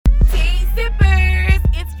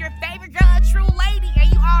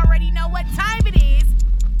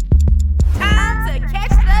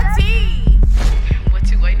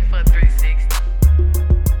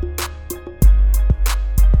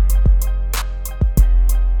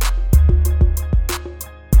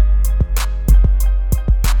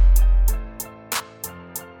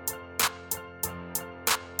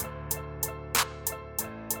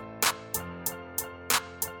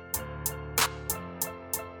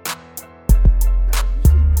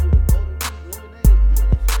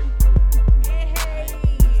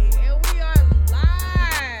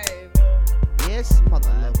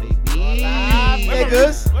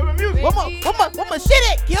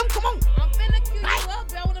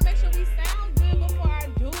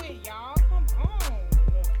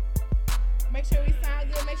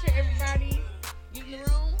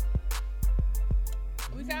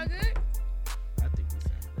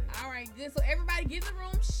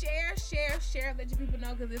share, let your people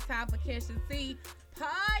know, because it's time for Catch the Sea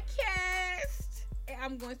podcast. And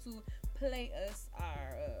I'm going to play us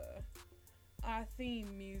our theme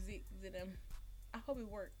music. I hope it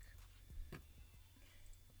works.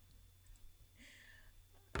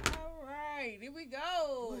 All right, here we go.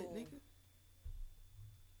 What, nigga?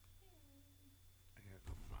 I gotta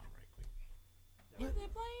go for mine right quick. Is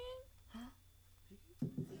it playing?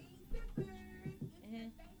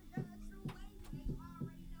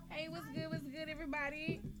 Hey, what's good,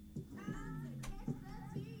 everybody?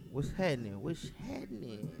 What's happening? What's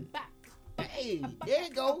happening? Back. Hey, there you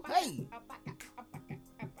go. Hey.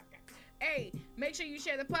 Hey, make sure you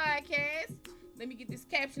share the podcast. Let me get this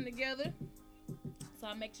caption together. So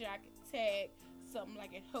I make sure I can tag something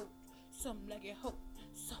like it hope. Something like it hope.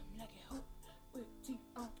 Something like it hope. With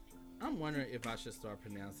T-O. I'm wondering if I should start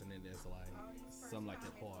pronouncing it as like something like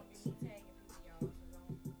it parts.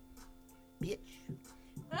 Bitch.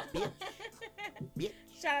 Bitch. Bitch.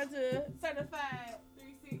 Shout out to Certified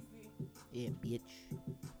 360. Yeah, bitch.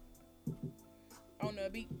 On the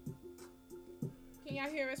beat. Can y'all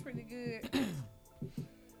hear us pretty good?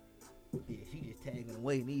 Yeah, she just tagging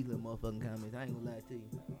away in these little motherfucking comments. I ain't gonna lie to you.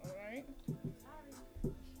 Alright.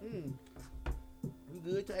 We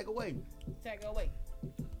good? Tag away. Tag away.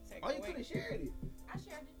 Tag Oh, you away. could have shared it. I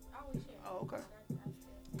shared it. I always share. Oh, okay.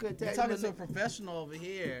 Good You're tag. talking to a professional over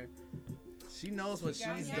here. She knows what She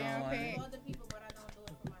got she's me doing. down, I okay. do other people, but I don't do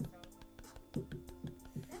it for myself.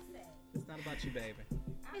 That's sad. It's not about you, baby.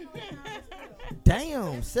 I know it's not real.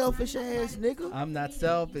 Damn, selfish ass nigga. I'm not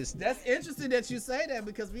selfish. That's interesting that you say that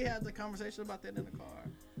because we had the conversation about that in the car.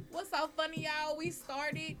 What's so funny, y'all? We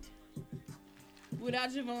started without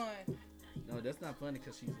Javon. No, that's not funny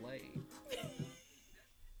because she's late.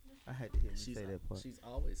 I had to hear you She's, say that part. she's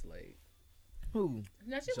always late. Who?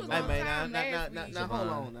 Now she was Javon. on Hey man, time last now, week. hold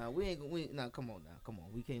Javon. on now. We ain't now. Come on now. Come on.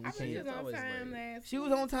 We can't. I mean, she We was can't. on always time late. last She was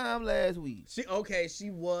week. on time last week. She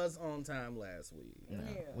was on time last week. Nah,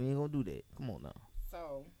 Yeah. we ain't gonna do that. Come on now.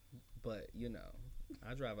 So, But, you know,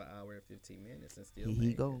 I drive an hour and 15 minutes and still Here make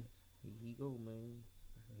he it. go. Here he go, man.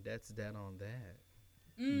 That's that on that.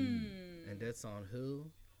 mm, And that's on who?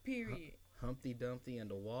 period. Humpty Dumpty and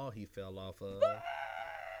the wall he fell off of.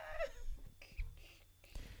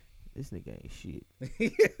 This nigga ain't shit.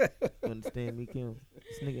 You understand me, Kim?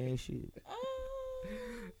 This nigga ain't shit.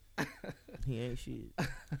 He ain't shit.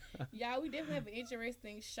 Y'all, we definitely have an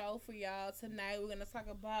interesting show for y'all tonight. We're gonna talk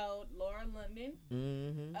about Laura London.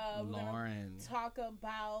 Mm-hmm. We're gonna Lauren. talk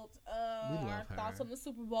about We our love thoughts her. on the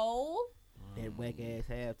Super Bowl. That whack ass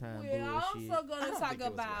halftime We're bullshit. also gonna don't talk think it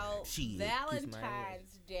was about Shit, kiss my ass.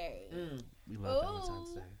 Valentine's Day. We love Valentine's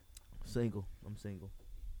Ooh. Day. Single. I'm single.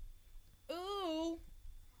 Ooh,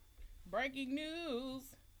 breaking news.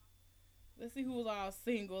 Let's see who was all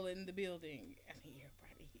single in the building. I think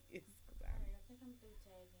everybody is. Alright, I think I'm through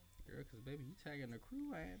tagging. Girl, because, baby, you tagging the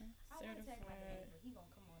crew, ain't it? I want to tag my Certified. dad, but he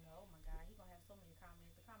gonna come on there. Oh my god, he gonna have so many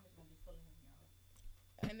comments. The comments gonna be full of him,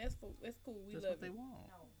 y'all. And that's cool. That's cool. We That's love what they it. want.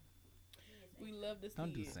 No, he is. We love to see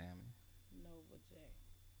Don't do it. Sammy. Nova J.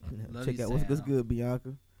 Love Check you, out what's Sam. good,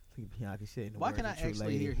 Bianca. Look at Bianca shit. Why can I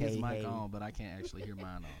actually hear his mic on, but I can't actually hear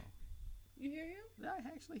mine on? You hear him? I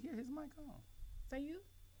actually hear his mic on. Say you?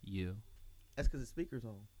 You. That's because the speaker's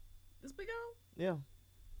on. The speaker on? Yeah.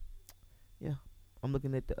 Yeah. I'm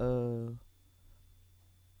looking at the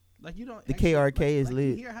Like, you don't. The actually- KRK is You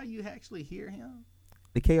lit. hear how you actually hear him?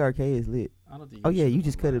 the KRK is lit. I don't think. Oh yeah, should you go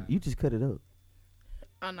just cut it. live. You just cut it up.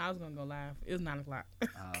 Oh no, I was gonna go live. It was 9 o'clock.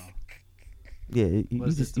 Oh. Yeah, you What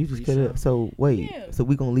is this, just the you just cut it pre-show? up. So wait, Yeah. so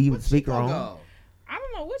we gonna leave the Where'd she speaker gonna on? go? I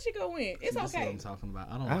don't know what you go in. It's See, this is what okay. I'm talking about.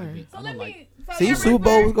 I don't All like right. being. So I let don't like. me. So See, y'all Super ready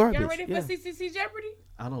Bowl for- was garbage. Y'all ready for Yeah. CCC Jeopardy?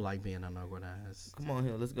 I don't like being unorganized. Come on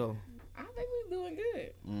here, let's go. I think we're doing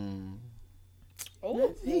good. Mm.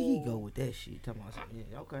 Oh, Here he go with that shit. Talking about something.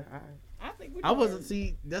 Yeah, okay, all right. I think we. I wasn't.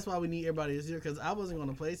 See, that's why we need everybody that's here because I wasn't going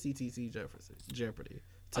to play CTC Jeopardy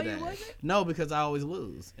Oh, you today. wasn't? No, because I always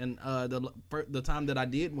lose. And the time that I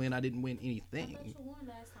did win, I didn't win I anything. thought you won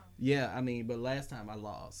last time. Yeah, I mean, but last time I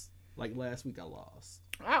lost. Like last week, I lost.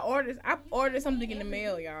 I ordered something in the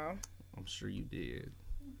mail, y'all. I'm sure you did.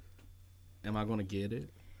 Am I going to get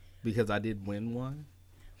it? Because I did win one.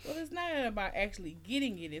 Well, it's not about actually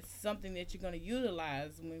getting it. It's something that you're gonna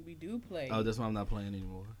utilize when we do play. Oh, that's why I'm not playing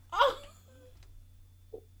anymore. Oh.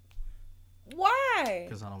 Why?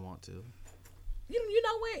 Because I don't want to. You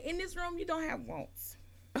know what? In this room, you don't have wants.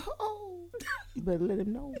 Oh, you better let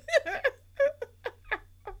him know.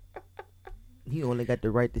 He only got the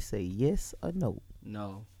right to say yes or no.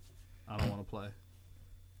 No, I don't want to play.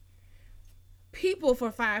 People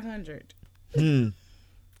for 500. Let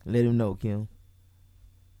him know, Kim.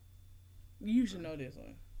 You should know this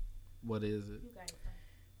one. What is it? You got it, friend.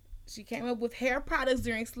 She came up with hair products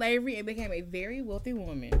during slavery and became a very wealthy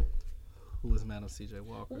woman. Who is Madam C.J.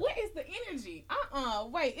 Walker? What is the energy?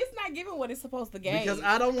 Wait, it's not giving what it's supposed to give. Because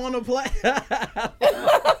I don't want to play. I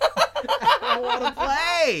don't want to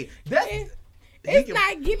play. It's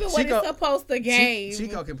not giving what it's supposed to give.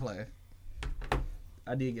 Chico can play.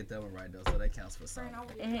 I did get that one right though, so that counts for something. Friend,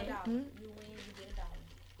 I will get $1. You win, you get $1.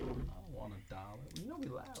 I don't want $1. You know we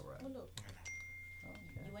loud, right? Well, look,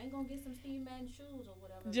 you ain't gonna get some Steve Madden shoes or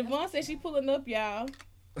whatever. Javon said she pulling up, y'all.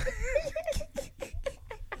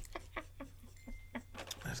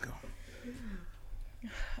 Let's go.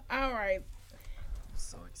 All right, I'm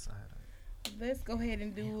so excited. let's go ahead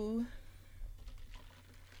and do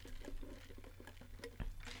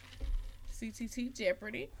CTT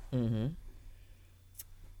Jeopardy. Mm-hmm.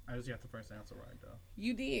 I just got the first answer right though.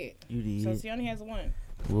 You did. You did. So she only has one.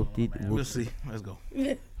 We'll see. Let's go.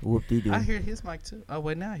 Whoop-de-doo. I hear his mic too. Oh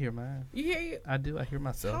wait, now I hear mine. You hear you? I do. I hear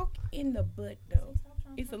myself. Talk in the butt though. Stop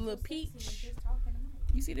trying to It's a talk little so sexy and peach. just talk in the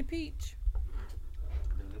mic. You see the peach?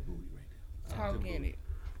 Talk in it.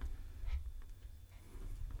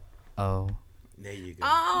 Oh. There you go.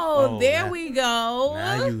 Oh, there now- we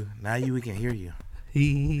go. Now you, we can hear you.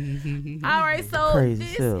 All right, so Crazy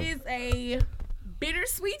this self. is a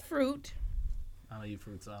bittersweet fruit I don't eat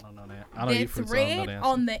fruits, so I don't know that. I don't eat that's fruits, so I don't know red the answer.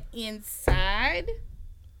 on the inside.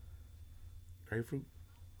 Grapefruit?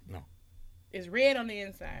 It's red on the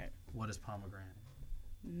inside. What is pomegranate?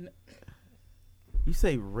 You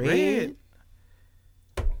say red?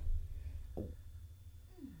 Red.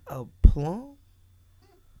 A plum?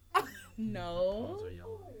 No. Those are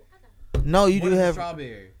yellow. No, you What do is have.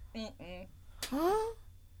 strawberry? Mm-mm. Huh?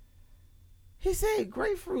 He said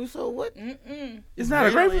grapefruit. So what? Mm-mm. It's not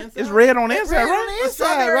a red on the grapefruit. inside? It's red on the It's inside, red on right? the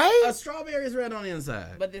inside, right? A strawberry is red on the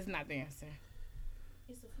inside. But that's not the answer.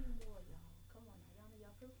 It's a few more, y'all. Come on now. Y'all know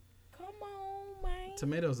y'all fruit. Come on, man.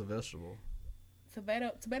 Tomato's a vegetable.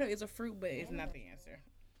 Tomato is a fruit, but it's not the answer.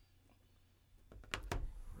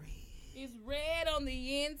 It's red on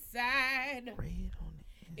the inside. Red on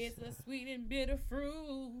the It's a sweet and bitter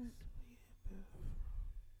fruit.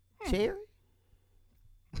 cherry.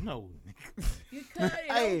 No. You cut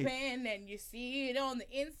it Hey. open and you see it on the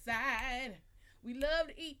inside. We love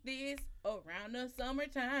to eat this around the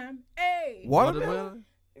summertime. Hey. Watermelon.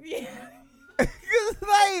 Yeah. Cause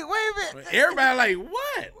like, wait a minute. Everybody like,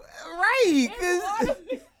 what? Right? It's Cause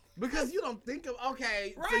watermelon. Because you don't think of,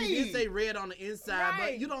 okay, so you Right. did say red on the inside, Right.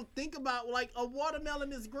 but you don't think about, like, a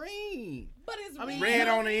watermelon is green. But it's I mean, Red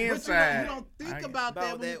on the But you inside. don't think I- about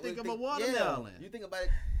that when you think of a watermelon. You think about it.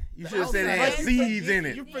 You should have said it had outside. seeds in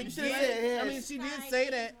it. You You forget. should've said it I has- mean, she did say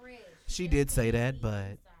that. Red. She did say that,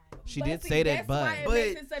 but she But did see, say that, that's why it but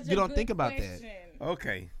makes it such you a don't good think about that. question.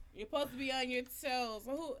 Okay. You're supposed to be on your toes. So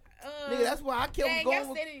who? Nigga, that's why I kept dang, going. y'all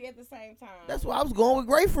With, said it at the same time. that's why I was going with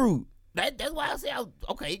grapefruit. That's why I said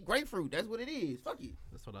okay, grapefruit. That's what it is. Fuck it.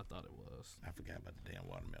 that's what I thought it was. I forgot about the damn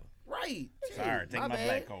watermelon. Right. Sorry, take my bad.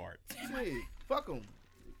 black card. Shit. Fuck them.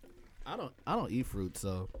 I don't eat fruit,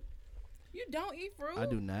 so You don't eat fruit? I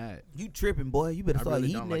do not. You tripping, boy? You better I start really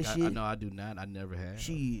eating don't. that Like, I shit. know I do not. I never have.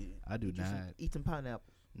 Shit. I do not. Eat some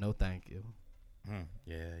pineapple. No, thank you.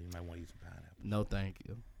 Yeah, you might want to use some pineapple. No, thank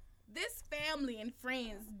you. This family and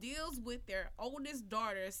friends deals with their oldest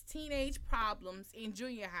daughter's teenage problems in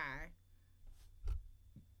junior high.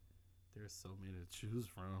 There's so many to choose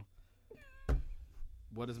from.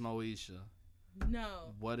 What is Moesha?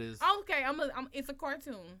 No. What is Okay, it's a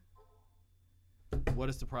cartoon. what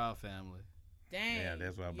is the Proud Family? Dang. Yeah,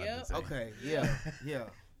 that's what I'm about Yep. to say. Okay. Yeah. Yeah.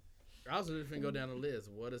 I was just gonna go down the list.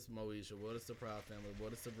 What is Moesha? What is the Proud Family?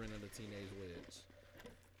 What is Sabrina the Teenage Witch?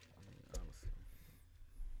 Honestly.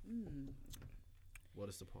 What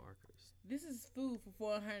is the Parkers? This is food for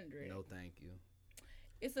 400. No, thank you.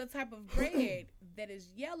 It's a type of bread that is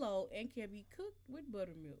yellow and can be cooked with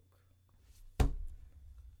buttermilk.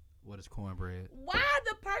 What is cornbread? Why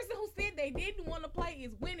the person who said they didn't want to play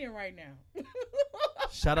is winning right now?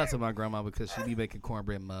 Shout out to my grandma because she be making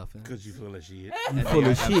cornbread muffins. Because you full of shit. He full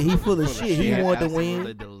of shit. He full of shit. He Yeah, wanted to absolutely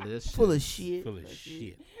win. delicious. Full of shit. Full of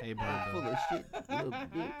shit. Hey Full Brenda. of shit. Little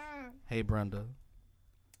bitch. Hey Brenda.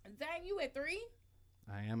 Dang, you at 3?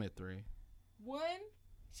 I am at 3. 1?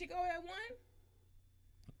 She go at 1?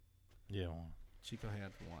 Yeah. Chico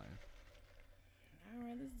had 1. All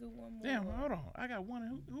right, let's do one more. Damn, hold on. I got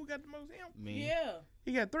one. Who got the most M? Me. Yeah.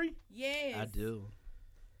 He got 3? Yes. I do.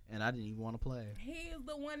 And I didn't even want to play. He is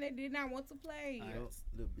the one that did not want to play.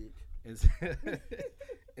 Little bitch.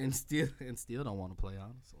 And still don't want to play,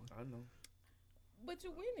 honestly. I know. But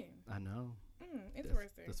you're winning. I know.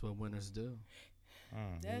 Interesting. That's what winners do. Here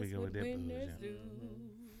That's we go what with that winners bullshit. do.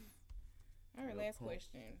 All right, last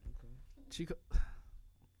question. Chico.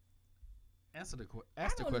 Answer the I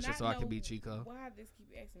ask the do question not so I know can be Chico. Why this keep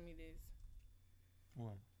asking me this?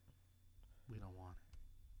 What? We don't want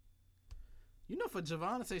it. You know, for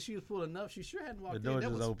Javon to say she was pulling up, she sure hadn't walked The in. door That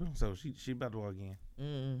just was- open, so she about to walk in.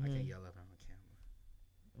 Mm-hmm. I can't yell at her on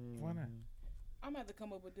camera. Why not? I'm gonna have to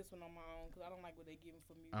come up with this one on my own because I don't like what they giving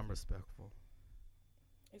for music. I'm respectful.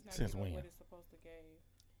 It's not Since giving when? what it's supposed to give.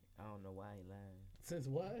 I don't know why he lying. Since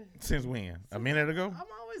what? Since when? A minute ago? I've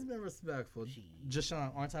always been respectful. Shit.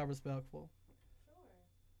 Jashawn, aren't I respectful?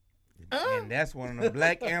 And that's one of the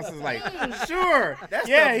black answers. Like, sure, That's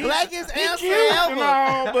yeah, the he- blackest he answer cute and ever.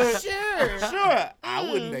 all, but Sure. sure,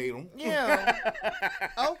 I wouldn't date him. Yeah.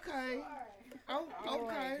 Okay. All Oh,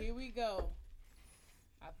 right, okay. here we go.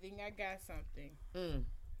 I think I got something. Mm.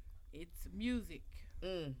 It's music.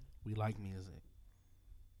 Mm. We like music.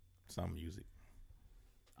 Some music.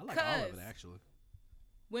 I like all of it, 'Cause- actually.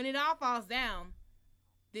 When it all falls down,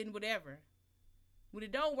 then whatever. When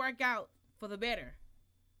it don't work out for the better.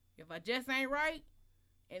 If I just ain't right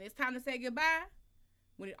and it's time to say goodbye,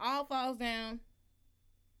 when it all falls down,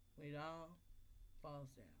 when it all falls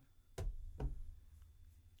down.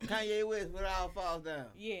 Kanye West, when it all falls down.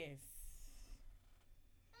 Yes.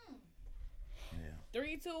 Yeah.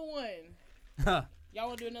 3, 2, 1. Y'all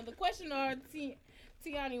want to do another question or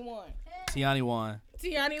Tiani won? Tiani won.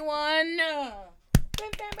 Tiani won. Bam,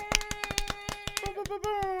 bam, bam. That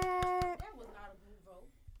was not a group vote.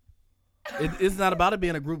 It's not about it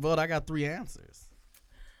being a group vote. I got 3 answers.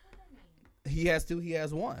 He has 2. He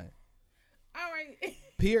has 1. All right.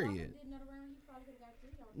 Period. Did another round, he probably could have got 3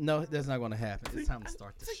 on No, that's not going to happen. It's time to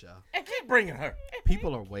start the show. Keep bringing her.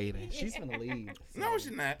 People are waiting. She's gonna leave. No,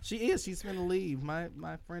 she's not. She is. She's gonna leave. My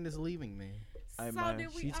friend is leaving me. Hey, So man, did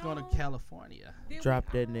we She's all, going to California. did Drop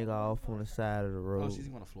we that all- nigga off on the side of the road. Oh, she's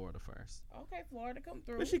going to Florida first. Okay, Florida, come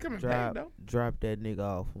through. But she coming drop, back though. drop that nigga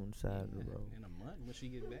off on the side of the road. In a month when she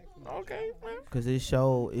get back. From Okay, man. Cause it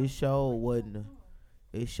wasn't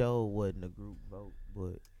a group vote,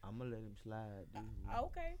 but I'm gonna let him slide. Dude.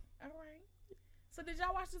 Okay, all right. So did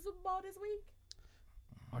y'all watch the Super Bowl this week?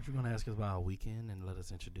 Aren't you going to ask us about our weekend and let us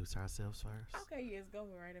introduce ourselves first? Okay, yes, go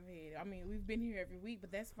right ahead. I mean, we've been here every week, but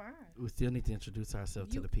that's fine. We still need to introduce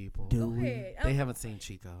ourselves to the people. Do Go we? ahead. They haven't seen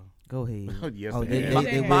Chico. Go ahead. Yes, Oh, they they- have.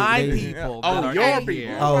 they- My they- people. Oh, that are your in people.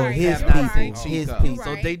 here Oh, Right, his have you're not people. seen His Chico. people.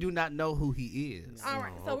 So Right. they do not know who he is. All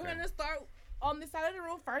right, so we're okay. gonna start on this side of the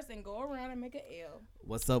room first and go around and make an L.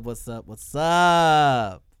 What's up? What's up? What's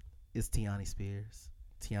up? It's Tiani Spears,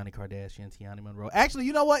 Tiani Kardashian, Tiani Monroe. Actually,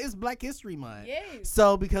 you know what? It's Black History Month. Yes.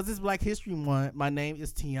 So because it's Black History Month, my name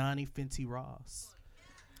is Tiani Fenty Ross.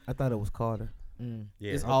 I thought it was Carter. Mm.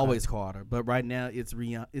 Yeah. It's okay. always Carter, but right now it's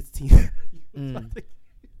Rihanna. It's Tiani.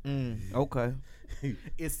 Okay.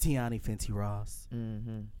 It's Tiani Fenty Ross.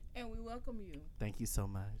 Mm-hmm. And we welcome you. Thank you so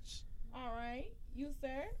much. All right, you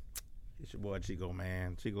sir. It's your boy Chico,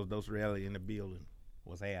 man. Chico's Dose Reality in the building.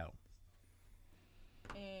 What's out?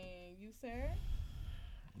 And you sir.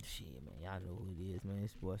 Shit, man. Y'all know who it is, man.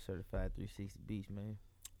 It's boy Certified 360 Beach, man.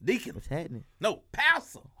 Deacon. What's happening? No,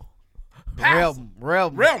 Passer. Realm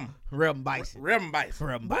Bison. Bison. Realm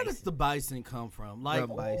Bison. Where does the bison come from? Like,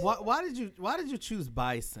 Realm Bison. why did you choose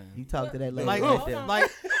bison? You talk to that lady like, right there.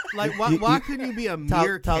 like, why, You- why you- couldn't you be a Talk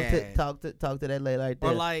meerkat? to that lady right Or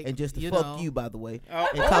there. like, and just to you fuck know- you, by the way. Oh,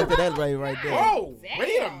 And talk to that lady right there. oh,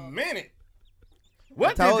 wait a Damn. minute.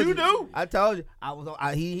 What I told did you do? I told you. I was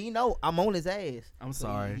on. He know I'm on his ass. I'm So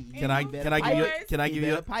sorry. he- Can I better can I pipe give you it. can I He give you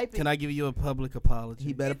better pipe it. can I give you a public apology?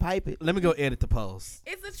 He better pipe it. Let me go edit the post.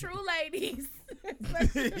 It's the true ladies.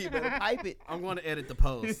 He better pipe it. I'm going to edit the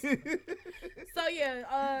post. So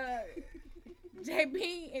yeah,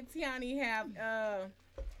 JB and Tiani have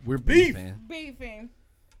We're Beef. beefing. beefing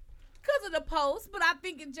because of the post, but I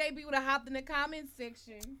think if JB would have hopped in the comment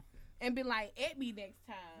section and been like, "At me next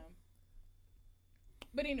time."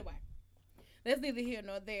 But anyway, that's neither here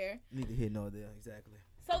nor there. Neither here nor there. Exactly.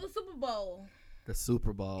 So the Super Bowl, The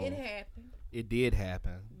Super Bowl. it happened. It did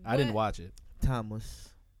happen. I didn't But- watch it.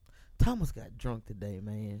 Thomas got drunk today,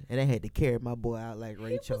 man, and they had to carry my boy out like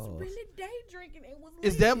Ray He Charles. was really day drinking. It was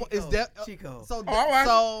Is lit. that Chico? so? Oh,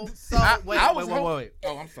 I- So I wait. was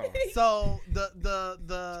Oh, I'm sorry. So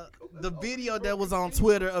the video that was on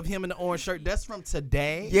Twitter of him in the orange shirt, that's from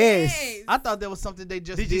today. Yes. I thought that was something they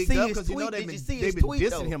just Did you digged see up his because you know tweet? they've Did been, you see they've his been tweet, dissing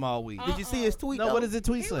though? him all week. Did you see his tweet? No, though? what does the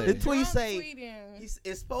tweet He say? The was tweet drunk say- tweeting.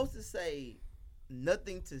 It's supposed to say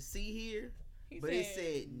nothing to see here, He but it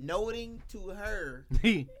said noting to her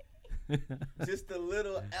just a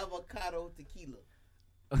little avocado tequila.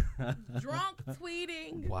 drunk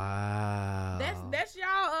tweeting. Wow. That's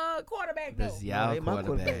y'all quarterback though. That's y'all Hey, my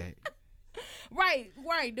quarterback. Right.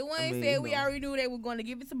 Dwayne I mean, said you we know. already knew they were going to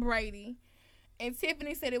give it to Brady, and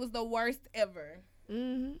Tiffany said it was the worst ever.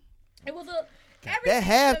 Mm-hmm. It was a That everything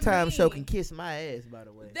to halftime show me. can kiss my ass, by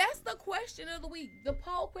the way. That's the question of the week. The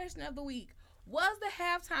poll question of the week. Was the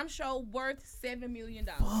halftime show worth $7 million?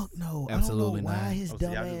 Fuck no. Absolutely I don't know why not. his Oh, dumb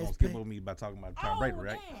see, y'all just ass gonna skip pick- over me by talking about Tom Oh, Brady,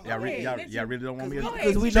 right? damn. Y'all, Go ahead. y'all really don't want me to. Go ahead.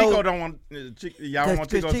 Because we Chico know, don't want. Y'all don't want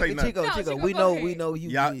Chico to say nothing. No, Chico, Chico, we go know, ahead. we know you.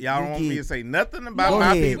 Y'all you don't want me get- to say nothing about Go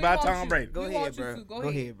my ahead. piece about We want Tom you. Brady. Go We ahead, want you bro. to. Go Go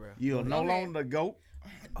ahead, bro. You're no ahead. longer the GOAT.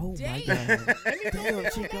 Oh Damn. my god. Let me Damn, go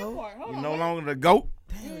Chico. Hold You're on, no wait. longer the GOAT.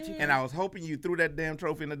 Damn, Chico. And I was hoping you threw that damn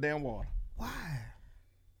trophy in the damn water. Why?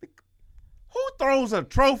 Who throws a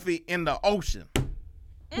trophy in the ocean?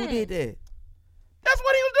 Who did that? That's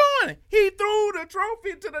what he was doing. He threw the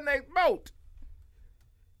trophy to the next boat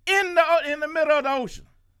in the middle of the ocean.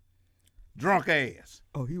 Drunk ass.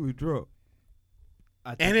 Oh, he was drunk.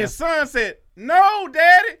 And his son said, "No,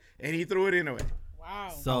 Daddy," and he threw it anyway. Wow.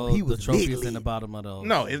 So he the was trophy is lit. in the bottom of the ocean.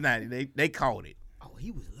 No, it's not. They caught it. Oh,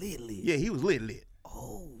 he was lit. Yeah, he was lit.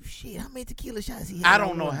 Oh shit! How many tequila shots he had? I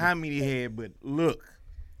don't know how many he had, but look,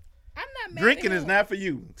 I'm not mad drinking at is him. not for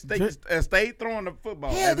you. Stay throwing the football.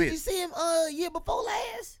 Hell, That's did it. you see him year before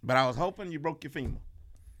last? But I was hoping you broke your femur.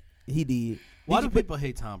 He did. Why Did do you- people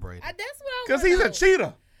hate Tom Brady? That's what I Because wanna he's a know.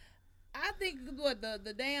 cheater. I think what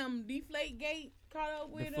the damn deflate gate caught up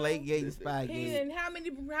with him. Deflate gate and spy He gate. and how many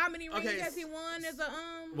rings Okay, has he won as a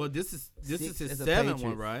Well, this is Six his as a seventh Patriot.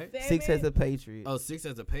 one, right? 6 as a Patriot. Oh, 6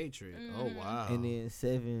 as a Patriot. Oh Mhm. wow. And then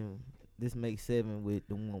 7. This makes 7 with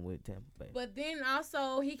the one with Tampa Bay. But then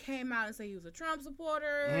also he came out and said he was a Trump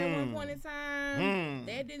supporter at one point in time.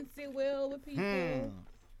 That didn't sit well with people.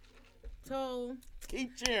 So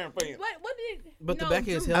Keep cheering for him. what did? But the no, back of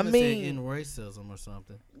his Drew- helmet mean- said in racism or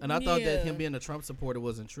something. And I thought that Yeah. him being a Trump supporter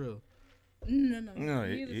wasn't true. No. No,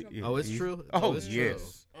 he is a Trump Oh, it's true? Oh, Oh, it's true.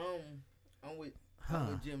 yes. I'm with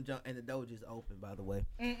Huh. Jim Jones, and the door just open, by the way.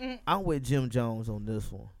 Mm-mm. I'm with Jim Jones on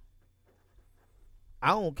this one. I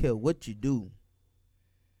don't care what you do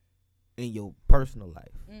in your personal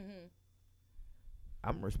life. Mm-hmm.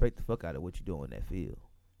 I'm gonna respect the fuck out of what you do in that field.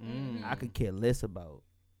 Mm. I could care less about.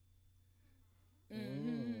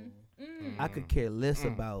 Mm-hmm. Mm. I could care less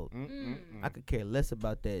about. Mm. I could care less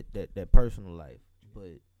about that personal life.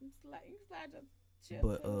 But You slide your chip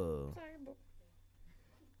But, to the table.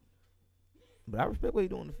 I respect what he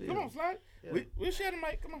doing in the field. Come on, Fly. Yeah. We share the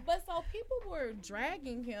mic. Come on. But so people were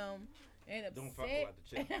dragging him and upset. Don't fuck about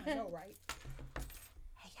the chick. I know, right?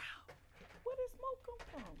 Hey y'all, where did smoke come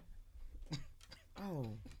from?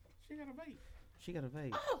 Oh, She got a vape. she got a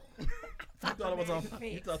vape. Oh, You thought it was on.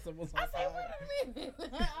 You thought it was I on. said, wait a minute.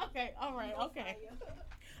 Okay, all right, okay.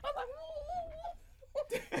 I was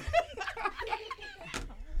like,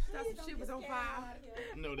 That's some shit was on fire.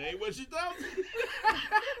 No, that ain't what she thought.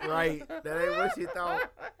 Right, that ain't what she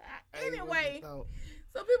thought. Anyway, so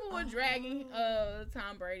people were dragging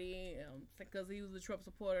Tom Brady because he was a Trump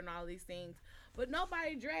supporter and all these things, but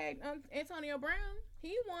nobody dragged Antonio Brown.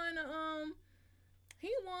 He won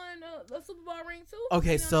the Super Bowl ring too.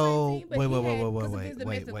 Okay, in so 2019, but wait. he had- because of his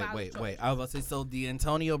domestic violence Wait. charges. I was about to say, so the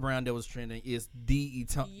Antonio Brown that was trending is the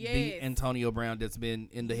Yes. Antonio Brown that's been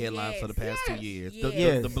in the headlines for the past Yes. 2 years.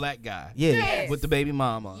 Yes. The black guy Yeah. with the baby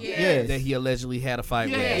mama Yes. that he allegedly had a fight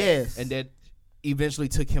with, Yes. and that eventually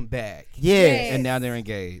took him back, Yes. and now they're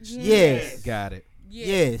engaged. Yes. Got it.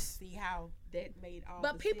 Yes. See how that made all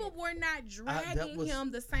But the people sense. were not dragging was-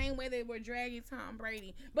 him the same way they were dragging Tom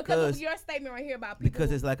Brady because of your statement right here about people.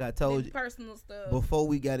 Because it's like I told and you personal stuff. before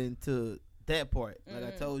we got into that part. Like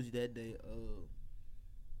I Mhm. told you that day,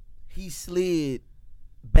 he slid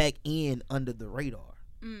back in under the radar.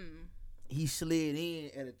 He slid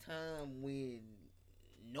in at a time when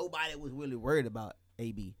nobody was really worried about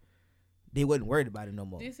AB. They wasn't worried about it no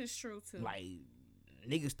more. This is true too. Like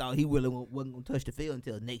niggas thought he really wasn't gonna touch the field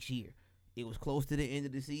until next year. It was close to the end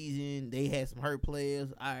of the season. They had some hurt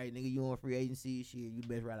players. All right, nigga, you on free agency? Shit, you the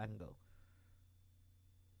best route I can go.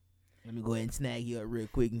 Let me go ahead and snag you up real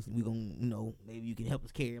quick, and we gonna, maybe you can help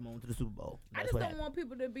us carry him on to the Super Bowl. I That's just what don't happened. want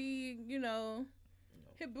people to be,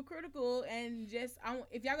 hypocritical and just.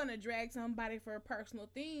 If y'all gonna drag somebody for personal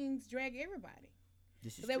things, drag everybody.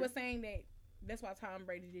 This is Because they true. were saying that that's why Tom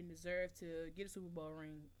Brady didn't deserve to get a Super Bowl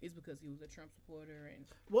ring is because he was a Trump supporter and.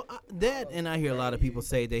 Well, and I hear a lot of people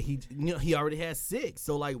say that he already has 6,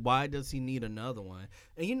 so like, why does he need another one?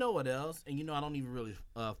 And you know what else? And I don't even really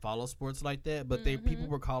follow sports like that, but people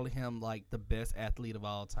were calling him like the best athlete of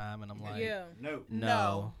all time, and I'm like, Yeah.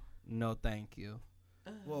 no, thank you.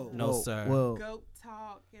 Whoa, No, whoa, sir. Whoa. Goat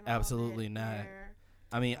talk and all Absolutely that not. there.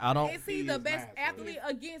 I mean, I don't. Is he He the is best not, athlete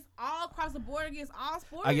against all across the board against all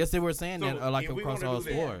sports? I guess they were saying So, that like if we across gonna all do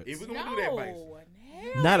that, sports. if we're gonna no. do that,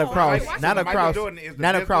 base, Hell Not no. across, Michael not Michael across, Jordan is the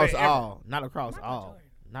not best across player ever. all, not across Michael all, Jordan.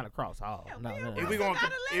 not across all. No, no, If no. we gonna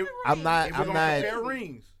got 11 I'm not, if we I'm gonna not compare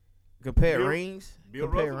rings, compare Bill- rings. Bill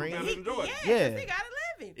Compare Russell was better rings. than Jordan. Yeah. He got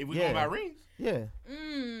 11. If we Yeah. going by rings, Yeah.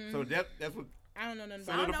 so that's what. I don't know nothing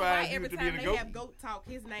So I about don't know solidifies why you every to be time the they GOAT? have GOAT talk,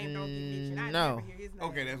 his name don't get mentioned. I No. never hear his name.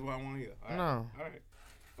 Okay, that's what I want to hear. All right. No. All right.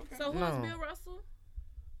 Okay. So who's No. Bill Russell?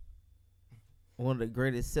 One of the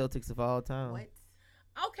greatest Celtics of all time. What?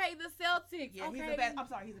 Okay, the Celtics. Yeah, okay. he's the best. I'm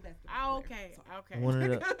sorry, he's the best. Oh, okay, okay. One of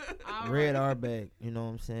the All Red right. Auerbach. You know what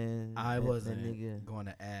I'm saying? I That wasn't nigga. going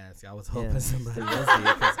to ask. I was hoping Yeah. somebody else did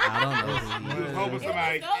because I don't know who You he was is. hoping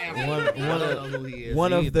somebody It was answered. so One- good. I don't know who he is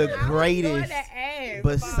One of the either. I was greatest. going to ask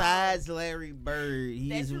Besides Larry Bird, That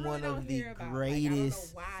he's you really one don't of the hear about.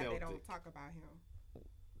 greatest. Like, I don't know why they don't Celtic. talk about him.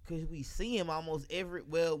 Because we see him almost every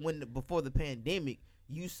before the pandemic,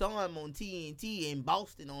 you saw him on TNT in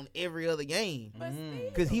Boston on every other game But still,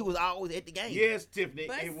 because he was always at the game. Yes, Tiffany.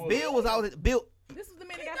 But It was. Bill was always Bill. this is the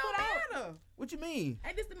man It that got don't put out. matter. What you mean?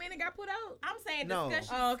 Hey, this the man that got put out. I'm saying No.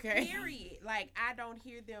 discussion. Oh, okay. Period. Like I don't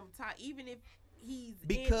hear them talk, even if he's in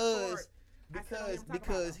Because court, I still don't hear them talk about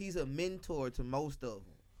because him. he's a mentor to most of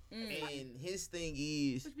them, Mm. and his thing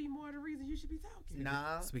is Which be more the reason you should be talking.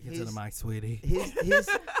 nah. Speaking his, to the mic, sweetie. His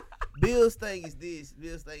Bill's thing is this.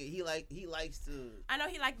 Bill's thing he likes to I know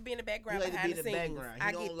he like to be in the he background like to behind be in the the scenes. background. I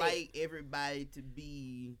He get don't that. like everybody to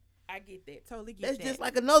be. I get that. Totally get That's that. just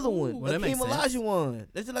like another one. Well, that Akeem makes sense. Olajuwon.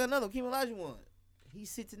 That's just like another Akeem Olajuwon. He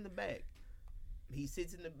sits in the back. He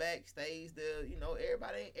sits in the back, stays there. You know,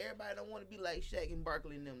 everybody don't want to be like Shaq and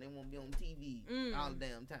Barkley and them. They want to be on TV all the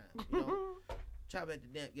damn time. You know, chop at the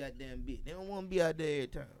damn goddamn bit. They don't want to be out there every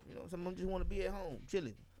time. You know, some of them just want to be at home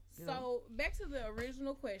chilling. You know? So back to the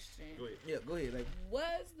original question: Go ahead. Yeah, go ahead, baby.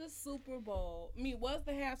 was the Super Bowl? Was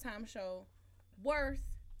the halftime show worth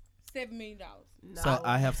 $7 million? No. So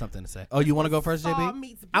I have something to say. Oh, you want to go first, Saw JB?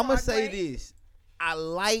 meets I'm gonna say Broadway. this. I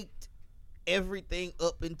liked everything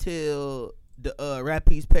up until the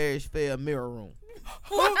Rapides Parish Fair mirror room.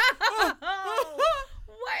 Wait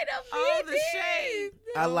a All minute. the shade.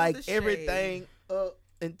 I All like the shade. everything up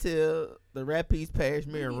until the Rapides Parish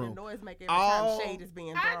You mirror need a room. noise maker every All- time shade is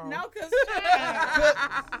being I thrown. know,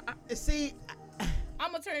 cause See,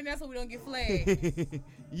 I'm gonna turn it down so we don't get flagged.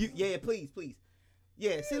 yeah, please.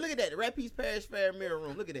 Yeah, see, look at that. The Rapides Parish Fair mirror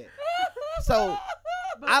room. Look at that. So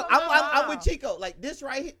I'm with Chico. Like this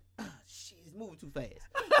right here. Shit, it's moving too fast.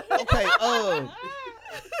 Okay.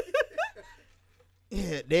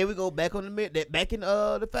 Yeah, there we go. Back on the back in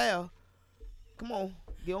the foul. Come on.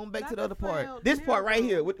 Get on back Not to the the other part. foul, This the part right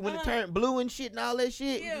mirror here, when it turned blue and shit and all that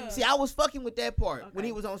shit. Yeah. See, I was fucking with that part when Okay.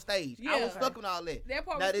 he was on stage. I Yeah. was fucking with all that. That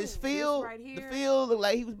part Now was this cool. field, right the here. field looked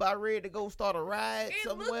like he was about ready to go start a riot It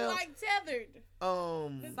somewhere. looked like tethered. Saw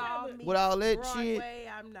With meets with all that Broadway, shit,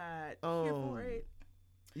 I'm not here for it.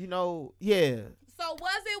 you know, yeah. So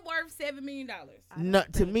was it worth $7 million? I don't No,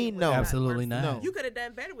 to think me, it was no. not Absolutely worth not. No. You could have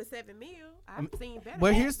done better with $7 million. I've seen better.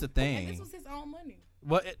 Well, here's the And this thing. was his own money.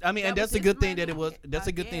 Well, I mean, That and that's was a good his thing that it was. money. That's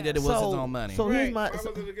a good thing that it guess. was his own money. So here's Right. my. Why was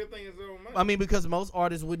it a good thing it's own money? I mean, because most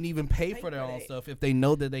artists wouldn't even pay for their for own that. stuff if they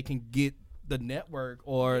know that they can get the network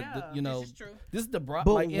or Yeah. you know. This is true. This is the But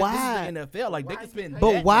like, why- This is the NFL. Like they why can you spend. pay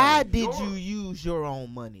But that why money. did Sure. you use your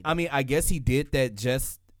own money? I mean, I guess he did that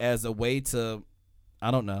just as a way to. I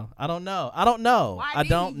don't know. I don't know. I don't know. Why I did he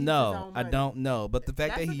don't use his know. own I money? don't know. But the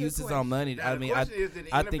fact That's that a he good used his question. own money, Now, I the mean, question is, did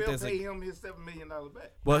the I NFL think there's pay a. him his $7 million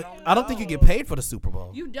back? Well, don't I don't think you get know. paid for the Super Bowl.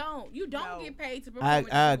 You don't No. get paid to perform. I at the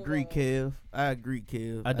Super agree, Bowl. Kev. I agree,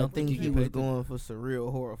 Kev. I don't think think you he get was paid to- going for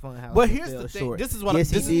surreal horror fun house. Well, and here's fell the thing. short. This is what Yes,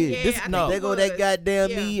 this, he did. Yeah, This I think no. he There go that was. goddamn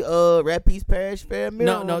Yeah. me, Rapides Parish Fair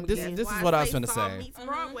mirror. No, room this again. is Why what I I was say gonna Saw say. meets Mhm.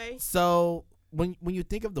 Broadway. So when you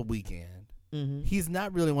think of The Weeknd, Mhm. he's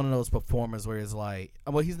not really one of those performers where it's like,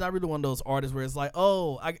 well, he's not really one of those artists where it's like,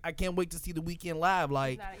 oh, I can't wait to see The Weeknd live.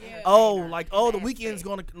 Like, He's not an Yeah. entertainer oh, in like, that oh, The aspect. Weeknd's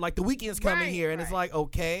gonna, like, The Weeknd's coming Right, here, and it's right. like,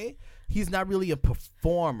 okay, he's not really a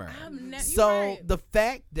performer. You So right. the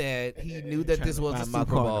fact that he knew that Trying this to was the find my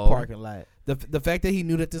Super car in the Bowl, parking lot. the fact that he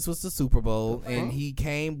knew that this was the Super Bowl, and he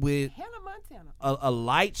came with Hannah Montana. a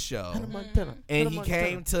light show. Hannah Montana. And Hannah he Montana.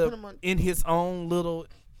 came Hannah to Montana. in his own little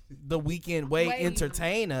The Weeknd way Way.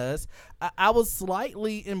 entertain us. I was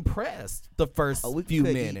slightly impressed the first Oh, we can few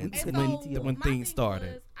cut these- minutes we And can when cut these when my things thing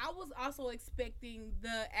started. was, I was also expecting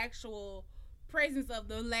the actual presence of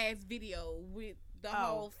the last video with the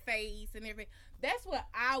whole face and everything. That's what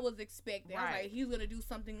I was expecting. I was Right. like, he's gonna do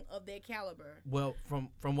something of that caliber. Well, from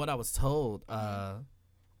what I was told,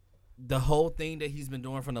 the whole thing that he's been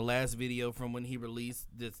doing from the last video, from when he released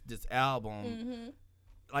this album, Mm-hmm.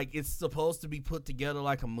 like it's supposed to be put together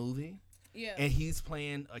like a movie. Yeah. And he's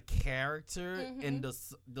playing a character, Mhm. and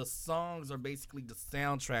the songs are basically the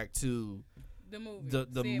soundtrack to the movie. the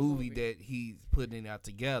Said movie that he's putting out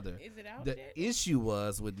together. Is it out The yet? issue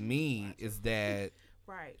was with me is that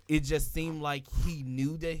Right. it just seemed like he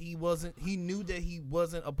knew that he wasn't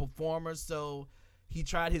a performer, so he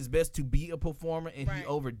tried his best to be a performer, and he Right.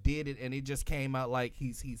 overdid it, and it just came out like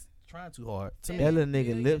he's trying too hard. To me, That little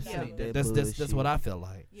nigga $1 lip billion. sync that that's bullshit. what I felt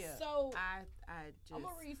like. Yeah. So I just. I'm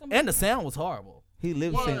gonna read some. And the sound was horrible. He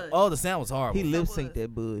lip What? sync. Oh, the sound was horrible. He lip was. synced that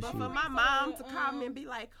But bullshit. for my mom to call me and be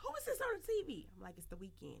like, "Who is this on the TV?" I'm like, "It's The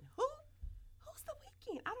Weeknd." Who? Who's The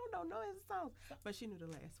Weeknd? I don't know no his songs, but she knew the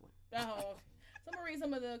last one. Oh, so I'm gonna read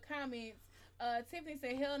some of the comments. Tiffany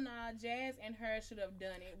said, "Hell nah, Jazz and her should have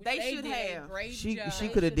done it. Which They should did a have. great She job. she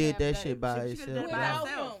could have did that done shit it. by She coulda done herself. it by man. Without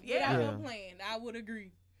herself. him, Yeah. without him Yeah. playing, I would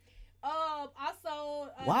agree.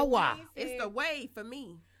 Also, Wawa. Dwayne It's said, the way for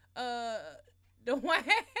me. The one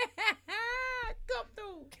come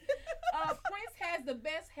through. Prince has the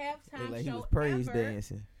best halftime Look like he show was praise ever.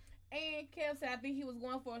 dancing. And Kev said, I think he was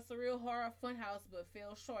going for a surreal horror funhouse, but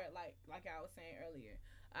fell short. Like I was saying earlier,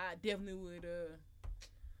 I definitely would.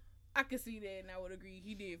 I could see that, and I would agree.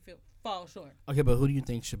 He did fall short. Okay, but who do you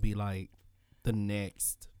think should be like the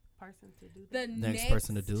next Person to do The that. next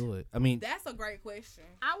person to do it? I mean, That's a great question.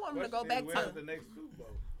 I want him to go back Where's to. the next Super Bowl?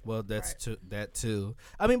 well, that too.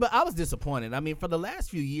 I mean, but I was disappointed. I mean, for the last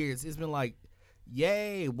few years, it's been like,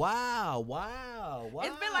 yay, wow.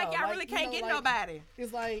 It's been like y'all really can't get nobody.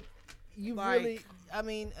 It's like you Like- really. I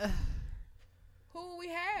mean, Who we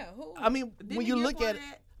have? Who? I mean, Didn't when he you get look one at it,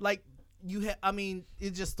 that- like you had. I mean,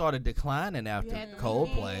 it just started declining You after had The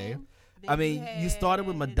Coldplay. Weeknd, I then mean, you started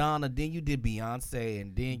with had- Madonna, then you did Beyonce,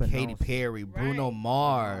 and then Beyonce. Katy Perry, Bruno Right.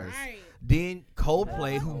 Mars, Right. then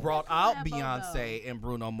Coldplay, who Oh, brought you out had both Beyonce and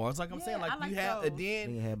Bruno Mars. Like I'm Yeah, saying, like I like you had, those. then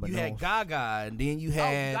Then you had you had Beyonce. Gaga, and then you Oh,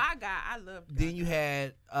 had, Gaga. I love. then you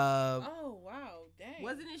had, Oh wow, dang.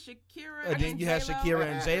 Wasn't it Shakira? then you had J-Lo? Shakira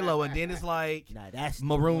and J Lo, and then it's like Nah, that's the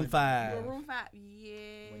Maroon one. 5. Maroon 5. Yeah.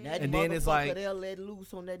 When that And then it's motherfucker like- they'll let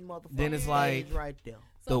loose on that motherfucker. Then it's stage like- right there.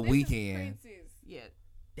 So The this is Weeknd. Prince's. Yeah.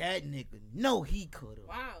 That nigga, no, he could have.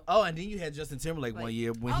 Wow. Oh, and then you had Justin Timberlake one Like-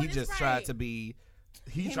 year when Oh, he that's just right. tried to be,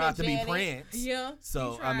 he Him tried and to be Janet. Prince. Yeah.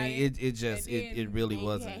 So he I mean, tried. it just And it then- really and you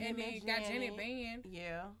wasn't. had- And then Him got and Janet Janet. banned.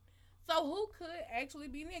 Yeah. So who could actually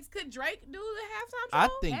be next? Could Drake do the halftime I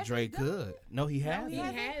show? think Has he Drake done could. it? No, he No, has. he he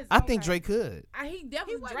hasn't? has. I think Okay. Drake could. He He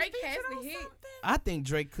definitely wasn't Drake has featured the on hit. something? I think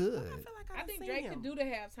Drake could. I feel like I done think seen Drake him. could do the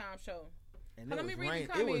halftime show. And Let it me was read the rain. It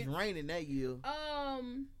was comments. raining that year.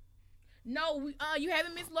 No, you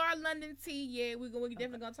haven't missed Laura London T yet. We're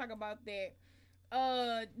definitely gonna talk about that.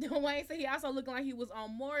 Dwayne said he also looking like he was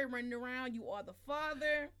on Maury running around. You are the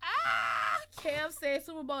father. Kev said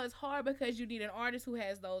Super Bowl is hard because you need an artist who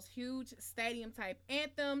has those huge stadium type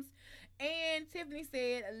anthems. And Tiffany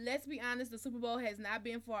said, let's be honest, the Super Bowl has not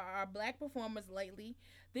been for our black performers lately.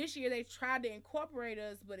 This year they tried to incorporate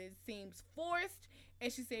us, but it seems forced.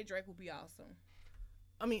 And she said Drake will be awesome.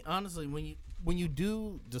 I mean, honestly, when you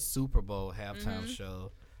do the Super Bowl halftime Mhm.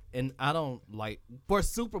 show, and I don't like for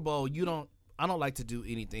Super Bowl, I don't like to do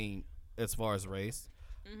anything as far as race.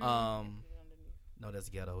 Mm-hmm. No, that's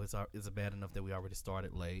ghetto. It's bad enough that we already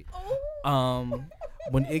started late. Oh.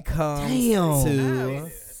 When it comes Damn.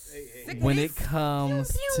 to Hey, when it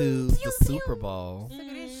comes to the Super Bowl,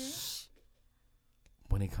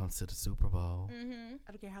 when it comes to the Super Bowl, Mm-hmm.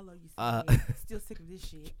 I don't care how low you Uh, say it. Still sick of this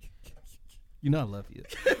shit. you know I love you.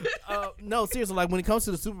 No, seriously, like when it comes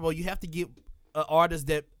to the Super Bowl, you have to get an artist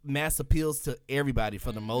that mass appeals to everybody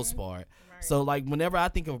for the most part. Right. So like whenever I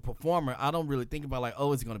think of a performer, I don't really think about like,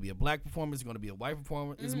 oh, is it going to be a black performer? Is it going to be a white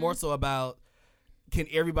performer? It's more so about, can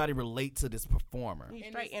everybody relate to this performer He's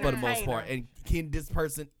And straight it's for the most entertainer. part? And can this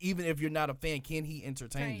person, even if you're not a fan, can he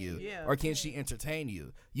entertain you? Yeah. Or can she entertain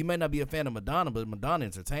you? You may not be a fan of Madonna, but Madonna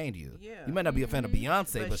entertained you. Yeah. You may not be a fan of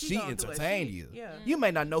Beyonce, but she gonna do her entertained shit. you. Yeah. You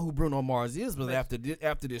may not know who Bruno Mars is, but after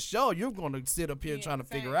this show, you're going to sit up here Yeah, trying to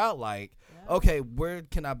figure same. out like, okay, where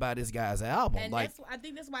can I buy this guy's album? And Like, I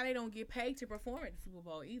think that's why they don't get paid to perform at the Super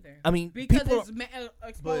Bowl either. I mean, Because people, it's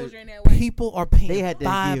exposure in that way. people are paying. They had to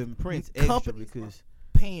five, give Prince extra companies because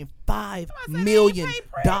paying $5 they million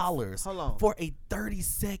ain't pay dollars Hold on. for a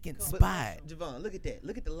 30-second But, spot. Javon, look at that.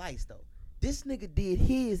 Look at the lights though. This nigga did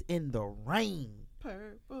his in the rain.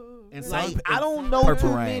 Purple. And Like sung- I don't know Purple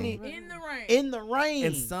too Rain. many In the rain. in the rain.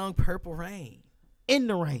 And sung Purple Rain. in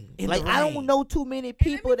the rain. In Like the I rain. don't know too many me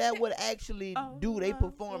people that tell- would actually do their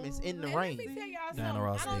performance in the And rain. let me tell y'all Diana something.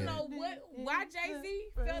 Ross I don't did know why Jay-Z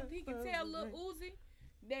felt he could tell Lil Uzi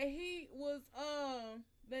that he was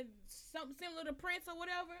that similar to Prince or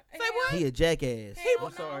whatever? Say what? He a jackass. Hell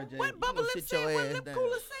I'm sorry, Jay. What You Bubba gonna Lip sit said? your What ass Lip down.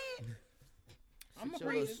 Cooler said? I'm a Sit your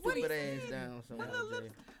little Prince. stupid What he ass said? down somewhere, What little Jay.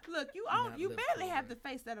 lips? Look, you Not you Lip barely Cooler. have the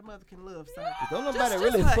face that a mother can love, son. Don't Just- nobody just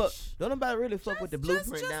really fuck. hush. Don't nobody really fuck with the Just-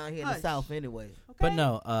 blueprint down here in hush. the South anyway. Okay? But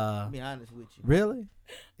no, Be honest with you. really,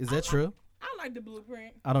 is that true? I like the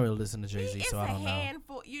Blueprint. I don't really listen to Jay Z, It's so a I don't know.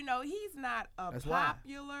 handful. You know, he's not a That's why.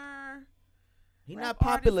 popular. He rap not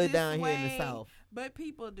popular artist down this here in the way, South. but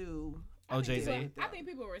people do. Oh, I think Jay-Z? people- I think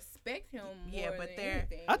people respect him more Yeah, but than they're-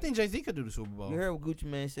 anything. I think Jay Z could do the Super Bowl. You heard what Gucci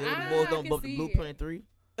Man said? I The boys don't can book the see Blueprint it. 3.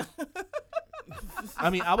 I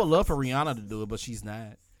mean, I would love for Rihanna to do it, but she's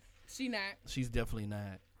not. She not. She's definitely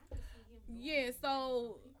not. Yeah,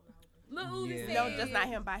 so Lil Uzi Yeah. said. No, that's not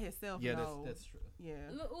him by himself. Yeah, no. that's true. Yeah.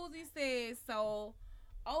 Lil Uzi said, so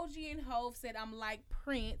OG and Hov said, I'm like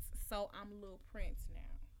Prince, so I'm Lil Prince now.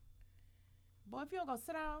 Boy, if you don't go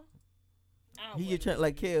sit down, I He wouldn't. just trying,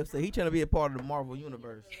 like Kev said, he trying to be a part of the Marvel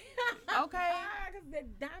universe. okay. Because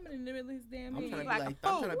that diamond in the middle of his damn I'm head. trying to be like a like, I'm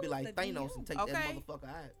trying to fool. be like The Thanos and take Okay. that motherfucker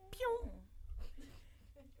out. Pew.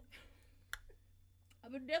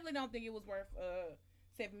 But definitely don't think it was worth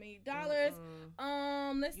 $7 million.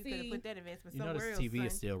 Let's You could have see. put that investment You know somewhere this else. TV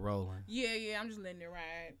is son. still rolling. Yeah, I'm just letting it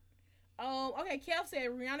ride. Okay, Kev said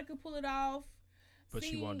Rihanna could pull it off. But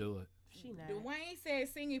she won't do it. She not. Dwayne said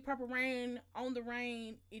singing Purple Rain on the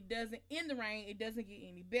rain, it doesn't get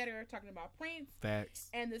any better. Talking about Prince. Facts.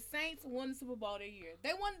 And the Saints won the Super Bowl that year.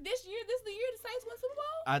 They won this year. This is the year the Saints won the Super Bowl?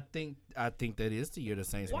 I think that is the year the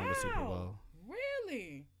Saints won the Super Bowl.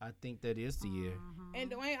 Really? I think that is the year. Mhm.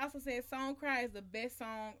 And Dwayne also said Song Cry is the best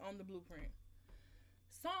song on the Blueprint.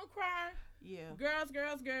 Song Cry, Yeah. Girls,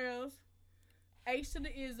 Girls, Girls, H to the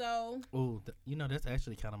Izzo, Oh, you know that's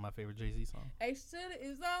actually kind of my favorite Jay Z song. H to the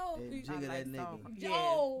Izzo. Yeah, You- Jigga I that like nigga. song.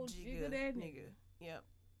 Yo, Yeah, Jigga that nigga. Yep.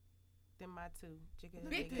 Them my two. Jigga that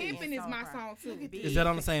Big nigga Pimpin' and is my Cry. song too. Big Is that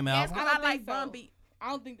on the same Yes, album? I I don't like think so. Bun Beat. I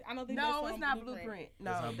don't think No, that's it's on not Blueprint.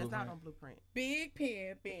 No, That's not that's not Blueprint. on Blueprint. Big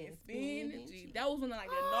Pimpin' Spin Spin G. G. That was when like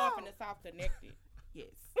the North and the South connected. Yes.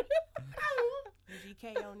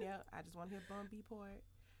 GK on there. I just want to hear Bun B part.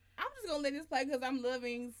 I'm just gonna let this play because I'm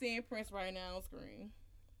loving seeing Prince right now on screen.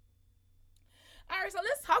 All right, so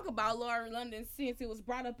let's talk about Laura London since it was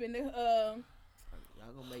brought up in the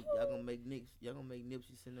Y'all gonna make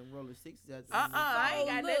Nipsey send them rolling sixes out there. I ain't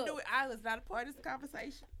got nothing to look. do with. I was not a part of this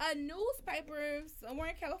conversation. a newspaper somewhere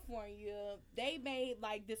in California. They made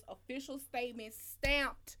like this official statement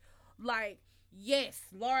stamped like, yes,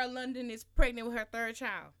 Laura London is pregnant with her third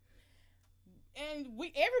child. And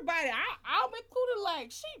everybody, I'm included, like,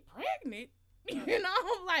 she pregnant. You know,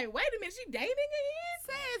 I'm like, wait a minute, she dating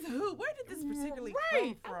again? Says who? Where did this particularly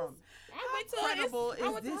Right. come from? I went to How credible I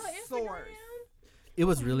is went to this her Instagram. source? It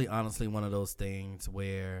was really honestly one of those things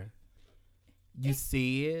where you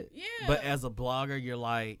see it, Yeah. but as a blogger, you're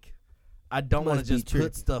like, I don't want to Must be just tripping.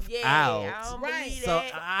 put stuff Yeah, out. I don't Right. believe So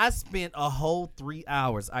that. I spent a whole 3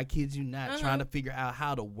 hours, I kid you not, trying to figure out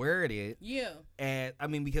how to word it. Yeah. And I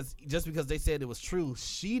mean, because they said it was true,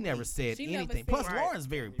 she never said She never anything. said Plus, it. Lauren's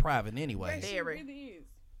very private anyway. Right, she Very. really is.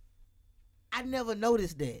 I never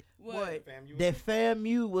noticed that. What? That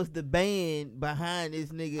FAMU was the band behind this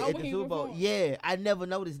nigga Oh, at when the he Super Bowl. performed. Yeah, I never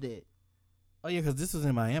noticed that. Oh yeah, because this was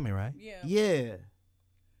in Miami, right? Yeah. Yeah.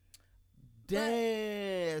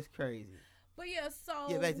 That's crazy. But yeah, so.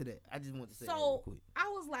 Yeah, back to that. I just want to say that real So quick. I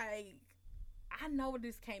was like, I know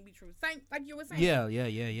this can't be true. Same like you were saying.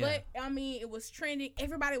 Yeah. But I mean, it was trending.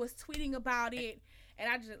 Everybody was tweeting about it, and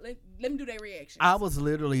I just let them do their reaction. I was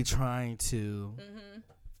literally trying to Mm-hmm.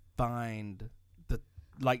 find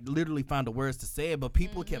literally find the words to say it, but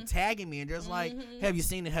people kept tagging me and just like, Mhm. have you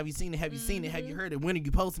seen it? Have you seen it? Have you seen it? Have you heard it? When are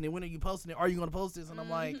you posting it? When are you posting it? Are you gonna post this? And I'm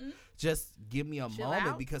like, Mhm. just give me a Chill moment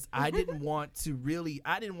out. because I didn't want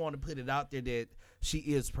to put it out there that she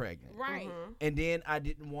is pregnant. Right. Mhm. And then I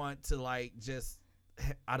didn't want to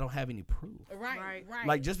I don't have any proof. Right. Right.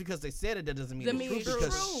 Like just because they said it, that doesn't mean Doesn't it's mean true it's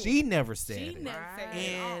because true. she never said she it. never said Right. it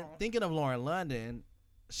at And all. thinking of Lauren London,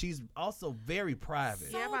 she's also very private.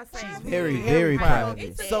 Yeah, I'm about to say She's it's very, very very private. private.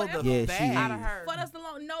 It's So forever the Yeah, she fact Out of her. for us to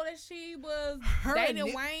know that she was Her and dating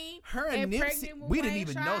Nip- Wayne. her and and Nipsey, pregnant with we didn't Wayne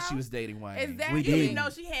even know Child. she was dating Wayne. Exactly. We You didn't did. even know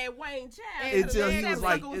she had Wayne Child. Until he That was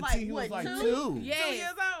like, sucker until he was what, like 2? two. Yes. 2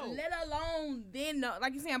 years old. Let alone then,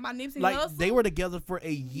 like you saying about Nipsey Like Hussle. they were together for a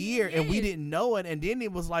year and we Yes. didn't know it, and then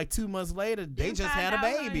it was like 2 months later they You just find had a out,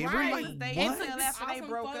 baby. like, And right. we're like, They And what? took this After they awesome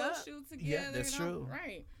broke photo up. shoot together. Yeah, that's and all- true.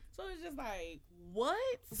 Right. So it's just like, what?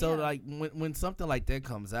 So Yeah. like when something like that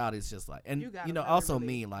comes out, it's just like, and You gotta you know, really, also really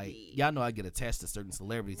me, like be- y'all know I get attached to certain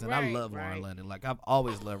celebrities, and I Right, love Lauren right. London. Like I've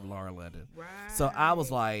always loved Lauren London. Right. So I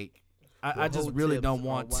was like, I just really don't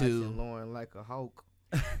want to. Lauren like a hawk.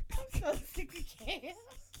 So sick of Kev.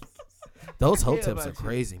 Those hoe Care tips about are you.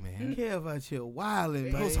 crazy, man. Kev out here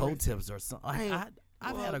wilding, man. Those hoe tips are so.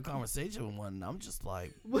 I've had a conversation with one, and I'm just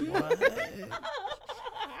like, what?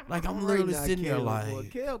 Like, I'm literally now, sitting there Kev, like, boy.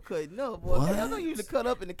 Kev cutting up, boy. What? Kev don't usually cut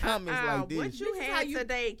up in the comments like this. What you This is had how you-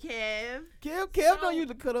 today, Kev? Kev So- don't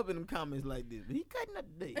usually cut up in the comments like this. But he cutting up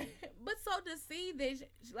today. But so to see that,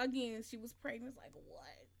 again, she was pregnant, it's like,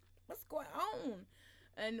 what? What's going on?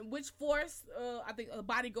 And which force, I think a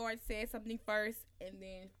bodyguard said something first, and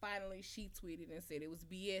then finally she tweeted and said it was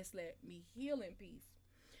BS, let me heal in peace.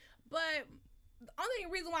 But the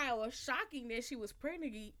only reason why it was shocking that she was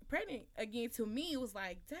pregnant again to me was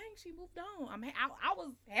like, dang, she moved on. I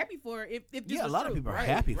was happy for her. If this yeah, a was lot true. of people are Right,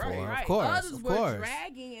 happy for right, her, Right. of course, Others of were course.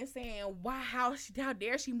 dragging and saying, wow, how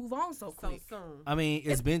dare she move on so So quick? soon. I mean,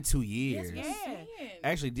 it's been 2 years. That's what I'm Yeah. saying.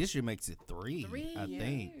 Actually, this year makes it 3, 3 I years.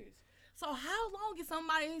 think. So how long is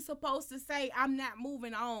somebody supposed to say I'm not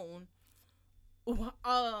moving on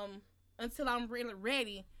until I'm really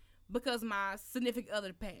ready because my significant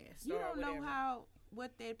other passed? You or don't know whatever?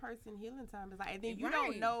 what that person healing time is like, and then you Right.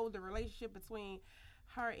 don't know the relationship between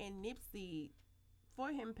her and Nipsey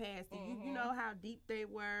for him passing. You know how deep they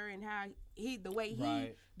were and how the way he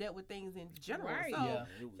Right. dealt with things in general. Right. So Yeah.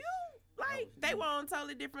 like they were on a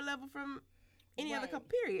totally different level from any other Right.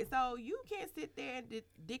 period. So you can't sit there and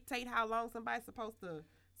dictate how long somebody's supposed to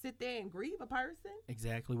sit there and grieve a person.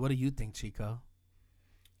 Exactly. What do you think, Chico?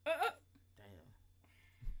 Damn.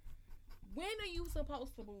 When are you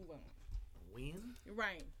supposed to move on? When?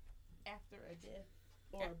 Right. After a death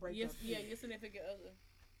or a breakup. Your significant other.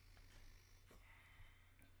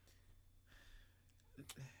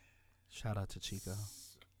 Shout out to Chico.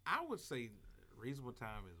 I would say reasonable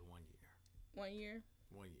time is 1 year. 1 year.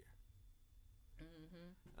 1 year.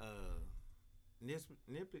 Mm-hmm.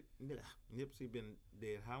 Nipsey been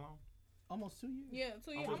dead how long? Almost 2 years. Yeah,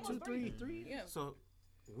 2 years. Almost Almost 3. Yeah. So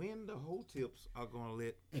when the whole tips are gonna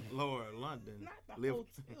let Laura London Not the live whole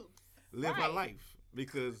tips. live her Right. life,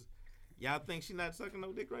 because y'all think she not sucking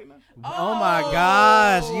no dick right now? Oh my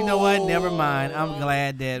gosh. You know what? Never mind. I'm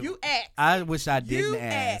glad that You asked. I wish I didn't You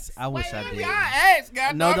ask. asked. I wish Wait, I wait, didn't. asked,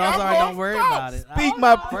 God. No, don't worry about it. Speak I-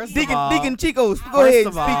 my First of Deacon all- Deacon Chico. Go First ahead and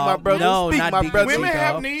of speak, my all, brother. no, speak, not my Deacon brother. Women Chico.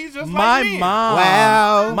 have needs just My like men. mom.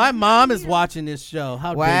 Wow. My mom is watching this show.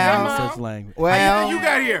 How dare you Wow. use such language? Well, You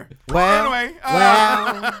got here. well, Anyway.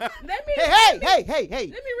 well. Let me hey.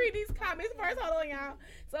 Let me read these comments first. Hold on, y'all.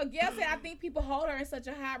 So Gail said, I think people hold her in such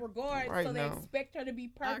a high regard, Right so they now. expect her to be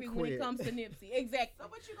perfect when quit. it comes to Nipsey. Exactly. So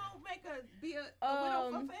what you gonna make her be a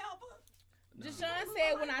widow for forever? Deshaun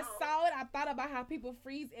said, when I saw it, I thought about how people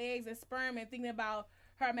freeze eggs and sperm and thinking about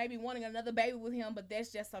her maybe wanting another baby with him, but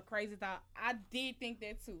that's just a crazy thought. I did think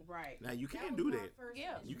that too. Right. Now you can't do that.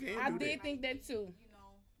 Yeah. You can't I do did that. think that too. You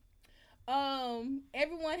know.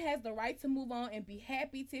 Everyone has the right to move on and be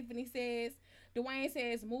happy, Tiffany says. Dwayne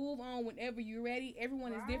says, move on whenever you're ready.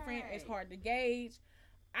 Everyone is different. It's Right. hard to gauge.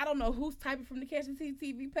 I don't know who's typing from the Catching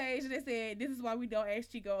TV page that said, this is why we don't ask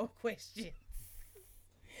Chico questions.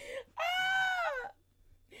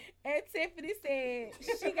 And Tiffany said,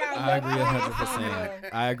 she got I agree one 100%.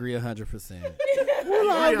 I agree 100%. Who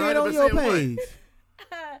logged in on your 100% what? page?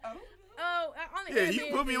 Oh, I only Yeah, had you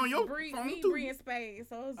been put me on your Bree, phone, me, too. Bree, and Spade.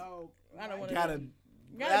 So it's, Oh, I don't want to.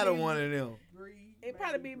 Gotta one of them. It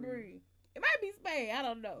probably be Bree. It might be Spade. I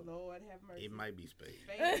don't know. Lord have mercy. It might be spade.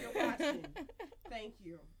 Thank you for watching. Thank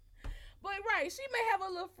you. But right, she may have a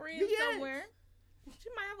little friend You yes. somewhere. She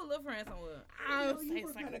might have a little friend somewhere. I don't say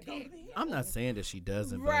suck a dick. I'm not saying that she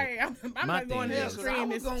doesn't, Right, I'm my not going thing to is- extreme. I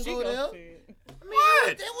was This gonna Chico go there. shit. What?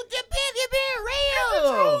 It was just being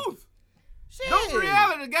real. Truth. Shit. Don't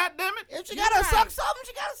reality, goddammit. If she gotta suck something,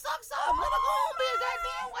 she gotta suck something. Let her go on be a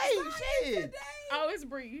goddamn way. Shit. Oh, it's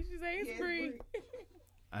Bree. She say it's Yes, Bree.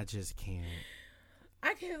 I just can't.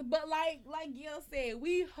 I can, but like Gil said,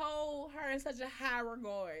 we hold her in such a high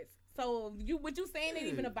regard. So what you saying ain't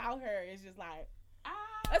even about her. It's just like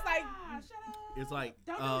it's like Shut up. It's like,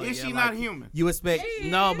 Don't Is yeah, she like, not human? You expect She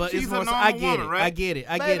no, is. but She's it's a more. normal I get woman, it. right? I get it.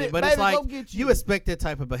 Baby, But it's baby, like go get you you. expect that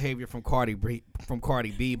type of behavior from Cardi B,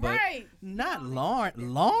 but right. not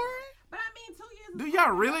Lauren. Lauren? But I mean, 2 years. Do is y'all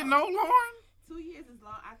long, really though. know Lauren? 2 years is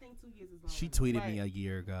long. I think 2 years is long. She enough. tweeted me Right. a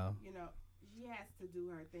year ago. You know, she has to do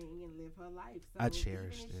her thing and live her life. So I even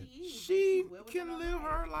cherished if it. She well within can live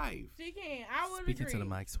her life. She can. I would Speaking agree. to the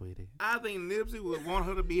mic, sweetie. I think Nipsey would want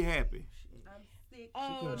her to be happy.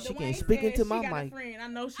 I'm sick. She Dwayne can't speak said into she my got a mic. friend. I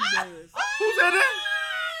know she does. Who said that?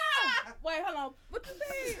 Wait, hold on. What you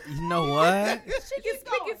said? You know what? She can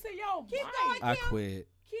speak into your Keep mic. going. I quit.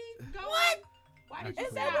 Keep going. What? Why did you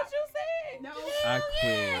Is that stop? what you said? No. I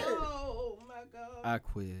quit. Oh my God. I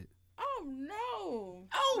quit. Oh no.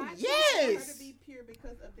 Oh My yeah.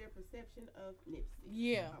 because of their perception of Nipsey.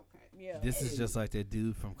 Yeah. Okay. Yeah. This is just like that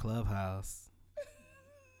dude from Clubhouse.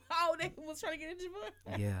 Oh, they was trying to get at your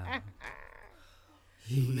boy. Yeah.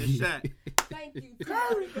 Shooting this shot. Thank you,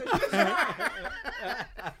 Curry. 'Cause you tried.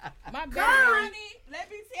 My bad. Honey, let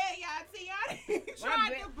me tell y'all, Tiana tried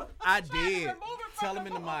to. I tried to did. remove it from Tell him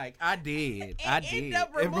in the phone. mic. I did. And I ended did. up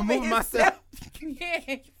And removing removed myself.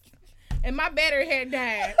 Yeah. And my battery had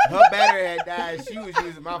died. Her battery had died. She was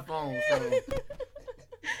using my phone. So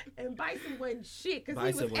And Bison wasn't shit because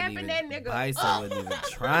Bison he was wasn't effing even, that nigga. Bison up. wasn't even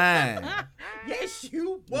trying. Yes,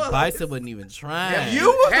 you was. Bison wasn't even trying. you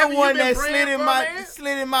was Haven't the you one been that praying for a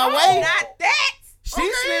slid in my Oh, way. not that.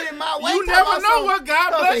 She slid in my way. You talking never about know some- what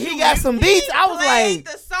God so bless he you got with. some beats. I was Played like,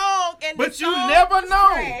 the song and But the you song never was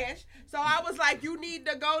know. trash. So I was like, you need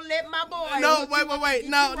to go let my boy. No, hook you up wait.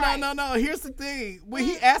 and No, get you right. no. Here's the thing. When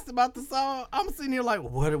he asked about the song, I'm sitting here like,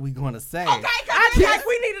 what are we going to say? Okay, cause like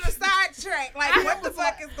we needed a sidetrack. Like, what the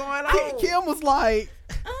fuck is going on? Kim was like,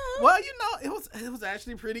 well, you know, it was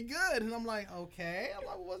actually pretty good. And I'm like, okay. I'm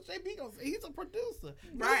like, well, what's JB gonna say? He's a producer.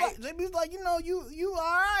 Right. JB's like, you know, you all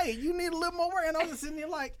right. You need a little more work. And I'm just sitting here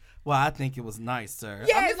like, well, I think it was nice, sir.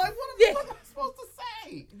 Yes. I mean, like, what am I supposed to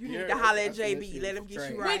say? You need to holler at JB. Let him get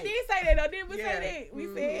you We right. did say that though, didn't we Yeah. say that?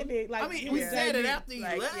 We said it. Like, I mean, yeah. we said it after he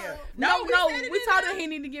Like, left. yeah. No, we we said it told in him he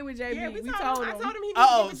need to get with JB. Yeah, we I told him. told him he need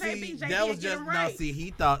Oh, to get with see, JB. that was and get just him no. right.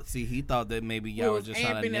 He thought that maybe y'all We were was just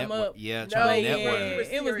trying to amping him network. up. Yeah, No, trying to yeah. network. we were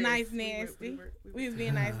It was serious. nice, We were- nasty. we We was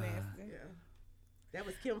being nice, nasty. Yeah. That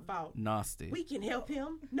was Kim's fault. Nasty. We can help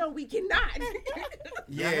him. No, we cannot.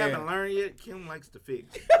 Yeah, I haven't learned yet. Kim likes to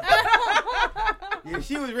fix. yeah,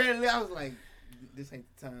 she was ready to leave. I was like, this ain't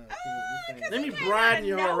the time. This ain't- Let me came broaden out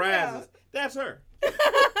your of nowhere. horizons. That's her.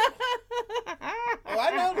 Oh,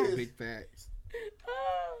 I know this. Big facts.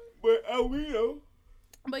 But we know.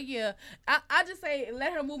 But yeah, I just say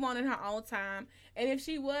let her move on in her own time. And if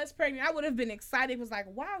she was pregnant, I would have been excited. It was like,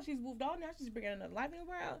 wow, she's moved on now. She's bringing another life in the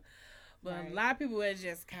world. But Right. a lot of people were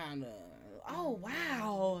just kind of, oh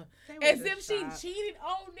wow, They were as just if she shocked. cheated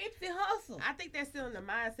on Nipsey Hussle. I think they're still in the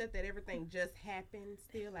mindset that everything just happened.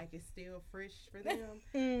 Still, like it's still fresh for them.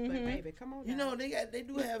 Mhm. But baby, come on. You now. know, they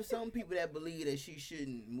do have some people that believe that she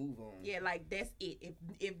shouldn't move on. Yeah, like that's it.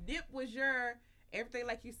 If Nip was your everything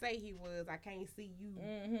like you say he was, I can't see you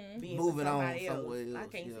Mhm. being Moving for on somebody else. somewhere I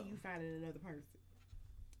else, can't yeah. see you finding another person.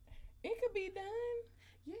 It could be done.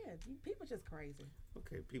 Yeah, people just crazy.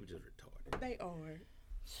 Okay, people just retarded. They are.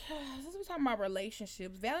 Since we're talking about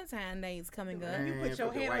relationships, Valentine's Day is coming up. Man, You put your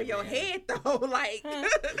fuck the hand on white your man. head though, like.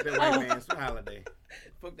 Fuck that white man's holiday.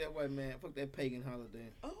 Fuck that white man. Fuck that pagan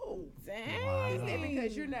holiday. Oh, Dang. is that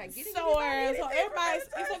because you're not getting So, anybody anything so for everybody, Valentine's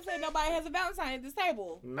except for Day? nobody has a Valentine at this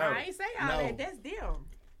table. No. I ain't say all No. that. That's them.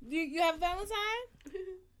 You have a Valentine?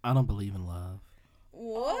 I don't believe in love.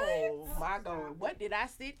 What? Oh my God! What did I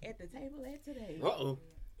sit at the table at today? Uh-oh.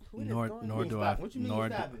 What is Nor going nor on? do I. What you mean Nor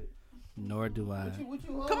stop do, it? nor do I. What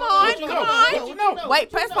you, Come on, what you come know? on. What you know? Wait, What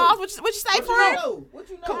press you pause. know? What you say What for you it? know? What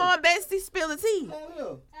you know? Come on, Bestie, spill the tea. Come on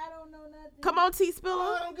here. I don't know nothing. Come on, T Oh, spiller.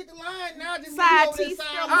 I don't get the line now. Just Side leave me over T there,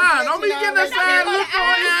 spell. side Don't be looking getting at that side you. look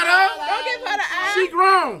on at her. Don't give her the eye. She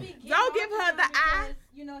grown. Don't give her the eye. Because,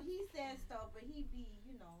 you know, he said stuff, but he be,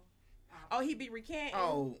 you know. Oh, he be recanting.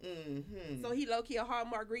 Oh, mm-hmm. So he low key a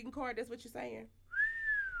Hallmark greeting card. That's what you're saying.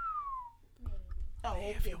 Maybe. Oh,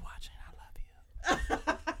 If you're watching, I love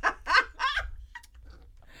you.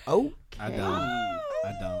 Okay. I don't.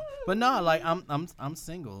 I don't. But no, like I'm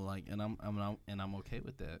single, like, and I'm okay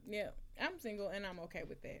with that. Yeah, I'm single and I'm okay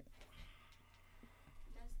with that.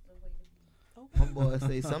 That's the way to be. My boy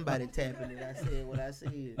say somebody tapping it. I said what I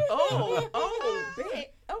said. oh,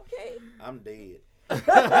 bet. Okay. I'm dead.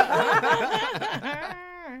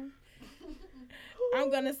 I'm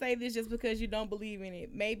gonna say this just because you don't believe in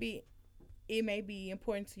it. Maybe it may be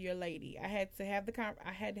important to your lady. I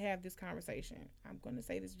had to have this conversation. I'm gonna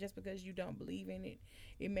say this just because you don't believe in it.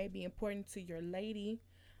 It may be important to your lady.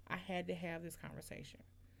 I had to have this conversation.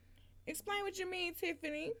 Explain what you mean,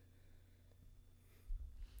 Tiffany.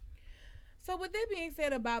 So with that being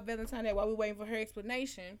said about Valentine's Day, while we're waiting for her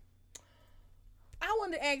explanation, I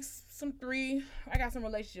wanted to ask I got some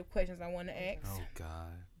relationship questions I want to ask. Oh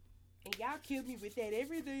God. And y'all killed me with that.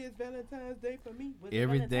 Every day is Valentine's Day for me. Was it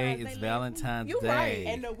Every day Valentine's is last week? Valentine's You Day. right.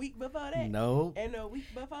 And the week before that. No. And the week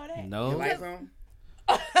before that. Your No. lights on?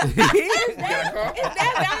 Is You got a car?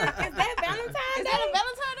 that Valentine's Is Day? that a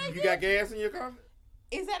Valentine's Day? You got gas in your car?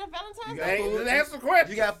 Is that a Valentine's You Day? got, just answer the question.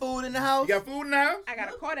 You got food in the house? You got food in the house? I got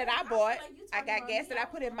a car that I bought. I got gas that I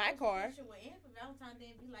put in my car. Valentine's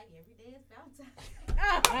Day and be like, every day is Valentine's.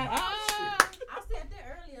 Ah. I said that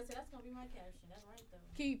earlier, so that's gonna be my caption. That's right though.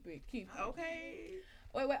 Keep it. Okay.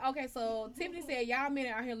 Wait. Okay, so Tiffany said y'all men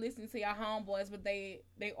out here listening to y'all homeboys, but they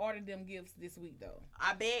ordered them gifts this week though.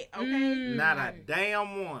 I bet. Okay. Not a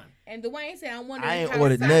damn one. And Dwayne said, "I'm wondering." I ain't how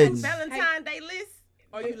ordered Sasha- nothing. Valentine's Day list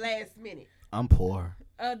or you last minute? I'm poor.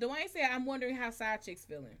 Dwayne said, "I'm wondering how side chicks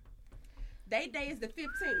feeling." They day is the 15th.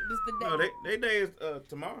 This the day. No, they day is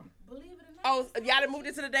tomorrow. Believe it or not. Oh, y'all done moved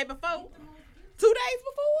it to the day before? 2 days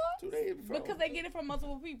before? 2 days before. Because they get it from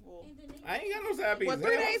multiple people. I ain't got no side pieces. Well,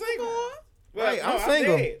 3 days before? Well, Right, I'm no,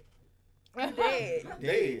 single. Dead. Dead.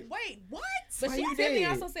 Dead. Wait, what? But Why she you Tiffany dead?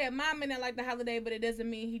 also said, "My man like the holiday, but it doesn't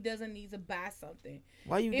mean he doesn't need to buy something.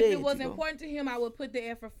 Why you If dead? it was Chico? important to him, I would put the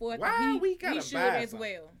effort forth. Why and we he gotta should buy as something?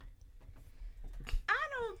 well." I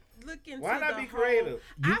don't look into Why not the be whole- creative?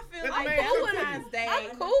 I feel Let like the man cook Valentine's you. Day. I'm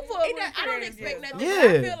cool for It it. does- I don't expect nothing. Yeah.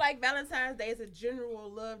 I feel like Valentine's Day is a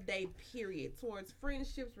general love day, period, towards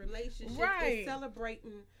friendships, relationships, Right. and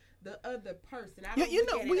celebrating the other person. I You, don't you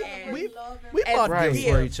look know, at we it as we Love and we as bought Right. gifts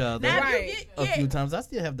Yeah. for each other Now, if Right. you get, a yeah, few times. I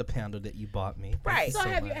still have the pounder that you bought me. Thank Right. you So so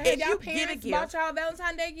have much. y'all If you parents get a bought gift- y'all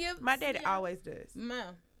Valentine's Day gifts? my daddy always does.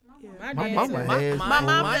 Mom. Yeah. My My dad mama too. has. My mom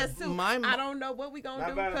my- does too. my mo- I don't know what we gonna My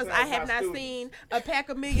do because Valentine's I have my not students. seen a pack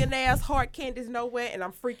of millionaires heart candies nowhere, and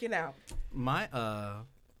I'm freaking out. My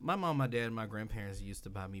mom, my dad, and my grandparents used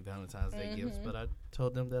to buy me Valentine's Day gifts, but I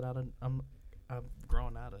told them that I'm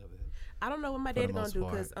grown out of it. I don't know what my For the daddy gonna most do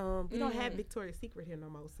part. because we don't have Victoria's Secret here no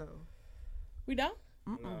more. So We don't?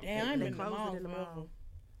 mm-mm. Damn, I ain't they been to the closed mall it in the forever. mall.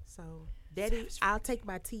 So daddy, I'll take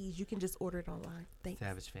my teas. You can just order it online. Thanks.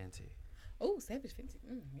 Savage Fenty. Oh, Savage Fenty.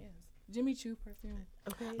 Yes. Jimmy Choo perfume.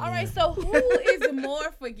 Okay. All right, so who is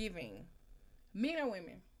more forgiving? Men or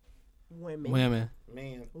women? Women.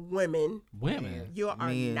 Man, Women. You are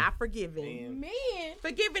Men. not forgiving. man. Men.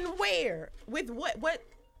 Forgiving where? With what? What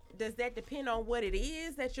does that depend on? What it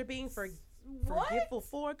is that you're being forgiveful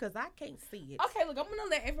for? Because I can't see it. Okay, look, I'm going to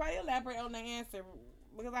let everybody elaborate on their answer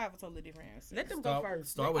because I have a totally different answer. Let them go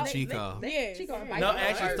first. Start with Let- Chico. let Yes. Chico No, invite No, you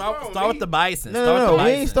actually, first. start with the bison. No, Start no, with no. the We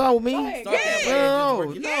bison. ain't start with me. Go ahead. Start that way and just No,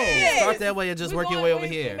 work your- no. Start that way and just We work your going way over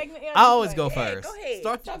with- here. making the I always go answer. Yeah, first. go ahead.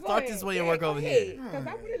 Start So go start ahead. this way and Yeah, work go over ahead. here. Because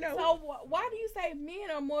I want to know. So why do you say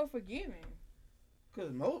men are more forgiving?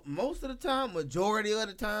 Because most of the time, majority of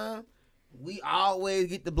the time, we always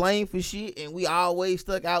get the blame for shit, and we always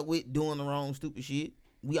stuck out with doing the wrong stupid shit.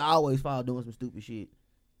 We always fall doing some stupid shit.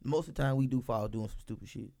 Most of the time, we do fall doing some stupid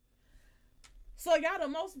shit. So y'all the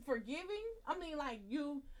most forgiving? I mean, like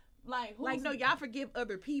you, like who's, Like, no, y'all forgive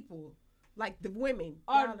other people. Like the women.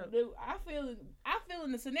 Or Y'all don't- I feel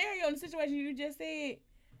in the scenario, in the situation you just said,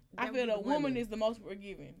 I That feel would the be the woman women. is the most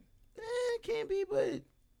forgiving. It can be, but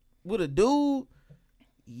with a dude,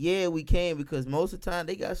 yeah, we can, because most of the time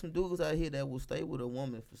they got some dudes out here that will stay with a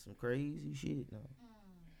woman for some crazy shit. No,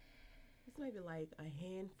 It's maybe like a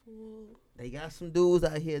handful. they got some dudes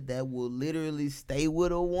out here that will literally stay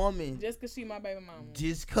with a woman Just cause she my baby mama.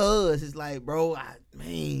 just cause it's like, bro, I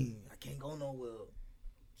can't go nowhere,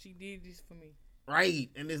 She did this for me. right?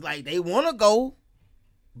 And it's like they want to go,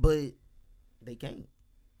 but they can't.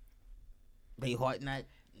 They heart not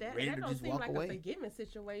That ready to don't just seem walk like away. a forgiving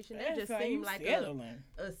situation. That's That just how seemed you like settling.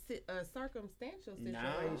 a circumstantial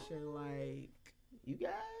Nah. situation. Like, You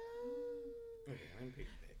got Okay, let me pick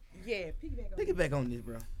it back. yeah, piggyback on pick it back on this,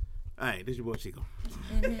 bro. All right, this your boy Chico.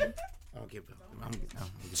 Mm-hmm. I don't give a. I'm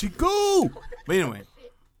Chico. But anyway,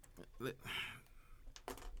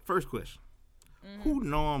 first question: Who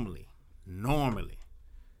normally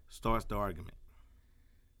starts the argument?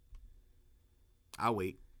 I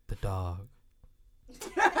wait. The dog.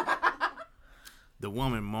 The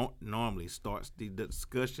woman normally starts the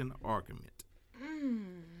discussion argument.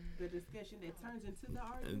 the discussion that turns into the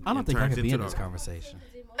argument. I don't It think I turns can be into in the this argument. conversation.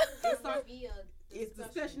 It's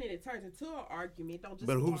discussion and it turns into an argument. Don't just.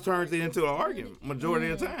 But who turns it into an argument majority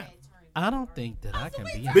of the time? I don't think that I can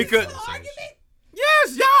be in this Because- conversation.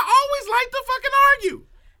 Yes, y'all always like to fucking argue.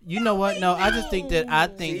 You know what? No, I just think that I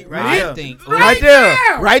think Right I there. think Right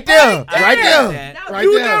there, right there, right there. that No, Right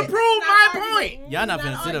You there. done proved my point. y'all not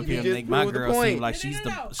gonna sit up here and Just make my proved the girl point. seem like she's the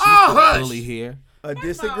No. she's Oh, the hush. bully here. A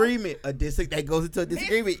disagreement, that goes into a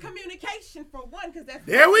disagreement. Miscommunication for one, because that's.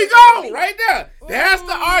 There we go, right there. That's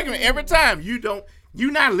the argument every time. You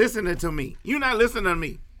not listening to me. You not listening to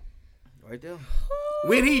me. Right there.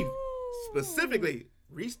 When he specifically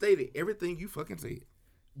restated everything you fucking said.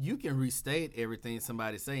 You can restate everything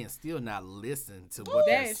somebody's saying and still not listen to what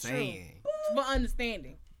they're That is true. saying. For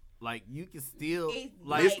understanding. Like you can still It's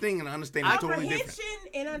like Listening and understanding is totally different.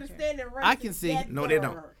 Comprehension and understanding. I can see- No, they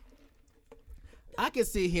don't. I can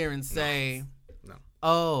sit here and say, No.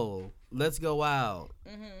 "Oh, let's go out."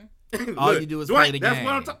 Mm-hmm. All Look, you do is Dwayne, play the that's game.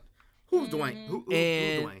 What I'm talking. Who's Dwayne? Who's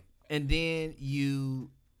And Dwayne? and then you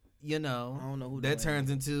I don't know who that that turns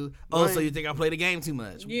is. into so Right. you think I play the game too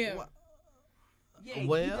much? Yeah. Yeah,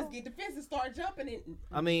 Well- you just get defensive, start jumping it.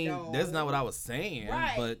 I mean, No. that's not what I was saying,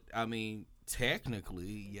 Right. but I mean,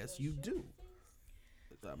 technically, yes, you do.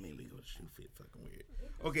 I mean, Illegal shoe fit fucking weird.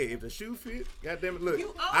 Okay, if the shoe fit, goddamn it, look,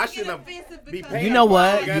 You I only should get have offensive be because paying you know for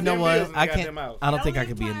what? goddamn You know bills what? in the I goddamn can't. house. I don't It think I only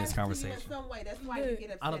could be in applies this to you in conversation. some way. That's why you get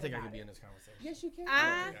upset. I don't think I about could be it. in this conversation. Yes, you can.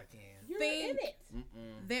 I You're think in it.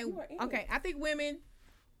 that You are in okay. I think women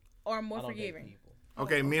are more I don't date forgiving. people.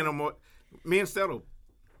 Okay, men settle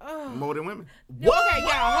Oh. more than women. Okay,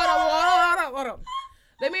 y'all, hold on.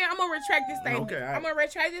 I'm gonna retract this statement. Okay, all right. I'm gonna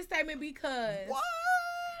retract this statement because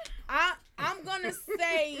I'm gonna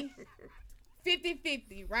say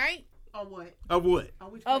 50-50, right? On what? Of what?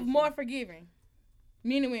 On which Of question? more forgiving,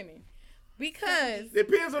 men and women, because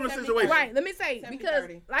Depends on the situation. right. Let me say 70, because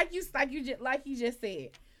 30. like you just said,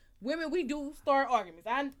 women we do start arguments.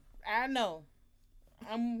 I know.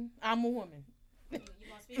 I'm a woman. You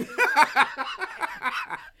gonna speak for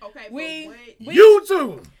yourself? Okay, but We- what? You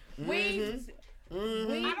too. We I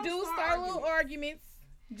don't do start start little arguments,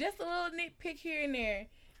 just a little nitpick here and there.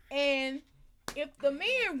 And if the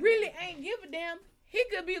man really ain't give a damn, he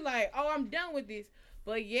could be like, "Oh, I'm done with this,"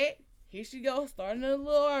 but yet here she go starting a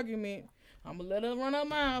little argument. I'm gonna let her run her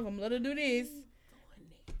mouth. I'm gonna let her do this,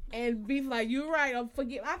 and be like, "You're right. I'm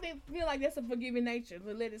forgive." I feel like that's a forgiving nature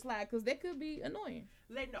to let it slide because that could be annoying.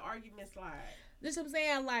 Letting the argument slide. That's what I'm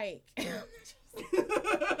saying. Like, you know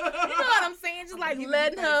what I'm saying? Just like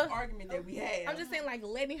letting her. argument that we had. I'm just saying, like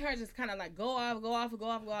letting her just kind of like go off.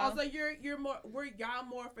 Also, you're more. Y'all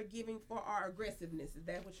more forgiving for our aggressiveness. Is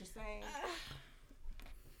that what you're saying?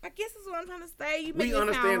 I guess that's what I'm trying to say. You make We it sound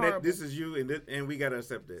understand that horrible. this is you, and we gotta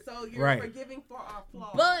accept that. So you're Right. forgiving for our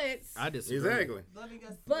flaws. But I disagree. Exactly. Loving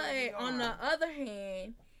us. but on the other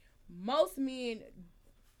hand, most men,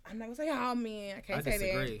 I'm not gonna say all men. I I can't say that.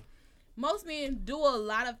 disagree. Most men do a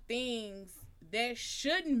lot of things that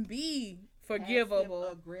shouldn't be forgivable,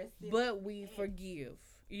 aggressive. but we forgive.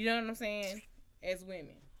 You know what I'm saying? As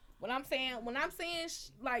women, when I'm saying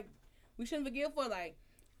like we shouldn't forgive for like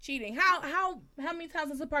cheating. How many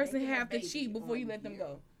times does a person Making a have to baby cheat before you on let them you.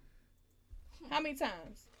 go? How many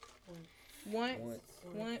times? Once.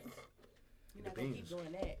 You're not gonna keep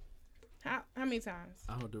doing that. How many times?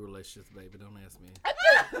 I don't do relationships, baby. Don't ask me.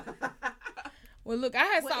 Well, look, I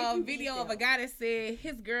had Well, saw if a you video need of a them. guy that said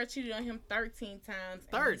his girl cheated on him 13 times. and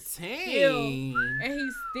 13. he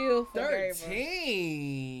still forgave her.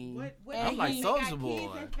 13. What? I'm like they Soulja got Boy.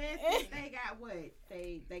 kids invested. They got what?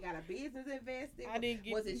 They got a business invested. I didn't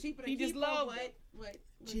get Was it cheaper to he keep just her? loved her. What?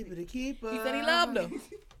 was Cheaper it? to keep her. He said he loved her.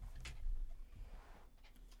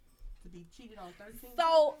 To be cheated on 13.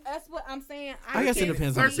 So that's what I'm saying. I guess it can't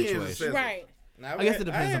depends on the see- 13 is situation. excessive. Right. Now, I guess it I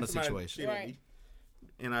depends had on the somebody situation. cheat on Right. me,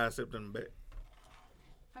 and I accepted them back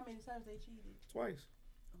How many times they cheated? twice.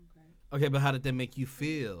 Okay. Okay, but how did that make you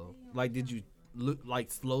feel? Like, did you like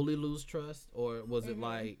slowly lose trust, or was it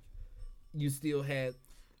like you still had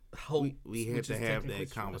hope? We had which to is have technically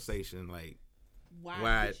that trust? conversation, like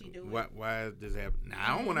Why did she do it? why is this happening? Now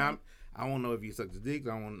I don't want to. I don't know if you sucked his dick.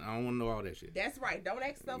 I don't want to know all that shit. That's right. Don't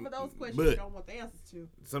ask some of those questions But- you don't want the answers to.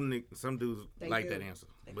 Some dudes They like do. that answer.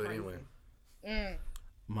 They But crazy. anyway, Mm.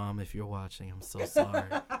 Mom, if you're watching, I'm so sorry.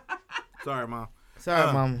 sorry, mom.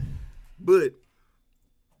 Sorry, mom. But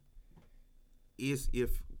it's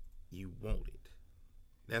if you want it.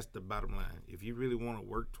 That's the bottom line. If you really want to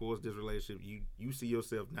work towards this relationship, you see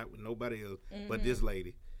yourself not with nobody else but this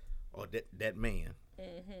lady or that man,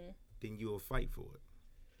 then you'll fight for it.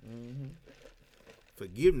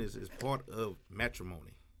 Forgiveness is part of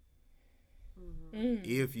matrimony.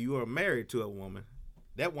 If you are married to a woman,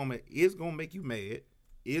 that woman is gonna make you mad.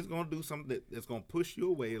 Is gonna do something that's gonna push you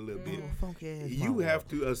away a little bit. You have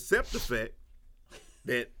to accept the fact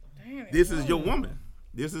that Damn it. this is your woman.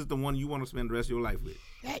 This is the one you want to spend the rest of your life with.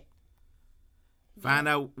 Find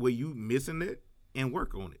out where you missing it and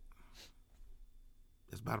work on it.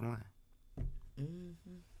 That's bottom line. Damn,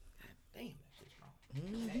 that shit's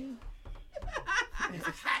wrong.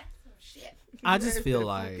 I just feel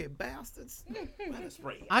like bastards.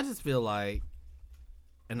 I just feel like,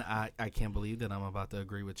 and I can't believe that I'm about to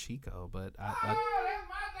agree with Chico, but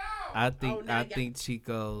I think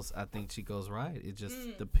Chico's right. It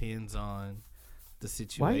just depends on the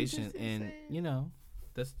situation, just and say- you know,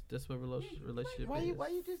 that's what relationship Why is.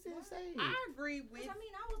 you just didn't say it? I agree with. I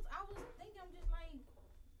mean, I was thinking, I'm just like,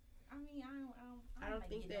 I mean, I don't like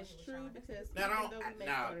think getting that's over true trying to- because Now, even though we may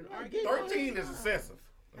start an argument, 13 is excessive.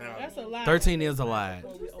 Now, That's a lot. 13 is a lie.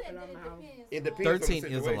 when You we said open that our mouth. it depends 13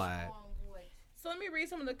 on the is a situation. lie. on what So let me read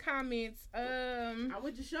some of the comments. I'm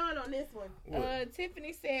with Deshaun on this one.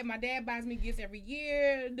 Tiffany said, my dad buys me gifts every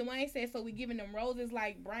year. Dwayne said, so we giving them roses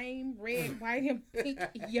like brain, red, white, and pink,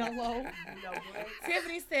 yellow.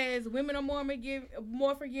 Tiffany says, women are more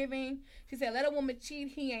forgiving. She said, let a woman cheat.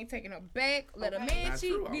 He ain't taking her back. Let a man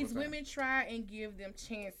cheat. These women try and give them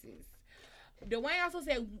chances. Dwayne also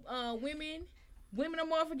said, women are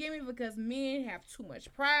more forgiving because men have too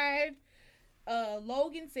much pride.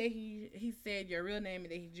 Logan said he said your real name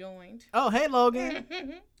and that he joined. Oh, hey, Logan.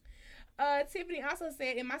 Tiffany also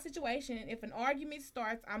said, in my situation, if an argument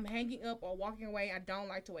starts, I'm hanging up or walking away. I don't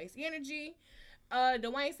like to waste energy.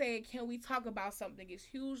 Dwayne said, can we talk about something? It's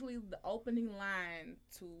usually the opening line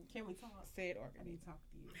to said argument.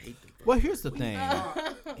 Well, here's the thing.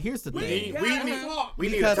 We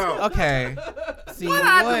need to talk. Okay. See What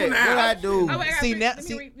I do? See now.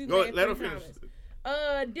 Let her finish.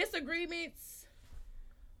 Disagreements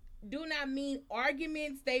do not mean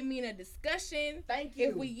arguments. They mean a discussion. Thank you.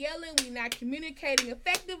 If we yelling, we not communicating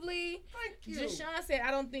effectively. Thank you. Deshaun said,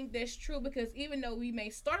 I don't think that's true because even though we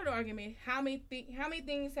may start an argument, how many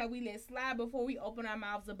things have we let slide before we open our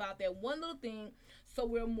mouths about that one little thing so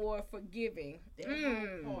we're more forgiving?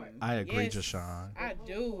 I agree, Yes, Deshaun. I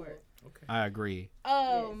do. Okay. I agree.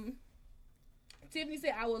 Tiffany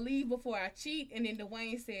said, I will leave before I cheat. And then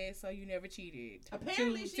Dwayne said, so you never cheated.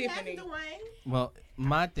 Apparently, To she Tiffany. hasn't, Dwayne. Well,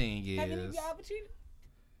 my thing Have any of is, y'all ever cheated?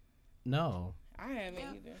 no. I haven't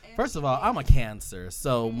either. First of all, I'm a Cancer,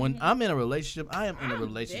 so when I'm in a relationship, I am in a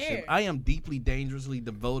relationship. there. I am deeply, dangerously,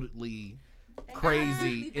 devotedly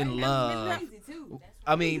crazy in love.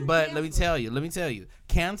 I mean, but let me tell you,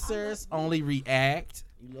 Cancers only react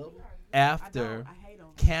You love him? after I hate him.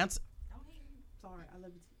 Cancer. Sorry, I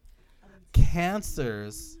love you.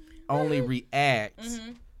 Cancers only react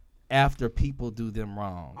after people do them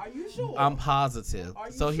wrong. Are you sure? I'm positive. Are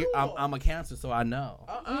you So here, sure? I'm a Cancer, so I know.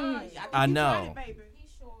 I know. Tried it, baby.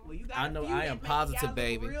 Well, you got I a know few I that am make positive, y'all look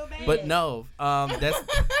baby. real bad. But no, that's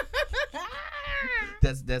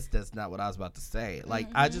not what I was about to say. Like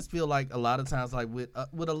I just feel like a lot of times, like with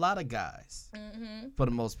a lot of guys, for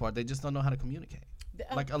the most part, they just don't know how to communicate.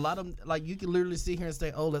 Like a lot of like you can literally sit here and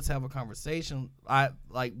say, "Oh, let's have a conversation."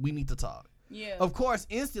 We need to talk. Yeah. Of course,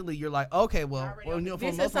 instantly you're like, okay, well, for This the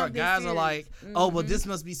is most part, something guys are serious. like, oh, well, this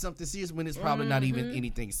must be something serious when it's probably not even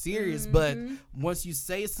anything serious. But once you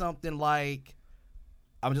say something like,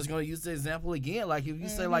 I'm just gonna use the example again, like if you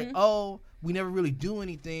say like, oh, we never really do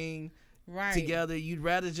anything together, you'd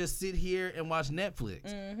rather just sit here and watch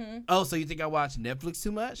Netflix. Oh, so you think I watch Netflix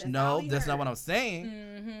too much? No, that's not what I'm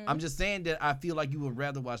saying. I'm just saying that I feel like you would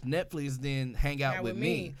rather watch Netflix than hang out with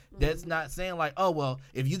me. That's not saying like, oh, well,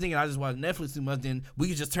 if you think I just watch Netflix too much, then we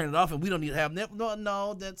can just turn it off and we don't need to have Netflix.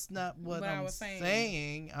 No, that's not what I'm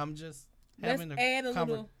saying. I'm just having a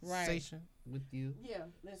conversation with you. Yeah.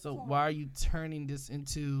 So why are you turning this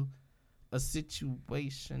into a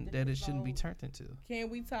situation that it shouldn't be turned into? Can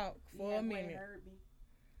we talk for a minute?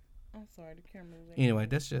 I'm sorry, the camera was Anyway,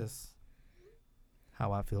 that's just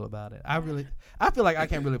how I feel about it. I feel like I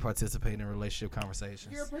can't really participate in relationship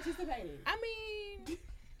conversations. You're participating. I mean,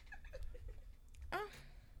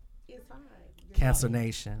 It's fine. Cancer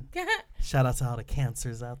Nation. Shout out to all the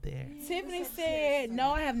cancers out there. Tiffany said,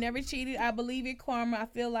 no, I have never cheated. I believe in karma. I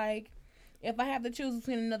feel like if I have to choose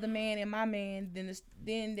between another man and my man,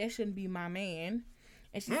 then that shouldn't be my man.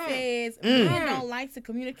 And she says, men don't like to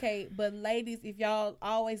communicate, but ladies, if y'all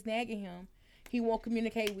always nagging him, he won't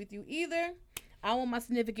communicate with you either. I want my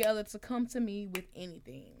significant other to come to me with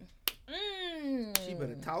anything. She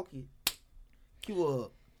better talk it. Cue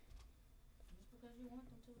up.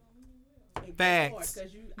 Facts.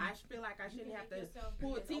 Because I feel like I shouldn't have to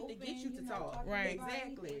pull teeth to get you to talk. Right.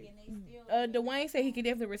 Exactly. Dwayne said he can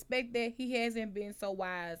definitely respect that. He hasn't been so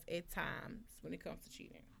wise at times when it comes to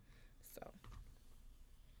cheating.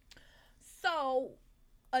 So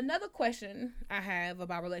another question I have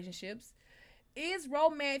about relationships: is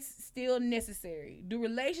romance still necessary? Do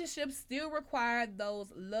relationships still require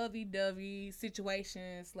those lovey-dovey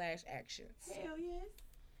situations / actions? Hell yes.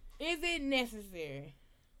 Is it necessary?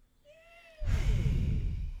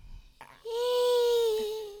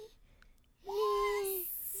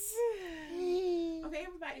 Okay,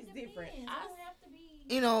 everybody's different.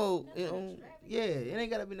 Yeah, it ain't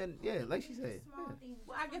gotta be nothing. Yeah, like she said. Yeah.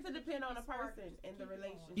 Well, I guess it depends on the person and the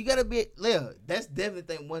relationship. You gotta be, that's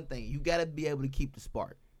definitely one thing. You gotta be able to keep the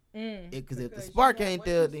spark. Because if the spark ain't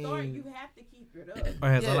there, then you have to keep it up. Or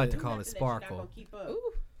as I Yeah. like to call it, Nothing that you're not sparkle. gonna keep up.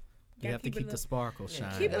 Ooh. You have to keep the sparkle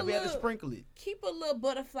shine. Keep Gotta a be able to little- sprinkle it. Keep a little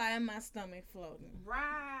butterfly in my stomach floating.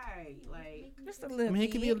 Right. Like, Just a I little mean,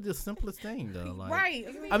 it can be bit. the simplest thing though. Like, Right.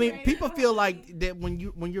 I mean, people feel like that when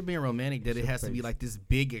you're being romantic, that it has to be like this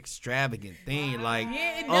big extravagant thing. Like,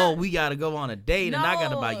 Yeah, it oh, does. we gotta go on a date, and I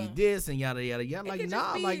gotta buy you No. this, and yada yada yada. Like, could nah,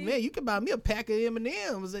 just be- like man, you can buy me a pack of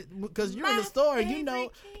M&Ms because you're in the My store, and you know,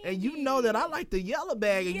 favorite and you know that I like the yellow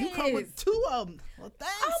bag, and you come with Yes. 2 of them. Well,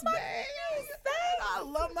 thanks, Oh my man. goodness, I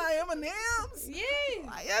love my M&Ms. Yes.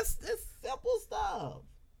 Like, that's simple stuff.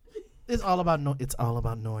 It's all about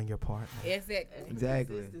knowing your partner. Exactly.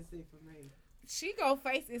 Exactly. consistency for me. Chico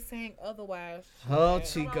face is saying otherwise. Oh, Come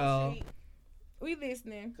Chico. on, Chic. We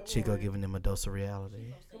listening. Chico giving them a dose of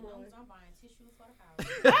reality. Say, no, I'm buying tissue for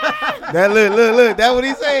the house. That look. That's what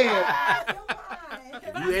he saying.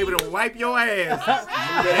 You able to wipe your ass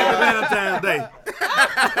every Valentine's Day.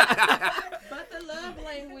 But the love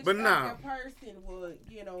language But of nah. your person would,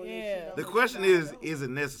 you know. Yeah. The question is it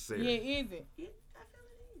necessary? Yeah, is it?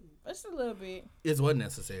 Just a little bit. Is what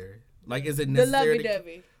necessary? Like, is it The necessary?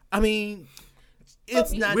 lovey-dovey. I mean,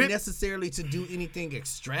 it's me- not With- necessarily to do anything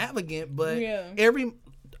extravagant, but Yeah.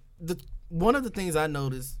 one of the things I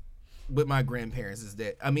noticed with my grandparents is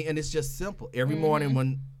that, I mean, and it's just simple. Every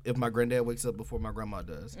morning if my granddad wakes up before my grandma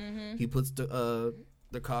does, he puts the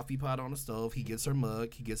coffee pot on the stove. He gets her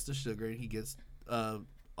mug. He gets the sugar. He gets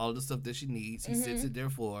all the stuff that she needs. He sits it there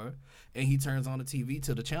for her, and he turns on the TV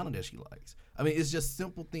to the channel that she likes. I mean, it's just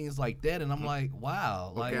simple things like that, and I'm like,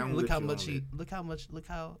 wow, like I'm look with how you much on look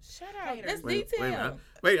how. Shut up. That's Wait a detail. minute.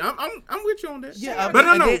 Wait, I'm with you on that. Yeah, but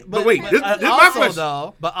no, again, but wait, this is my also question.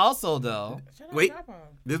 though, but also though, Shut up, Wait. drop 'em.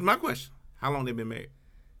 This is my question. How long they been married?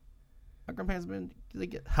 my grandparents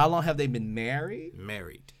how long have they been married?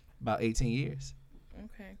 Married. About 18 years.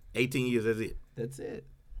 Okay. 18 years, that's it. That's it.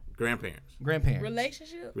 Grandparents. Grandparents.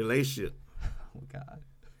 Relationship? Relationship. Oh God.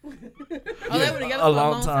 Oh, they were together A for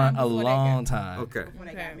long time. A before they got- long time. Okay. When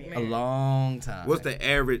they Okay, got married. A long time. What's the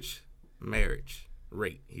average marriage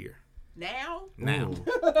rate here? Now, Now. Ooh.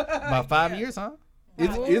 About 5 years, huh?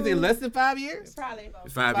 Is it less than 5 years? probably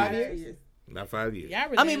 5 years. years. About 5 years. Y'all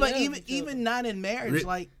really I mean, but love each other. even not in marriage, Re-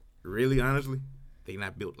 like, Really, honestly, they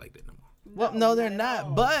not built like that no more. well, no, they're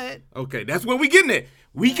not. But Okay, that's what we getting at.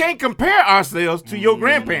 We can't compare ourselves to your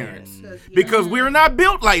grandparents because we're not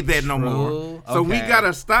built like that no more. True. So we Okay.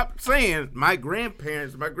 gotta stop saying my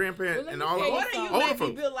grandparents, Well, let and me all tell you of One of you older might be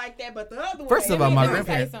folks. built like that, but the other one. First of ain't. all, my Let me say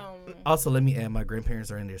grandparents. something. Also, let me add, my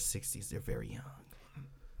grandparents are in their 60s. They're very young.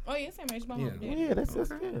 Oh, yeah, same age. My Yeah. mom did. Yeah, that's good.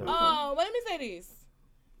 But let me say this.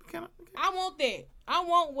 Can I- I want that. I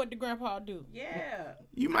want what the grandpa do. Yeah,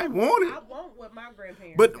 You might want I it, want what my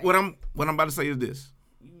grandparents. but say. what I'm about to say is this: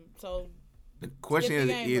 So, the question If it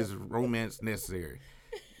is, ain't is romance necessary?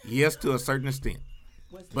 Yes, to a certain extent,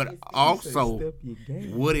 What's the but distance? also,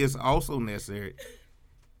 what is also necessary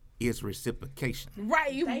is reciprocation.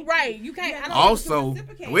 right, you Thank right. you. You can't. Yeah, I don't, Also,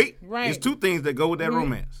 reciprocate. wait, Right. there's two things that go with that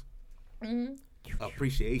romance: Mhm.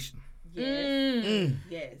 appreciation. Yes.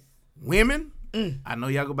 Yes. Women, I know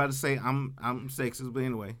y'all about to say I'm sexist, but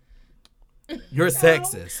anyway, You're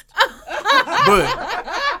sexist. but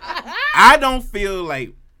I don't feel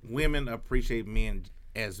like women appreciate men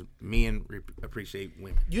as men appreciate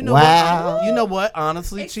women. You know Wow. what? You know what?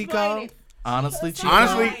 Honestly, Explain Chico. it. Honestly, Chico.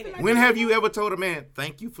 Honestly, when have you ever told a man,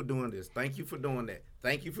 "Thank you for doing this. Thank you for doing that.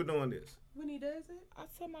 Thank you for doing this"? When he does it, I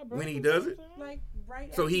tell my brother. When he does it? like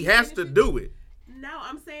right. So after he has to finishes- do it. No,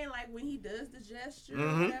 I'm saying like when he does the gesture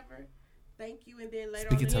Mhm. or whatever. Thank you, and then later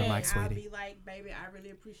Speak on it to the the day, mic, I'll sweetie. be like, "Baby, I really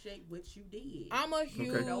appreciate what you did." I'm a huge.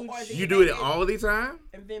 Or the- You do it all the time.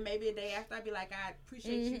 And then maybe a day after, I'd be like, "I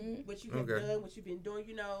appreciate you, what you have Okay. done, what you've been doing."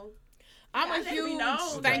 You know. I'm Yeah, a let me huge know.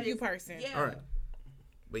 thank Okay. you person. Yeah. All right,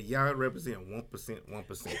 but y'all represent 1%,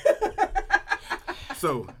 1%.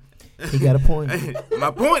 So He got a point. my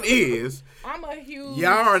point is, I'm a huge.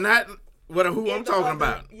 y'all are not who In I'm the talking other-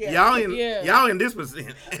 about. yeah. Yeah. Y'all in this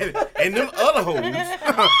percent, and them other hoes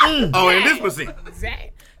are in this percent.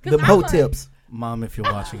 Exact. 'Cause Them I'm hoe a- tips. Mom, if you're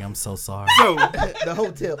watching, I'm so sorry. So The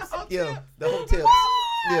hoe tips. Yeah, the hoe tips.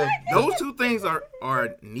 Yeah. those two things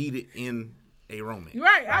are needed in a romance.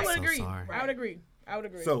 Right, I would So agree. sorry. I would agree. I would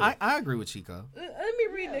agree. So I agree with Chico. Let me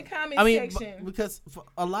read the comment I mean, section. because for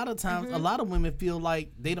a lot of times, a lot of women feel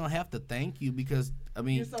like they don't have to thank you because, I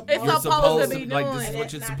mean, You're supposed It's you're supposed to be like doing this is it.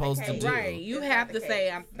 what you're That's not supposed the to case. do. Right, you It's have not to the say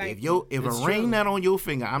case. I'm thank if you. a It's ring true. not on your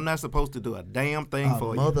finger, I'm not supposed to do a damn thing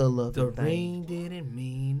for you. Mother love The the thing. ring didn't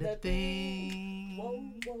mean a thing. Whoa,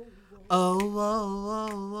 whoa, whoa. Oh,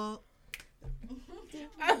 whoa, whoa,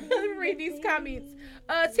 Let me read these comments.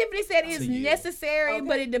 Tiffany said it's To you. necessary,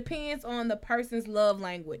 but it depends on the person's love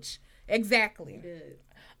language. Exactly. Good.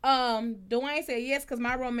 Dwayne said yes, because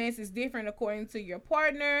my romance is different according to your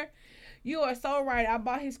partner. You are so right. I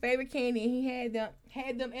bought his favorite candy and he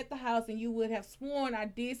had them at the house, and you would have sworn I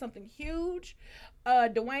did something huge.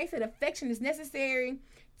 Dwayne said affection is necessary.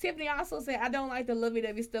 Tiffany also said I don't like the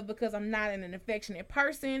lovey-dovey stuff because I'm not an affectionate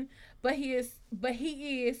person, but he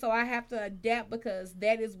is, so I have to adapt because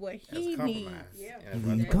that is what he needs. Yeah.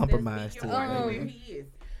 You compromise That's too. where he is.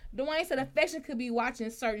 Dwayne said affection could be watching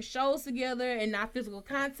certain shows together and not physical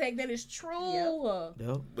contact. That is true.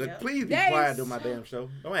 Yep. But please be That quiet is during my so- damn show.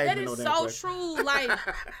 Don't ask That me no is damn so question. true. Like,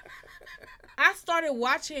 I started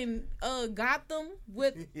watching Gotham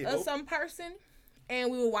with Yep. some person,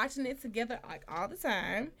 and we were watching it together like all the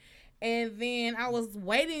time. And then I was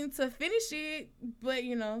waiting to finish it, but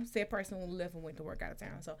said person left and went to work out of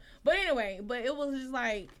town. So, but anyway, it was just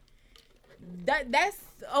like that's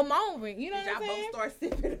a moment. You know what Y'all I'm both saying? start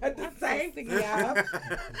sipping at the same Sick time. of y'all.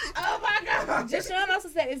 Oh my God. Jashawn also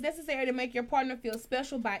said it's necessary to make your partner feel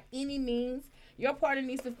special by any means. Your partner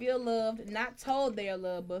needs to feel loved, not told they are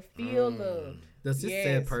loved, but feel loved. Does this Yes.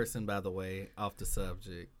 said person, by the way, off the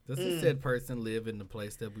subject, does this said person live in the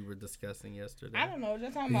place that we were discussing yesterday? I don't know what you're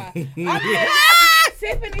talking about.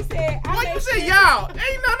 Tiffany said, Why you say y'all?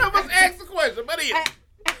 Ain't none of us asked the question, but he.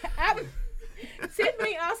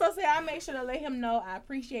 Tiffany also said, I make sure to let him know I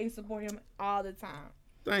appreciate and support him all the time.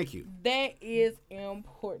 Thank you. That is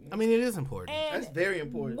important. I mean, it is important. And That's very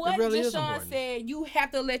important. what really is Jashawn important. said, you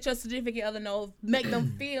have to let your significant other know, make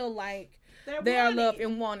them feel like they are wanted. loved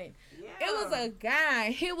and wanted. Yeah. It was a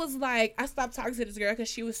guy. He was like, I stopped talking to this girl because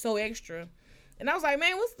she was so extra. And I was like,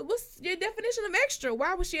 man, what's your definition of extra?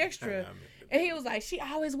 Why was she extra? And he was like, she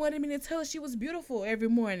always wanted me to tell her she was beautiful every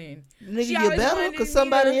morning. Nigga, She you always better wanted because me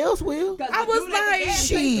somebody to- else will. I was like,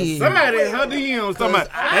 Shit. Somebody in her DMs talking about,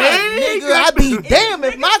 hey, Nigga, I'd be damn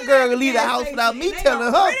if my girl could leave the house without me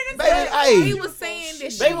telling her, baby, he hey, was saying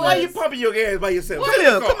that she baby, why you was pumping your gas by yourself? come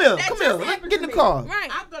here, That come just here, happened get in to the me. car. right.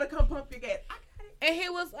 I'm gonna come pump your gas. And he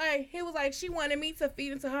was like, she wanted me to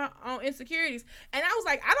feed into her own insecurities. And I was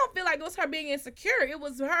like, I don't feel like it was her being insecure. It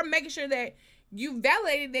was her making sure that you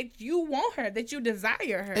validated that you want her, that you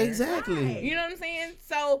desire her. Exactly. You know what I'm saying?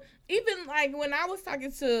 So even like when I was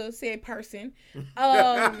talking to said person,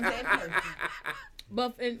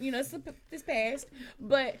 but it's past,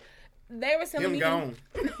 but they were telling Him me gone.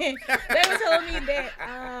 they were telling me that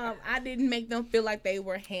I didn't make them feel like they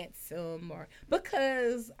were handsome or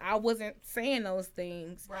because I wasn't saying those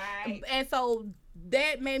things. Right. And so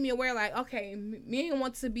that made me aware, like, okay, me and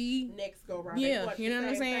want to be Next go round. Yeah, They want you know the what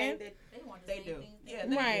I'm same saying? thing that They want the They same do. things Yeah, that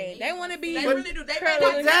they right. They want to be. They really do. They may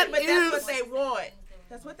curly. not that but that's is- what they want.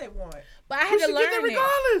 That's what they want. But I You had to should get learn it it.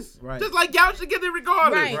 regardless. Right. Just like y'all should get it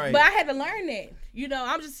regardless. Right. Right. But I had to learn that.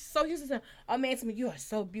 I'm just so used to saying, oh man, to me, you are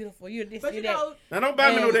so beautiful. You're this, But you're you that. know, Now don't buy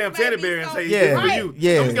me no And- damn teddy bear and say Yeah, it's for you.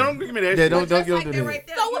 yeah. Don't give me that Yeah, shit. don't just give like them that that. right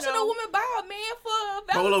there. So what you should know, a woman buy a man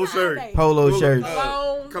for Polo Valentine's shirt. Day? Polo shirts,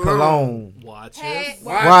 Cologne. cologne, Watches, Hat,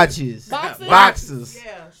 watches, Boxers. boxes.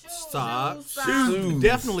 Yeah. socks, Shoes.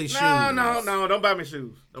 definitely shoes. No, don't buy me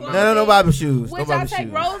shoes. Don't buy No, me- no Bible shoes. Would No y'all Bible take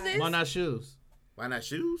shoes. roses? Why not shoes? Why not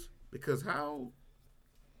shoes? Because how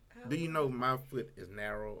do you know my foot is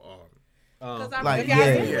narrow or? Because Like, If y'all yeah,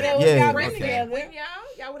 did yeah, that, yeah, y'all been okay. together.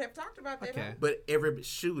 y'all would have talked about that. Okay. huh? But every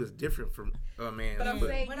shoe is different from a man's But I'm foot.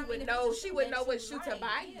 saying But I you mean, would if know. it's a She shoe would that know what you shoe to like,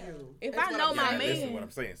 buy yeah. you. If That's I what know I'm my Y'all saying. listen to man. what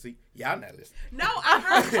I'm saying. See, y'all not listening. No, I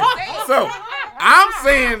heard you say. So I'm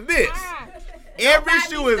saying this. Every Don't buy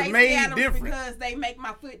shoe me is Stacey made Adams different. because they make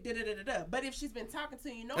my foot da da da da da. But if she's been talking to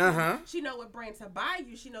you, she know what brand to buy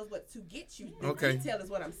you. She knows what to get you. The Okay. detail is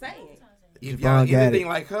what I'm saying. If Javon y'all got anything it.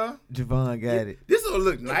 like her, Javon got it. this will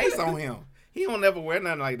look nice on him. He don't never wear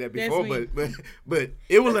nothing like that That's before, me. but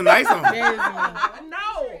it will look nice on him. That is me.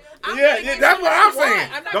 No. I'm Yeah, gonna get that's you what I'm you want. saying.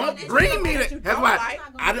 I'm not Don't gonna get bring you me something that. you That's don't why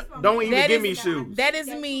like. don't even That give is- me shoes. That is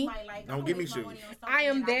me. Don't give me shoes. I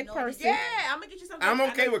am that person. Yeah, I'm gonna get you something. I'm I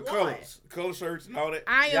okay know with you want. color shirts and all that.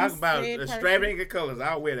 I am Y'all can buy said person. extravagant colors.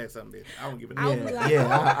 I'll wear that something. I don't give a I damn. would Yeah, like-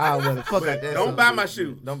 yeah, I wear the fuck But out that. don't son buy of a my bitch.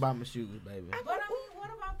 shoes. Don't buy my shoes, baby. But I mean, what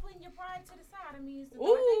about putting your pride to the side? I mean, it's the Ooh.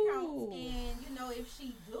 birthday counts, and if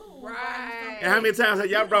she do, Right. And how many times have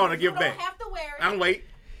y'all brought a gift you back? don't have to wear it. I'm wait.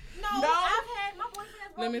 No, No. I've had my boyfriend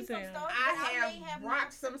has brought Let me me some tell you. stuff. I that may have not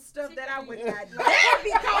rocked some stuff that I would not But dare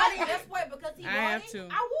be caught in. guess what? Because he I bought have it, to.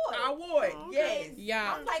 I would. I would, yes.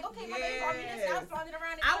 Yeah. I'm like, okay, my baby brought me this. I was flaunting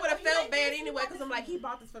around. And I would have stuff, felt but he bad like, anyway this, because I'm like, he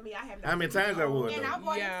bought this for me. I have no. How many times I would And I though?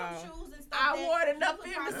 bought Yeah. him some shoes and stuff. I that wore it he enough would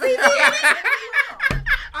for him to probably- see me in it. Yeah.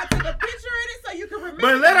 I took a picture of it so so you can remember.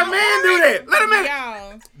 But let a man do that. Let a man.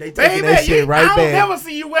 Y'all. They taking that shit I right don't back. never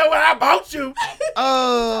see you wear what I bought you.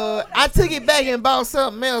 I took it back and bought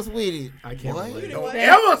something else with it. I can't Boy, relate. Don't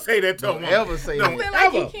ever say that to a woman. ever say Don't that. I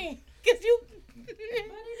feel like you ever. can't. Cause you.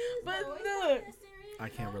 But But look, I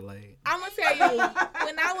can't relate. I'm gonna tell you.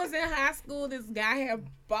 When I was in high school, this guy had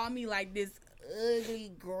bought me like this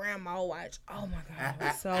ugly grandma watch. Oh my god, it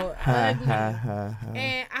was so ugly.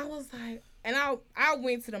 And I was like, and I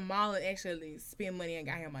went to the mall and actually spent money and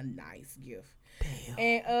got him a nice gift. Damn.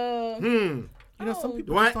 And You know, some oh,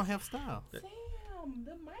 people What? just don't have style. damn,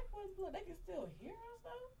 the mic was good. They can still hear us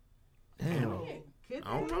though. Damn. Shit.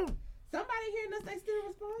 I don't know. Somebody hearing us, they still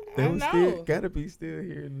responding. I know. gotta be still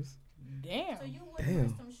hearing us. Damn. So you wouldn't wear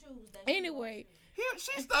Damn. some shoes that Anyway,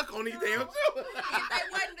 She stuck on these damn shoes. If they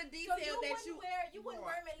wasn't the So detail you that wouldn't you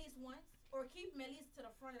wear them at least once, or keep them at least to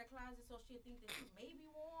the front of the closet so she'll think that you may be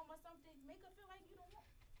warm or something. Make her feel like you don't want.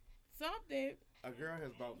 something. A girl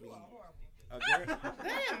has bought me. You are horrible. A girl.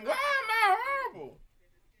 Damn, why am I horrible?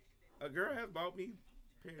 A girl has bought me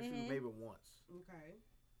a pair of shoes maybe once, Okay.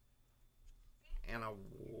 and I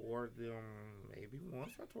wore them maybe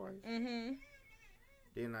once or twice. Mm-hmm.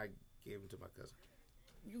 Then I gave them to my cousin.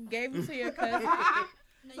 You gave it to your cousin.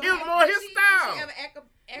 It was more his Did she style. ever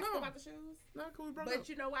ask No. about the shoes? Not cool, bro. But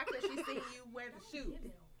you know why? Because she seen you wear the shoes.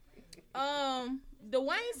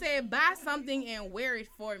 Dwayne said, buy something and wear it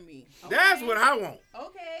for me. That's what I want.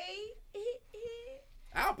 Okay.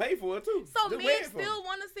 I'll pay for it too. So Just men wear it for me. still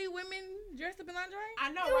want to see women dressed up in lingerie?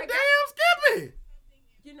 I know, You right? damn Skippy.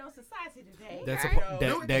 You know, society today. That's Okay.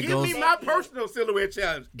 that Give goes me my personal silhouette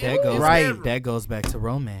challenge. that goes Right. that goes back to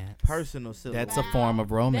romance. Personal silhouette. That's a form of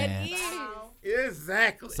That romance. is.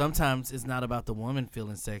 Exactly. Sometimes it's not about the woman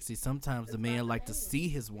feeling sexy. Sometimes the man like to see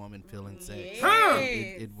his woman feeling sexy. Huh.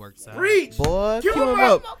 It works out. Preach. Boy, Cue cue him him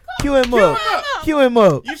up. Cue him up. Cue him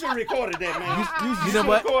up. You should have recorded that, man. You know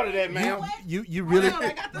what? Recorded that, man. You really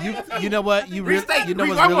you know what you really Restate, you know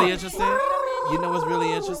what's I really want- interesting. You know what's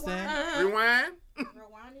really interesting. Rewind.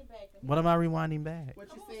 Rewind it back. What am I rewinding back? What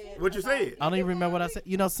you said. What you said? I don't even remember what I said.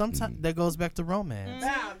 You know, sometimes that goes back to romance.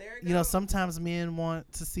 Wow, there it You know, goes. sometimes men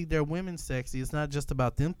want to see their women sexy. It's not just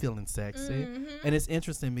about them feeling sexy. And it's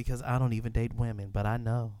interesting because I don't even date women, but I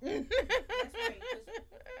know. That's right. 'cause,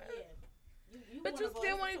 yeah, you But one you of us,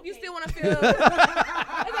 still it's want okay. you still want to feel. That's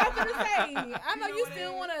what I'm gonna say. I know you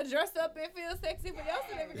still want to dress up and feel sexy for your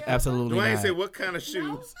celebrity girl. Absolutely Dwayne not. said, "What kind of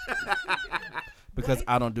shoes?" Because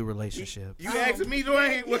I don't do relationships. You asked me,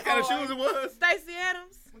 Dwayne, what kind of shoes it was? Stacey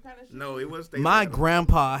Adams. What kind of shoes? No, it was Stacey My Adams.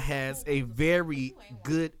 grandpa has a very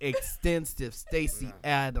good, extensive Stacey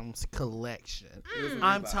Adams collection.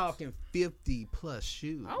 I'm talking 50 plus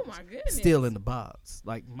shoes. Oh my goodness. Still in the box.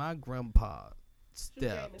 Like my grandpa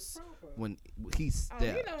steps when he Oh, steps.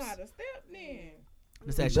 you know how to step then.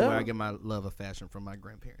 That's actually where I get my love of fashion from my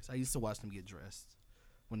grandparents. I used to watch them get dressed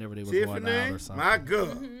whenever they was going out or Tiffany, something. my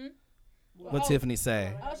girl. What Tiffany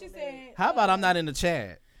say? Oh, she said. How about I'm not in the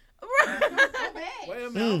chat? Wait a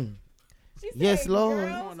minute. She said, Yes, Lord.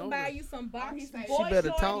 Girls, buy you some box. He said boy She better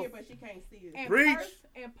shorts talk. but she can't see it. And, Preach.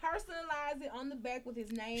 and personalize it on the back with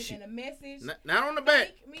his name and a message. Not on the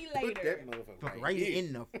back. Thank me Put later. that motherfucker Right here.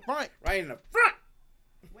 in the front. Right in the front.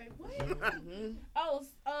 Wait, what?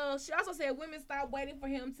 Oh, she also said women stop waiting for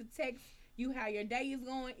him to text you how your day is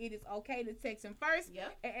going. It is okay to text him first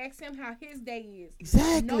Yep. and ask him how his day is.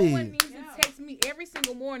 Exactly. No one needs to text me every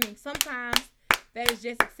single morning. Sometimes that is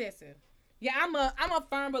just excessive. Yeah, I'm a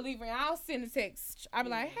firm believer. I'll send a text. I'll be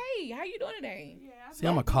like, hey, how you doing today? Yeah, I See,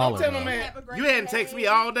 I'm a Don't caller. tell my though. man. Have a great You hadn't day. texted me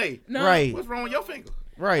all day. No, Right. What's wrong with your finger?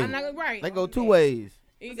 Right. I'm not right. They go two ways.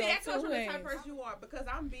 It See, goes that comes two from the type ways. of person you are. Because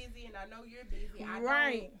I'm busy and I know you're busy. I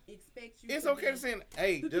Right. don't expect you It's to okay to be. say,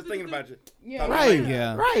 hey, just thinking about you. Yeah. Right.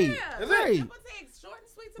 Yeah. Right. Yeah. That's Right. Simple text, short and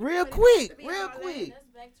sweet. to Real the point. It quick. has to be Real all that. quick. That's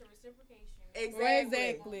back to reciprocation. Exactly.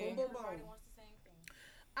 Exactly. Boom, boom, Everybody boom. wants the same thing.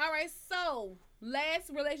 All right, so last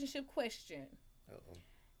relationship question. Uh-oh.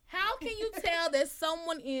 How can you tell that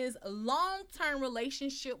someone is long-term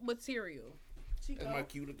relationship material? That's my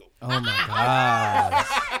cue to go. Oh my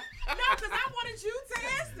gosh. No, because I wanted you to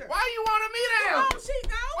answer. Why you wanted me to Oh, answer?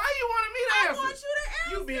 Chico. Why you wanted me to I answer? want you to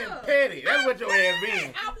answer. You being petty. That's what your ass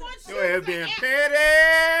being. I want you Your ass to being answer.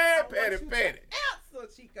 petty.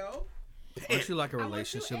 Answer, Chico. Aren't you like a I want you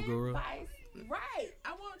relationship guru? advice. Right.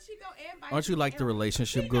 I want Chico and Vice. Aren't you like the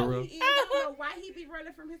relationship guru? I don't know why he be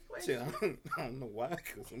running from his Shit, question. I don't know why,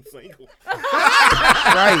 because I'm single.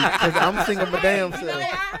 Right. Because I'm single my damn You know self.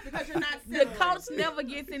 why? Because you're not The settling. coach never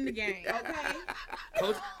gets in the game.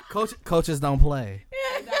 Okay? Coaches don't play.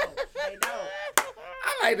 They don't. They don't.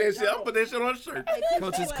 I like that shit. I'll put that shit on a shirt.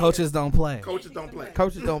 Coaches don't play. Coaches don't play.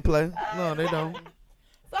 Coaches don't play. No, they don't.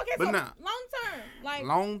 So, okay, But so nah. long Like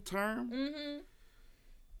long term.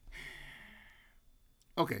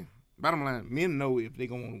 Okay. Bottom line, men know if they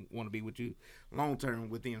gonna want to be with you long term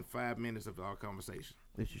within 5 minutes of our conversation.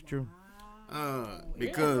 This is true.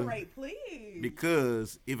 Elaborate, please.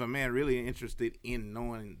 Because if a man really interested in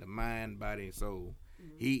knowing the mind, body, and soul,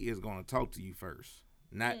 he is gonna talk to you first,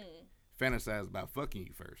 not fantasize about fucking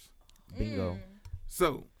you first. Bingo.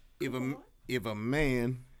 So if a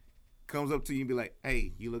man comes up to you and be like,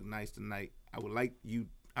 "Hey, you look nice tonight. I'd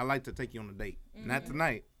like to take you on a date. Not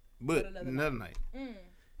tonight, but another night.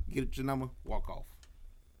 Get your number, walk off.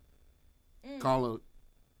 Call her,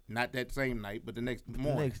 not that same night, but the next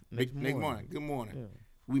morning. Next morning. Good morning. Yeah.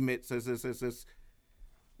 We met.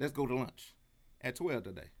 Let's go to lunch at 12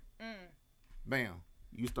 today. Bam.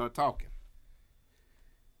 You start talking.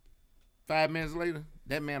 5 minutes later,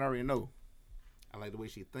 that man already know. I like the way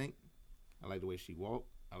she think. I like the way she walk.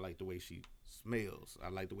 I like the way she smells. I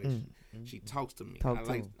like the way she talks to me. I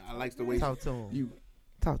like the way talk to him. You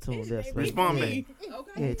talk to him. That's right. Respond back.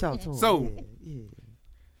 Okay. Yeah, talk to him. So, yeah.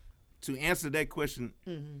 To answer that question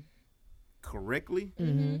correctly,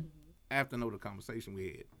 I have to know the conversation we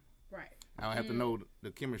had. Right. I have to know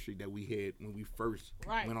the chemistry that we had when we first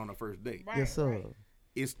went on the first date. Right. Yes, sir. Right.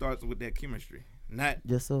 It starts with that chemistry, not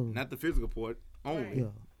not the physical part only.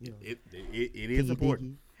 Yeah. It is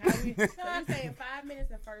important. So you saying 5 minutes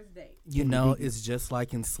the first date? You know, it's just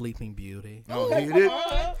like in Sleeping Beauty. Oh, he did.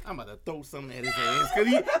 I'm about to throw something at his ass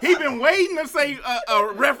because he been waiting to say a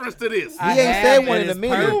reference to this. He ain't said one in a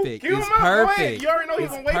minute. Perfect. Cue It's him up. Go ahead. perfect. You already know he's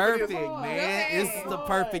It's gonna wait for perfect, this. man. It's the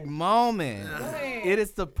perfect moment. It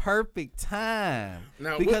is the perfect time.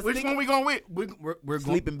 Now, because which one we going with? we're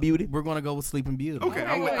Sleeping Beauty. We're gonna go with Sleeping Beauty. Okay,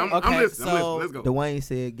 I'm Okay, listening. so- Let's go. Dwayne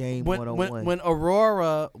said game one-on-one. When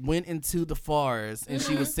Aurora went into the forest and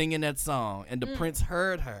she was singing that song and the prince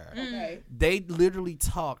heard her, Okay. they literally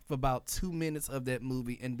talked for about 2 minutes of that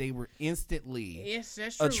movie and they were instantly Yes,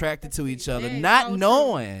 that's true. attracted to each other, Yeah, not so true.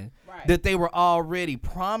 knowing Right. that they were already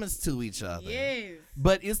promised to each other. Yes.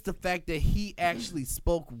 But it's the fact that he actually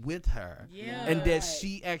spoke with her, Yeah. and that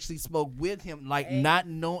she actually spoke with him, like not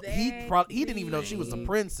knowing he didn't even know she was a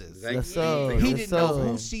princess. Yes, sir. He Yes, didn't know sir.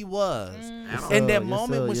 who she was. Yes, And that sir.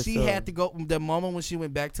 moment when Yes, she sir. had to go, the moment when she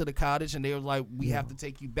went back to the cottage and they were like, "We have to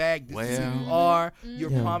take you back. This is Well. who you are.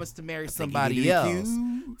 You're Yeah. promised to marry you somebody need to else."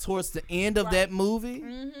 Towards the end of that movie,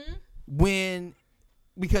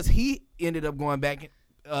 because he ended up going back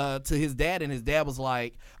to his dad, and his dad was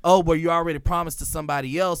like, "Oh, well, you already promised to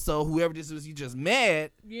somebody else, so whoever this was you just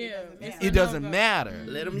met, Yeah. it doesn't matter."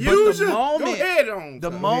 Let him But use the you. moment- Go ahead on.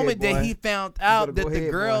 The son. moment boy. that he found out better that go the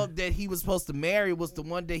ahead, girl boy. that he was supposed to marry was the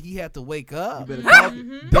one that he had to wake up, You better talk. that's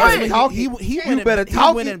ahead. when Talk he it. went You and- better he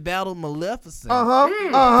talk went it. and battled Maleficent Uh-huh.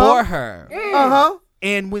 for her. Uh-huh.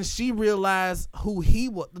 And when she realized who he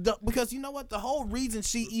was, because you know what, the whole reason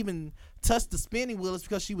she even touched the spinning wheel is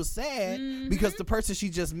because she was sad because the person she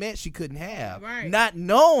just met she couldn't have, Right. not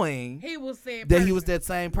knowing He was saying that he was that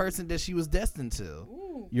same person that she was destined to.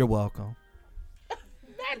 Ooh. You're welcome.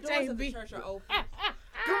 That Doors of the JB. church are open.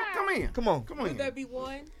 Come in. Come on. Come on. Would there be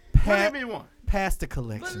one? Let me one. Pass the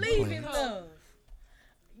collection, Believe please. in love.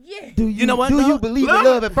 Yeah. Do you know what, Do though? you believe in Love-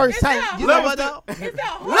 love at first It's sight? not You You know know what? what though? Is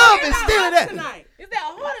that a Love heart is still in that. Tonight. Is that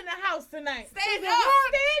a heart in the house tonight? Stand Is up.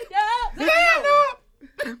 it Stand up. Stand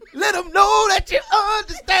up. Let them know that you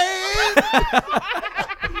understand.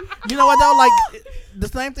 You know what though? Like the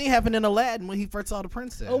same thing happened in Aladdin when he first saw the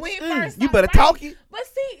princess. Or when he first You started better writing. talk it. But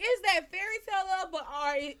see, is that fairy tale love, but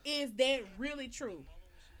is that really true?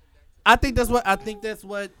 I think that's what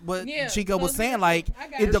Yeah, Chico was so saying. Like I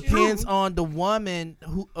got it you. depends on the woman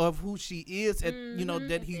who she is, at, you know,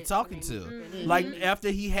 that he's talking to. Like after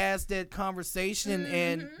he has that conversation,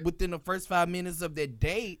 and within the first 5 minutes of that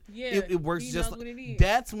date, Yeah, it works he just knows what it is.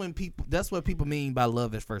 that's when people. That's what people mean by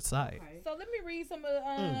love at first sight. So let me read some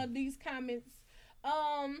of these comments.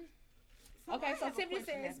 Okay, so have a Tiffany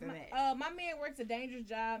question says, after that. my man works a dangerous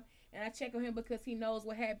job, and I check on him because he knows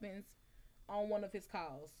what happens on one of his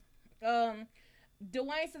calls. Dwayne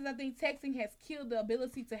says, I think texting has killed the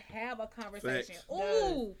ability to have a conversation. Facts.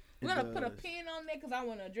 Ooh, we're It gonna put a does. pin on that because I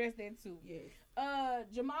want to address that too. Yes.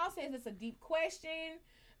 Jamal says it's a deep question.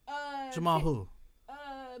 Jamal, who?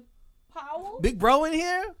 Powell. Big bro in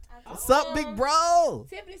here? What's up, big bro?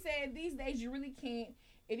 Tiffany said, these days you really can't.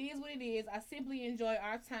 It is what it is. I simply enjoy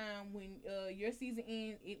our time. When your season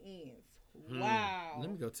ends, it ends. Wow. Let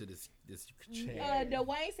me go to this chat.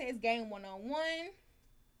 Dwayne says game 1-on-1.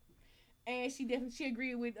 And she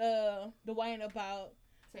agreed with Dwayne about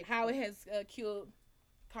how it has killed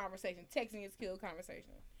conversation. Texting has killed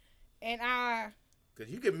conversation. And I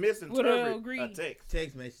Because you can would misinterpret agree. a text.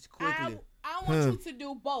 Text message quickly. I want you to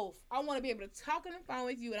do both. I want to be able to talk on the phone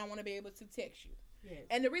with you, and I want to be able to text you. Yes.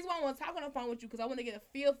 And the reason why I want to talk on the phone with you because I want to get a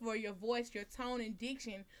feel for your voice, your tone, and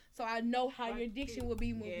diction, so I know how your diction will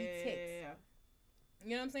be when we text.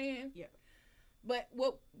 You know what I'm saying? Yeah. But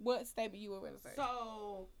what statement you were going to say?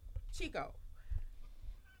 So, Chico.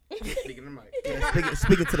 Speaking to the mic. Yeah,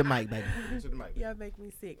 speaking to the mic, baby. To the mic. Y'all make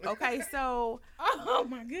me sick. Okay, so Oh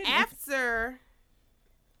my goodness. after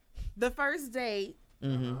the first date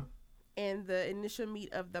Mm-hmm. and the initial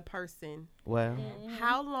meet of the person, Well,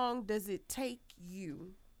 how long does it take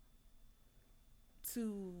you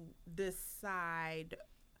to decide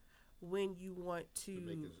when you want To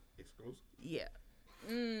make to? it exclusive. Yeah.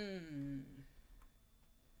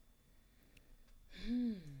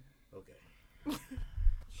 Okay.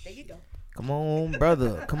 There you go. come on,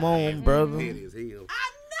 brother. Come on, brother. Petty as hell.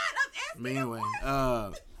 I'm not. But anyway,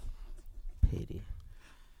 Pity.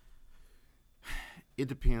 it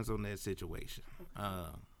depends on that situation.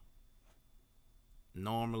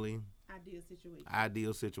 Normally,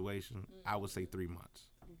 ideal situation, I would say 3 months.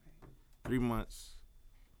 3 months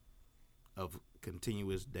of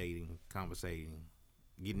continuous dating, conversating,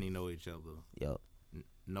 getting to know each other, Yo.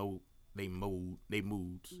 know they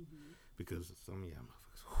moods, because some of y'all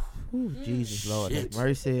motherfuckers, Ooh, Jesus, Lord, have Shit.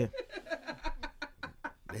 mercy.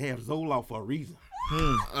 they have Zoloft for a reason.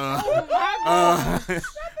 Oh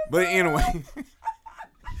But anyway,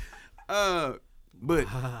 but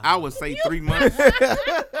I would say 3 months.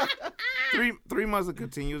 three months of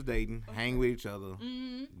continuous dating, hang with each other,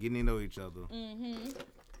 getting to know each other.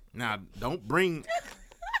 Now, don't bring.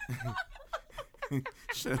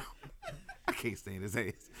 Shut up. I can't stand his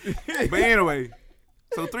ass. But anyway,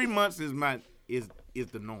 so 3 months is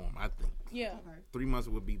the norm. I think Yeah. 3 months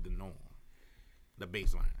would be the norm, the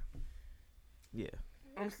baseline. Yeah.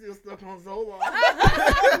 I'm still stuck on Zoloft.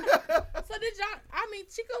 So did y'all? I mean,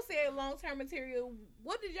 Chico said long-term material.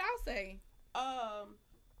 What did y'all say?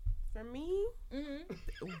 For me,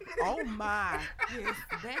 oh my, yes,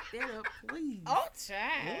 back that up, please. Oh,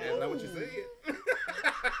 child. That's not what you said.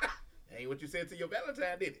 Ain't what you said to your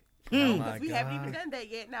Valentine, did it? Oh my We God. haven't even done that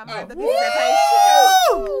yet. Now, Oh, the woo! business that pays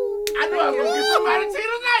Chico. I knew I was gonna get somebody tea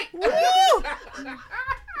tonight.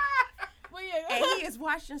 Well, yeah. And he is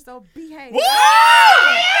watching, so behave.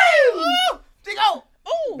 Chico!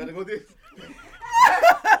 Ooh. Better go this.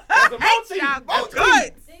 That's a mochi. Y'all Mochi.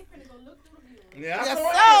 good. They finna go look through the view. Yeah, I Yes,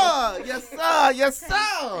 saw it. sir. Yes, sir. Yes,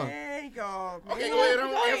 sir. There you go. Okay, go ahead.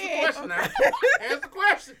 Answer the question now. Answer the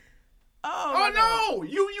question. Oh, Oh my God. no!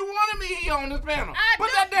 You wanted me here on this panel. I Put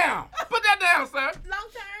do. that down. Put that down, sir.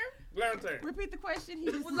 Long-term. Learn turn. Repeat the question. He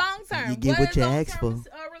was Long-term. You get what is you ask long-term,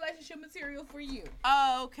 for. Relationship material for you.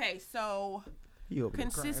 Okay, so You over there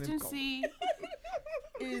crying in the corner. consistency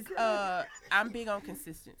is I'm big on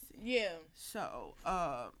consistency. Yeah. So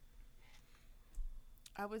I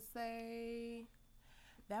would say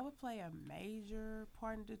that would play a major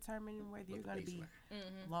part in determining whether you're gonna be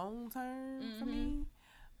long term for me.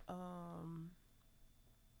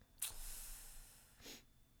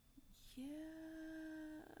 Yeah,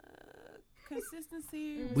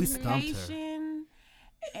 consistency, We stumped her. communication,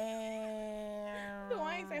 and No,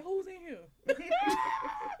 I ain't say who's in here.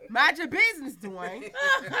 mind your business, Dwayne.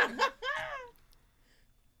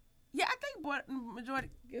 Yeah, I think majority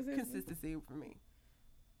consistency for me.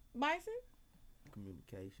 Bison?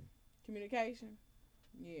 Communication.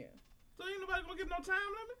 Yeah. So ain't nobody gonna get no time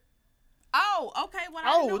limit? Oh, okay. Well,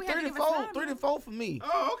 I didn't know Oh, we had to 3 to give a 4. time 3 to limit. 4 for me.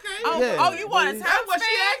 Oh, okay. Oh, Yeah, oh, you want a but time That's what span?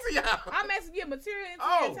 she asked y'all. I'm asking you material and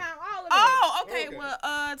Oh. time, all of it. Oh, okay. Okay. Well,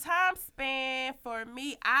 time span for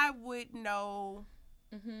me, I would know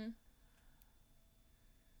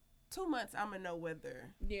 2 months. I'm gonna know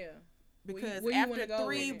whether Yeah. because where you wanna after go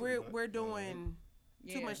 3, with it. we're doing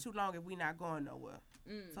Yeah. too much too long if we not going nowhere.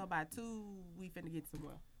 Mm. So by 2, we finna get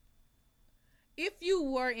somewhere. If you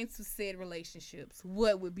were into said relationships,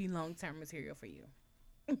 what would be long-term material for you?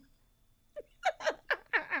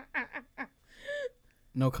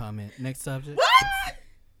 No comment. Next subject. What?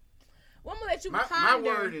 Well, I'm gonna let you My ponder.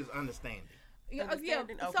 word is understanding. Yeah,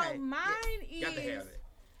 Understanding? So Okay. mine Got to have is it.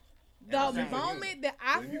 the Understanding. moment that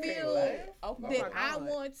I You can't feel laugh. Oh, that I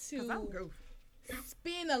want Cause I'm to goofy.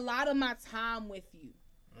 spend a lot of my time with you.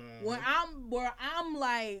 Where I'm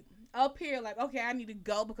like up here, like, okay, I need to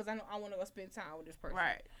go because I know I want to go spend time with this person.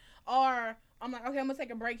 Right. Or I'm like, okay, I'm gonna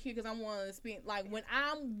take a break here because I want to spend, like, when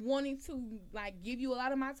I'm wanting to, like, give you a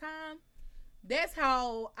lot of my time. That's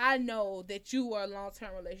how I know that you are a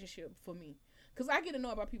long-term relationship for me, because I get to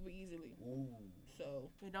know about people easily. So,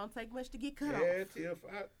 It don't take much to get cut off. Yeah, Tiff,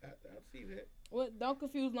 I see that. well, don't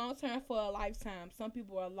confuse long-term for a lifetime. Some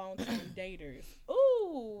people are long-term daters. Ooh.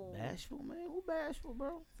 Ooh. Bashful, man. Who bashful,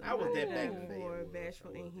 bro? I was that back in the day. More It was,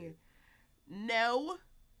 bashful I in was here. No.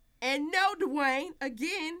 And no, Dwayne.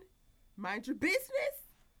 Again, mind your business.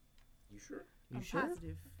 You sure? I'm sure?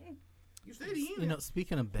 positive. You said he in You it. know,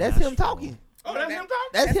 speaking of That's him bashful, talking. Oh, that's him talking?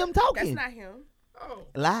 That's him That's talking. not him. Oh.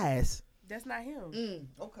 Lies. That's not him.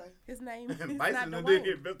 Okay. His name is not Bison done Dwayne.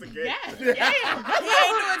 did investigate. Yeah. He ain't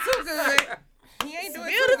doing too good. He ain't doing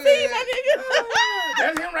Spill too the tea, good. my nigga.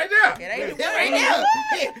 That's him right there. It ain't Yeah, Dwayne. right now.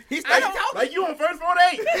 He's I still don't- talking. Like you on first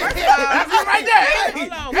 48. That's him right there.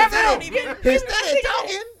 Hold on. That's I don't him. even. He's still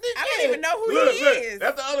talking. I don't even know who Look, he look. is.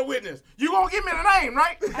 That's the other witness. You gonna give me the name,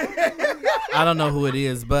 right? I don't know who it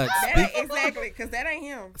is, but That ain't exactly, because that ain't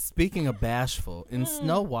him. speaking of bashful, in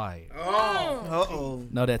Snow White. Oh. Uh-oh.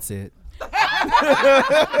 No, that's it.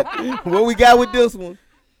 What we got with this one?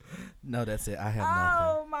 No, that's it. I have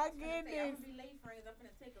nothing. Oh my Say, I'm goodness. gonna be late, friends. I'm gonna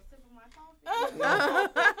take a sip of my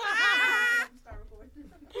coffee. Start recording.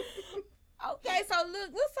 Okay, so look,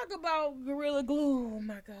 let's talk about Gorilla Glue. Oh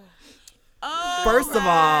my god. Oh, First of all,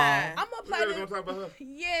 I'm gonna You play really this. gonna talk about her?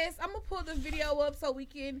 Yes, I'm gonna pull the video up so we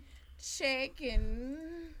can check, and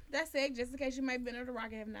that's it. Just in case you might be under the rock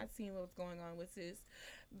and have not seen what's going on with sis,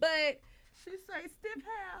 but she say stiff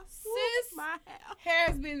house. Sis. My house. hair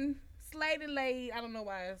has been slayed and laid. I don't know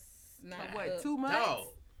why it's not For what, up. 2 months? Dog.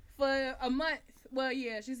 For a month. Well,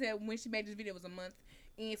 yeah, she said when she made this video it was a month,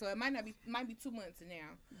 and so it might be 2 months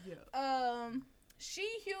now. Yeah. She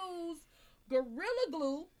used Gorilla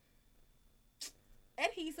Glue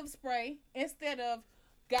adhesive spray instead of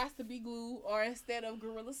Got to Be Glue or instead of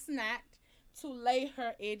Gorilla Snot to lay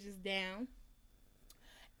her edges down,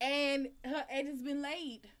 and her edges been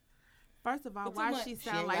laid. First of all, For 2 why months. she she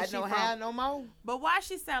sound ain't like got she no from? hair no more. But why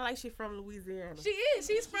she sound like she from Louisiana? She is.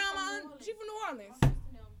 She's from New Orleans.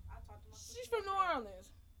 She's from New Orleans.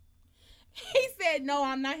 He said, "No,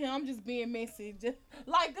 I'm not here. I'm just being messy, just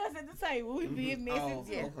like us at the table. We being messy." Oh,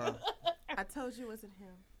 yeah. okay. I told you it wasn't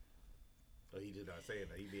him. Oh, he just not saying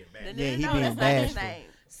that. He being No, bad. no, Yeah, he no, being that's not his bashful. name.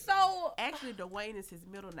 So, Actually, Dwayne is his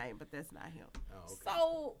middle name, but that's not him. Oh, okay.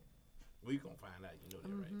 so We gonna find out. You know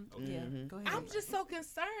that, right? Okay. Yeah, go ahead. I'm just so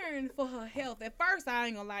concerned for her health. At first, I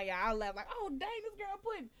ain't gonna lie, y'all. I laughed like, "Oh, dang, this girl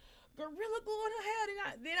put Gorilla Glue in her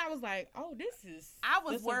hair." Then I was like, "Oh, this is." I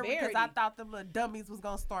was the worried because I severity. thought them little dummies was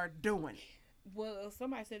gonna start doing it. Well,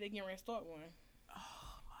 somebody said they getting ready to start one.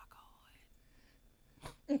 Oh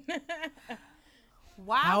my god!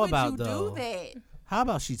 Why How would about you though? do that? How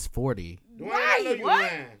about she's 40? Dwayne, I know you What?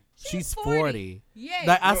 lying. She's 40. Yes.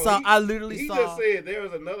 Like I No, saw, he- I literally He saw. just said there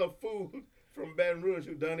was another fool from Baton Rouge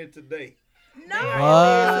who done it today. no.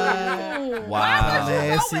 What? Why would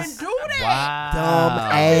you go Dumbasses. and do that? Wow. Dumb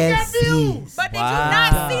asses. But did you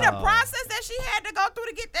not see the Wow. process that she had to go through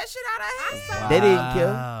to get that shit out of her head? They didn't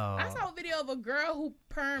care. I saw a video of a girl who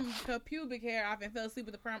permed her pubic hair off and fell asleep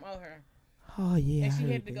with the perm on her. Oh yeah. And I she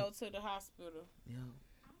heard had to that. go to the hospital. Yeah.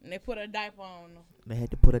 And they put a diaper on her. They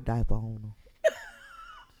had to put a diaper on them.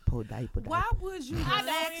 Put a diaper. Why would you I don't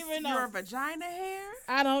relax even your know. vagina hair?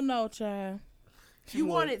 I don't know, child. You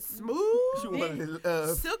want it smooth, She and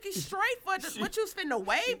wanted silky straight for the, what you finna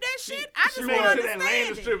wave that shit? I just She don't wanted that understand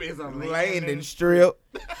landing it. strip. It's a landing strip.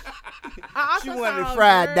 I She also wanted saw it a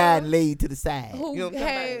fried, girl dyed, and laid to the side. who You know what I'm talking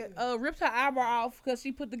had about? ripped her eyebrow off because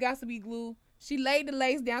she put the Got to Be Glue. She laid the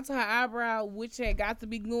lace down to her eyebrow, which had Got to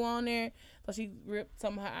Be Glue on there. So she ripped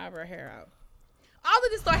some of her eyebrow hair out. All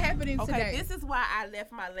of this started happening Okay, today. this is why I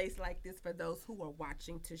left my lace like this for those who are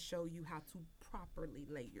watching to show you how to properly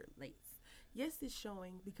lay your lace. Yes, it's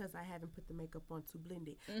showing because I haven't put the makeup on to blend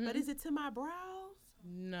it. But is it to my brows?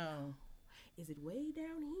 No. Is it way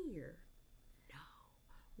down here? No.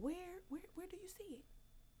 Where do you see it?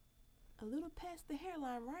 A little past the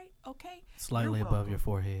hairline, right? Okay. Slightly You're above your welcome.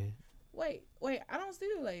 forehead. Wait. I don't see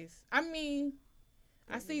the lace. I mean,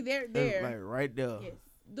 I see there. Like right there. Yes.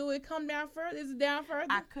 Do it come down further? Is it down further?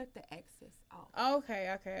 I cut the excess off. Okay,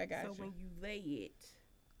 I got So you. when you lay it,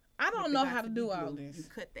 I with don't the know Got how to Be do Glue, all You this.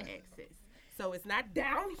 cut the excess. So it's not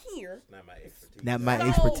down here. Not my expertise. Not my So-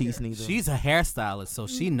 expertise neither. She's a hairstylist, so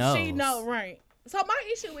she knows. She know, right. So my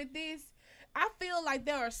issue with this, I feel like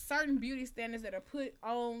there are certain beauty standards that are put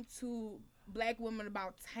on to black women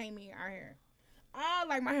about taming our hair. I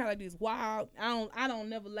like my hair like this wild. I don't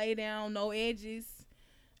never lay down no edges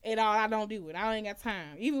at all. I don't do it. I ain't got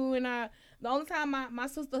time. Even when the only time my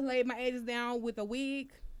sister laid my edges down with a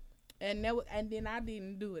wig, and then I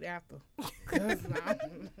didn't do it after. 'Cause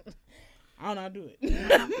I don't know how to do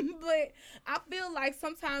it. But I feel like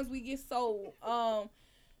sometimes we get so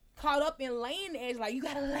caught up in laying the edge. Like, you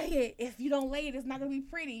gotta lay it. If you don't lay it, it's not gonna be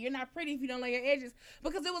pretty. You're not pretty if you don't lay your edges.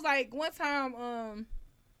 Because it was like one time,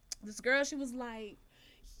 this girl, she was like,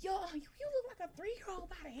 yo, you look like a 3-year-old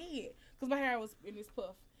by the head. Because my hair was in this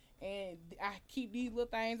puff. And I keep these little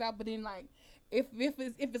things out. But then, like, if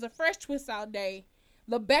it's a fresh twist out day,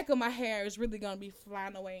 the back of my hair is really going to be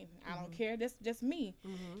flying away. I don't care. That's just me.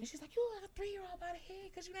 And she's like, you look like a 3-year-old by the head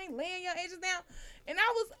because you ain't laying your edges down. And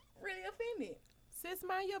I was really offended. Sis,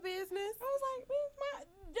 mind your business. I was like,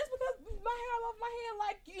 just because my hair off my head,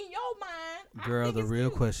 like in your mind. Girl, I think the it's real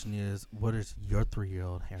cute. question is, what does your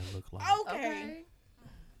 3-year-old hair look like? Okay.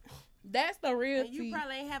 That's the real And you tea.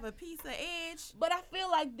 probably ain't have a piece of edge. But I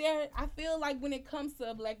feel like when it comes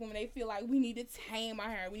to black women, they feel like we need to tame our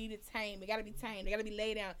hair. We need to tame. It gotta be tamed. It gotta be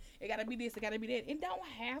laid down. It gotta be this. It gotta be that. It don't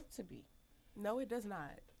have to be. No, it does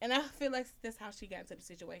not. And I feel like that's how she got into the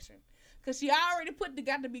situation. Cause she already put the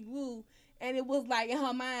got to be glue, and it was like in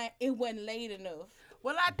her mind it wasn't laid enough.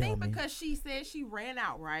 Well, I think Dummy. because she said she ran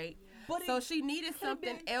out, right? But So she needed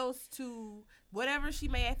something else to whatever she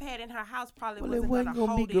may have had in her house probably Well, it wasn't wasn't gonna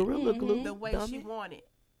gonna be hold Gorilla it Glue. the way dummy. she wanted.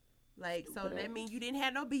 Like, so that means you didn't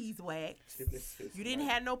have no beeswax. You didn't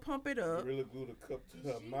have no pump it up. Really glue the cup to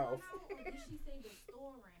her mouth. Did she say the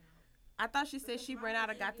store ran out? I thought she said she ran out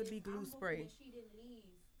of got to be glue I'm spray. hoping that she didn't leave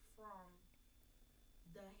from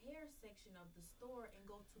the hair section of the store and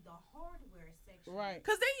go to the hardware section. Right.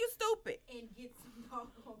 Cause then you stupid. And get some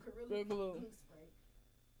doggone Gorilla Big glue. glue spray.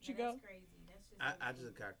 She Now, go. that's crazy. That's just I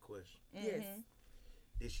just got a question. Yes.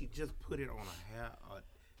 Did she just put it on her hair, or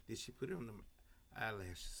did she put it on the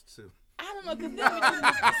eyelashes too? I don't know, cause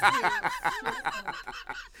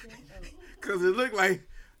Cause it looked like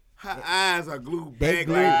her eyes are glued They back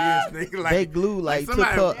glue- like this, nigga. Like, They glue like took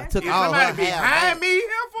somebody- took is all her somebody hair. behind back. me,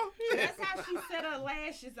 heifer? That's how she set her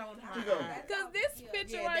lashes on her eyes. Cause this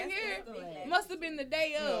picture Yeah, right that's here the must have been the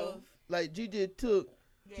day of. Like she just took.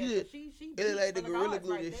 Yeah, She she It looked like the beat Gorilla odds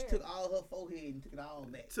Glue right just there. took all her forehead and took it all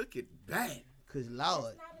back. Took it back. Cause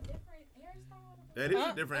Lord, It's not a different hairstyle. That is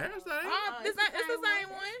a different hairstyle. This ain't, it's the same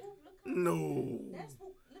one. No. That's who,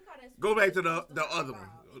 look how that's Go back to the other one.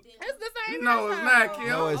 It's the same. No, it's hairstyle. not, Kim.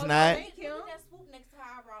 no, it's Oh, not. thank you. Look at that swoop next to her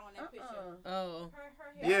eyebrow on that picture. Oh.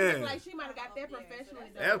 Her Yeah. hair. Look like she might have got that professionally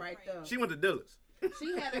done That- right there. She went to Dillard's.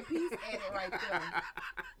 She had a piece added right there.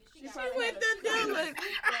 She probably went had to a- Dillard's.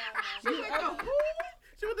 She went to who?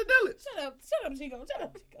 She went to Dillard's. Shut up, Chico. Shut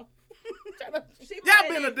up, Chico. Shut up. She Y'all probably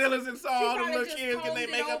been to did- Dillard's and she saw all them probably little just kids getting their combed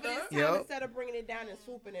it makeup over this done? time Yep. instead of bringing it down and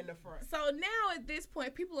swooping in the front. So now at this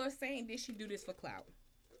point, people are saying, did she do this for clout?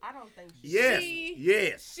 I don't think she Yes. She-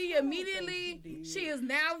 Yes. She immediately, she did. she is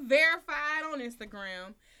now verified on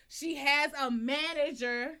Instagram. She has a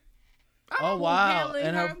manager. Oh who wow!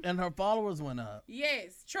 handling And her followers went up.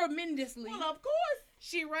 Yes, tremendously. Well, of course.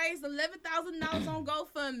 She raised $11,000 on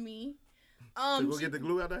GoFundMe. To go She, get the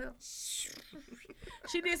glue out the hair?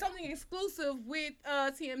 she did something exclusive with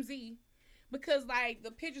TMZ because like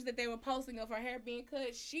the pictures that they were posting of her hair being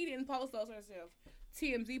cut, she didn't post those herself.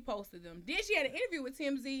 TMZ posted them. Then she had an interview with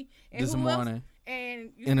TMZ and This who else? morning,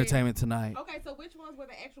 And you said- Entertainment Tonight. Okay, so which ones were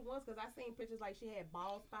the actual ones? Because I seen pictures like she had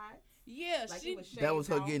bald spots. Yeah, Like she. it was shaved That was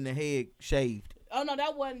her off. getting the head shaved. Oh no,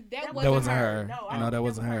 that wasn't. That That wasn't wasn't her. her. No, No, that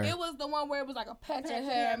wasn't her. It was the one where it was like a patch of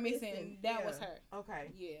hair missing. That was her.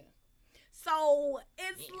 Okay. Yeah. So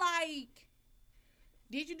it's like,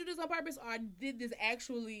 did you do this on purpose, or did this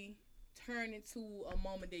actually turn into a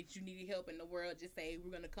moment that you needed help in the world? Just say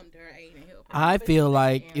we're gonna come to her aid and help her. I feel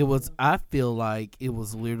like it was. I feel like it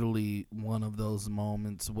was literally one of those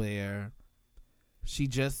moments where she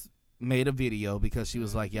just made a video because she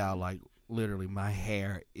was like, "Y'all, like literally, my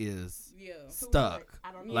hair is Yeah. stuck.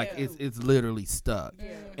 I don't know. Like Yeah. it's literally stuck."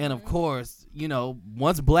 Yeah. And of course, you know,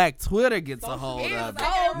 once Black Twitter gets a hold It's of it,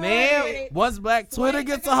 over man, with. once Black Twitter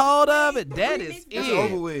gets a hold of it, that is It's it.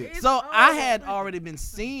 over with. It's So I over. had already been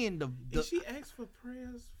seeing the Did she ask for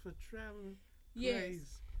prayers for traveling? Yes.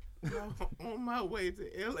 Grace? No, on my way to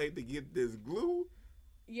LA to get this glue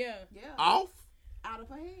Yeah. Yeah. off? Out of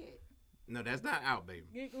her head. No, that's not out, baby.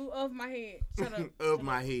 Get glue off my head. Shut up. Of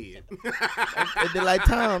my head. They did like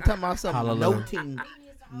Tom talking about something. Hallelujah.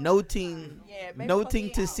 Noting Yeah. maybe noting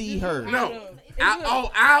put to me out. see her. No. It's Out, good.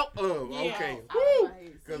 oh, out of. Yeah. Okay. Out of Woo. her head.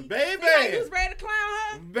 Cause See, baby, like you was ready to clown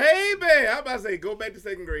her. baby, I'm about to say go back to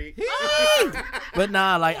second grade. But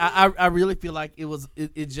nah, like I really feel like it was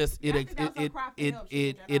it just I think that was some crap for help.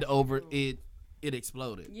 She did that over also, too. it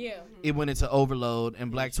exploded. Yeah. It went into overload,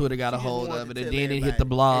 and Black Twitter got a She just hold wanted of it, to and tell then it hit the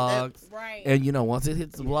everybody. And blogs, Right. and you know once it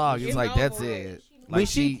hits the blog, it's It's like that's over. it. When Like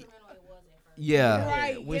she- she, yeah.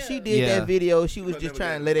 Right. When yeah. she did Yeah. that video, she was But just never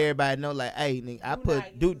trying to did. let everybody know, like, hey, nigga, I Do put,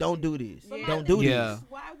 not do, use don't it. do this. But my Don't thing do is, Yeah.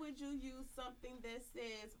 why would you use something that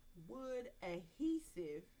says wood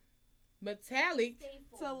adhesive Metallic.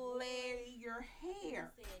 to lay your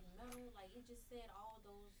hair?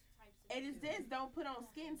 And it says don't put on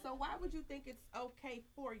skin. So why would you think it's okay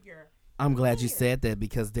for your? I'm glad you said that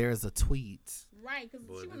because there's a tweet Right, because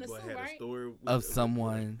she want to sue, had a right? story with of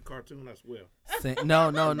someone. cartoon. I swear.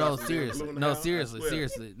 No, seriously, Blue no, House, I seriously, swear.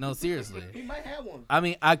 seriously, no, seriously. He might have one. I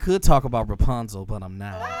mean, I could talk about Rapunzel, but I'm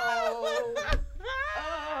not.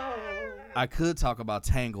 I could talk about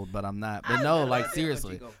Tangled, but I'm not. But no, like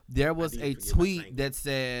seriously, there was a tweet that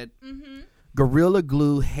said, Gorilla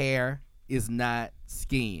Glue hair is not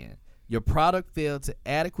skin. Your product failed to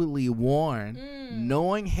adequately warn,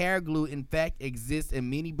 knowing hair glue in fact exists and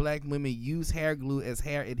many black women use hair glue as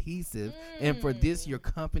hair adhesive, and for this your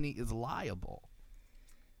company is liable.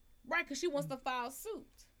 Right, because she wants to file suit.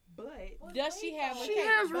 But Does she have a She case?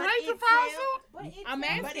 has right to file suit. I'm But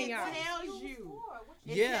asking it y'all. tells you.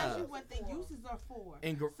 It Yeah. tells you what the uses are for.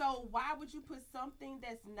 And So why would you put something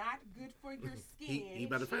that's not good for your skin He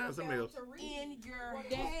better find something else. in your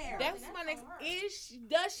hair? That's my next.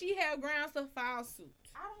 Does she have grounds to file suit?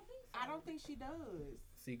 I don't think she does.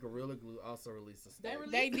 See, Gorilla Glue also released a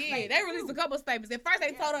statement. They did. They released a couple statements. At first,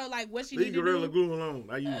 they told her like what she Leave needed to Gorilla do. Glue alone.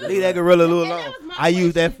 I use Leave that Gorilla Glue And that alone. was my I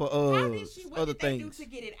use that question. for How did she, what other did they things. do to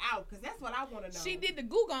get it out? Because that's what I want to know. She did the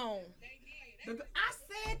goo gone. I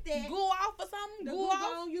said that. Goo off or something. The Goo glue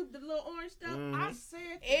off. on you, the little orange stuff. I said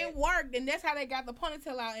that. It worked, and that's how they got the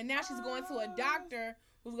ponytail out. And now she's going to a doctor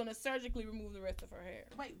who's going to surgically remove the rest of her hair.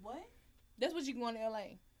 Wait, what? That's what you can go to LA.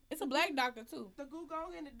 It's a black doctor too. The Goo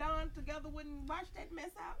Gone and the Don together wouldn't wash that mess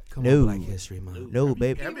out? Come No. on, Black History Month. No,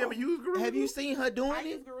 baby. Have you ever used Gorilla Have Glue? you seen her I doing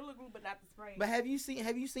use it? Gorilla Glue, but not the spray. But have you seen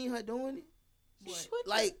her doing it? What?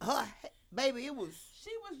 Like her, baby, it was.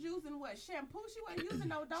 She was using what? Shampoo? She wasn't using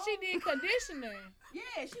no dog. She did conditioner.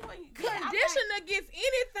 Yeah, she wasn't. Yeah, Conditioner gets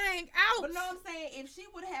anything out. But no, I'm saying if she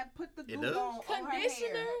would have put the It glue does? on her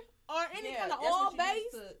Conditioner hair, or any kind of that's oil what she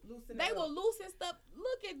used base, to loosen they it will up. loosen stuff.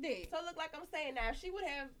 Look at that. So look like I'm saying now, if she would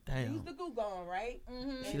have Damn. used the Goo Gone, right?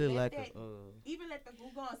 Mm-hmm. She And look let like that- a. Even let the Goo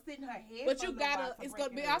Gone sit in her head. But for you a little while gotta, to it's break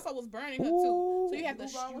gonna be it up. also was burning her too. So you have The to,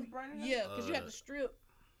 Goo Gone was burning her? yeah, because you have to strip.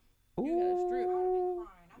 Ooh. You gotta strip.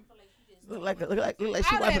 Look like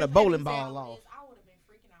she I wiping had a a bowling panic ball attack. off.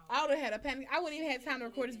 I would have had a panic. I wouldn't even have time to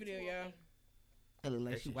record this video, y'all. It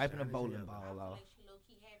look like she wiping a bowling ball off.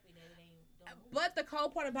 But the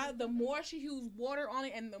cold part about it, the more she used water on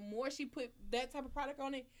it and the more she put that type of product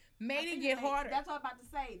on it, made it get harder. That's what I'm about to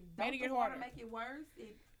say. Made Don't it get the water harder. make it worse?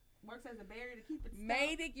 It works as a barrier to keep it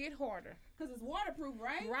Made it get harder. because it's waterproof,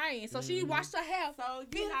 right? Right. So she washed her hair. So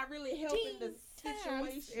you're not really helping the 15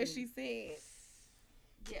 times, situation. as she said.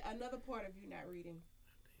 Yeah, another part of you not reading.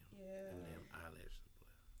 Yeah.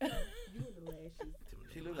 Damn eyelashes. You in the lashes.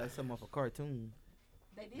 She look like something off a cartoon.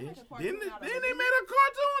 They did make a cartoon Didn't out of they it. made a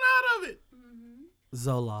cartoon out of it?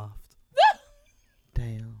 Zoloft.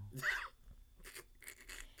 Damn.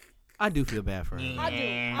 I do feel bad for her. I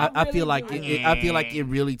do. I feel really like do. I feel like it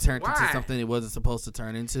really turned into Why? something it wasn't supposed to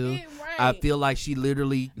turn into. Yeah, I right. feel like she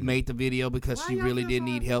literally made the video because Why she y'all really feel did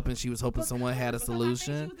sorry need for help her? and she was hoping someone had a Because I think she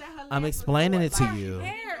solution. was at her I'm last explaining it resort, to like, you. she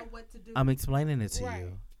didn't know what to do. I'm explaining it to Right.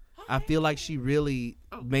 you. I feel like she really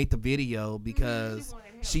made the video because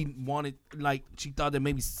she wanted, like, she thought that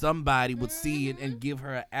maybe somebody would see it and give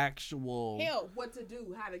her an actual Help. what to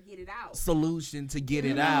do, how to get it out. solution to get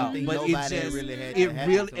it I out. don't think But it nobody just, really had it that happen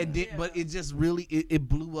really, to it her. did, but it just really, it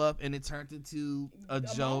blew up and it turned into a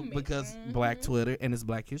joke moment. because Black Twitter and it's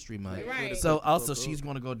Black History Month. Right. So also she's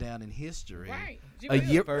going to go down in history. Right. A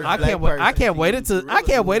year. First I black can't wait. I person can't to wait use until. I Gorilla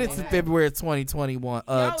can't wait Glue. until February 2021.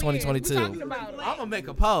 Oh, yeah, we 2022. talking about it. I'm gonna make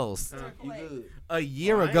a post. You good? A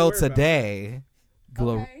year I ain't ago worried about today,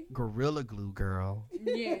 Okay. Gorilla Glue Girl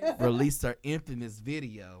Yeah. released her infamous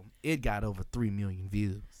video. It got over 3 million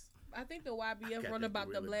views. I think the YBF got wrote that about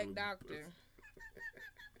the Gorilla black Glue. doctor.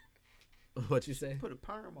 What you say? Put a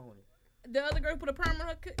perm on it. The other girl put a perm on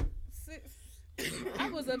her. I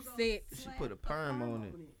was upset. She put a perm on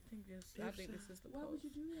it. I think this is the Why would post. you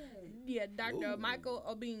do that? Yeah, Dr. Ooh. Michael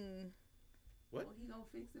Obing. What? Oh, he gonna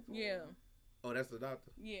fix it for Yeah. her? Oh, that's the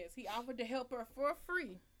doctor. Yes, he offered to help her for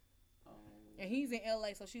free. Oh, And he's in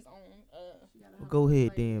LA, so she's on. she gotta Well, have go a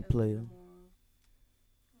ahead play then, as player. tomorrow.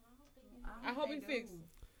 I hope they he do. fixes.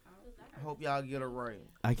 I hope y'all get her right.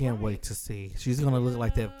 I can't wait to see. She's gonna look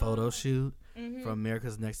like that photo shoot Mhm. from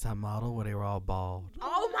America's Next Top Model where they were all bald.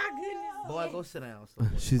 Oh my goodness. Boy, go sit down.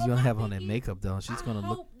 somewhere. She's But gonna my have on thing that is, makeup though. She's I gonna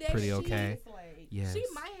look hope that pretty she- okay. Yes. She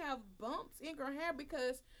might have bumps in her hair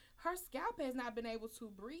because her scalp has not been able to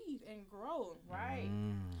breathe and grow. Right.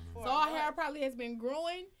 Mm. So her hair probably has been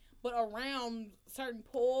growing, but around certain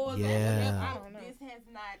pores. or Yeah. whatever. I don't know. This has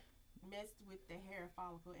not messed with the hair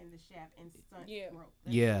follicle in the shaft and stunt Yeah. growth.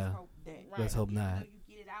 Yeah. Let's hope that. Right. Let's hope Even not. though you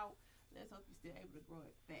get it out, Let's hope you're still able to grow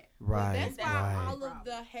it back. Right, That's why right. all of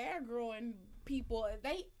the hair growing people,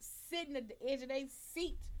 they sitting at the edge of their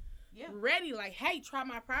seat, Yeah. ready, like, hey, try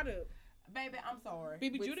my product. Baby, I'm sorry.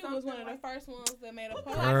 Baby With Judy was one of something the first ones that made a Put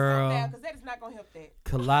the post. lights Girl. on down, because that is not going to help that.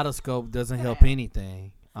 Kaleidoscope doesn't help down.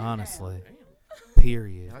 anything, honestly. Damn.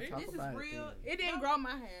 Period. I talk This is about it real. then. It didn't grow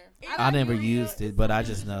my hair. I like never it. used it, but I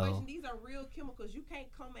just know. These are real chemicals. You can't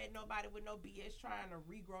come at nobody with no BS trying to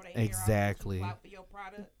regrow their Exactly. hair out for your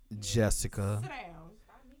product. Jessica. Sit down.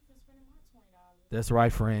 Stop me from spending my $20. That's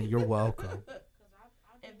right, friend. You're welcome.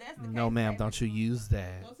 If that's the No, case, ma'am, baby, don't you use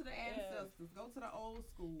that. Go to the ancestors. Go to the old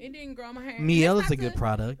school. It didn't grow my hair. Miel And is a it's good not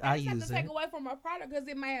product. to- I it's not use to take it. away from my product because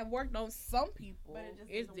it may have worked on some people. But it just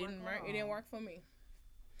It doesn't didn't work work. for It didn't all. work for me.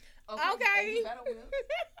 and you better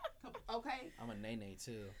will. Okay. I'm a nene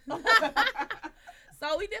too.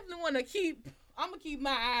 So we definitely want to keep. I'm gonna keep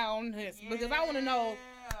my eye on this because I want to know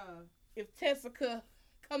Yeah. if Tessica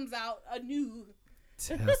comes out anew.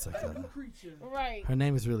 Tessica. New creature. Right. Her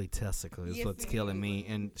name is really Tessica. Is Yes, what's it killing is. me,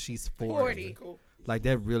 and she's 40. 40. Like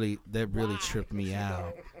that really Why? tripped me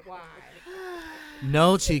out. Why?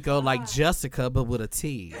 No, Chico, like Jessica, but with a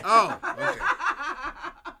T. Oh, okay.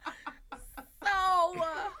 So.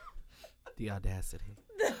 The audacity.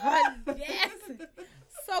 Yes.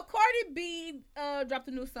 So Cardi B dropped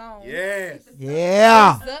a new song. Yes.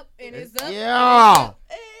 Yeah. It's up and it's up. Yeah.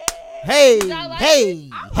 Hey, Y'all like hey,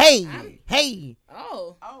 hey, hey.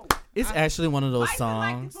 Oh. Oh. It's actually one of those I like it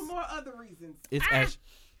songs. for more other reasons. It's actually.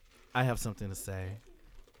 I have something to say.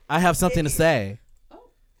 I have something to say.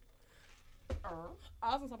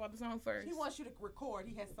 I was gonna talk about the song first. He wants you to record.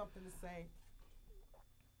 He has something to say.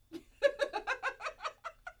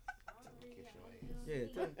 Yeah,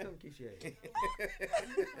 tell him kiss your ass.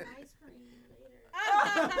 Ice cream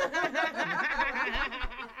later.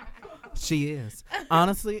 She is.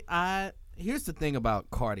 Honestly, here's the thing about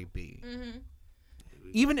Cardi B. Mm-hmm.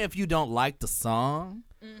 Even if you don't like the song,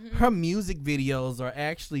 her music videos are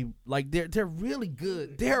actually like they're really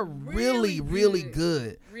good. They're really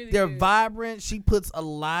good. Really They're good. vibrant. She puts a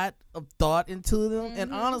lot of thought into them,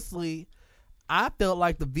 and honestly, I felt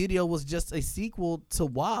like the video was just a sequel to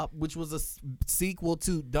WAP, which was a sequel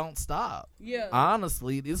to Don't Stop. Yeah.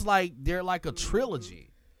 Honestly, it's like they're like a trilogy.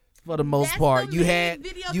 For the most That's part, the you main had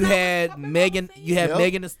video you that was had talking about Megan saying. you had Yep.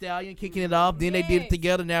 Megan Thee Stallion kicking it off. Then they did it Yes.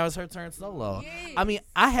 together. Now it's her turn solo. Yes. I mean,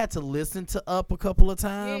 I had to listen to Up a couple of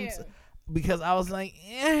times Yeah. because I was like,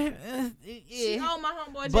 She owned my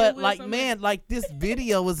homeboy Jay but Will like, so man, much. like this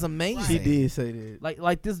video is amazing. She did say that.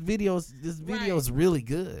 Like this video is really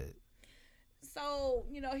good, So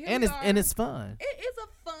here and we it's are. and it's fun. It is a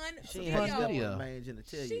fun She video. ain't had video. that mange in the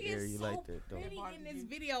tell She you is area so like that though. pretty in this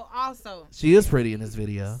video also. She is pretty in this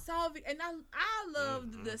video. And I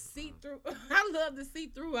love the see-through. I love the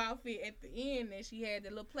see-through outfit at the end that she had the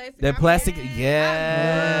little plastic. That outfit. plastic, I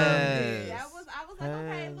yes. I was like,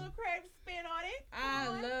 okay, a little crab spin on it. I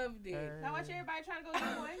Come on. loved it. Now watch everybody trying to go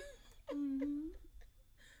get one.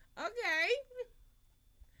 Okay.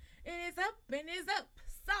 And it's up and it's up.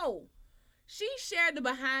 So, she shared the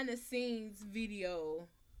behind the scenes video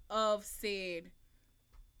of said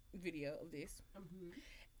video of this.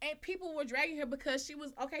 And people were dragging her because she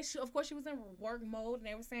was, of course she was in work mode. And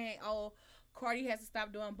they were saying, oh, Cardi has to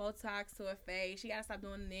stop doing Botox to her face. She got to stop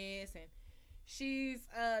doing this. And she's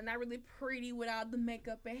not really pretty without the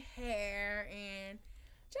makeup and hair. And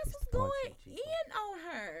just was going in on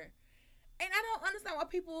her. And I don't understand why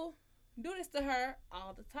people do this to her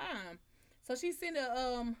all the time. So she sent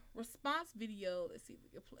a response video. Let's see if we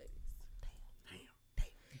can play this.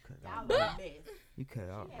 Y'all love this. You cut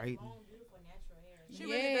out She has right. long, beautiful, natural hair. She Yes.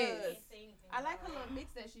 really does. Can't say anything I like her about little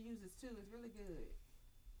mix that she uses too. It's really good.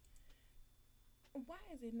 Why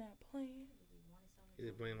is it not playing? Is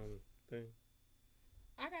it playing on the thing?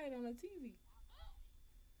 I got it on the TV.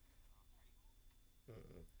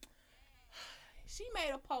 She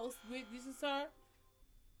made a post with this is her.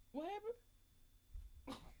 What happened?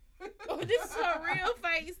 Oh, this is her real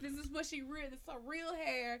face. This is what she real. This is her real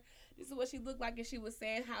hair. This is what she looked like, and she was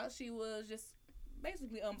saying how she was just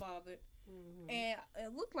basically unbothered. And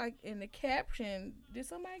it looked like in the caption, did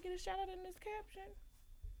somebody get a shout out in this caption?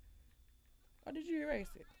 Or did you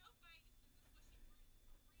erase it?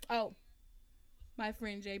 Oh, my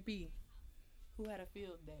friend JB, who had a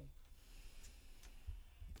field day.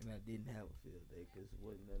 And I didn't have a field day because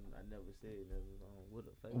wasn't nothing. I never said nothing wrong with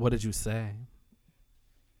her face. What did you say?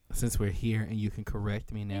 Since we're here and you can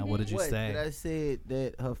correct me now, what did you What? say? Did I said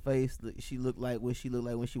that her face? She looked like what she looked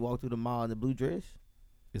like when she walked through the mall in the blue dress.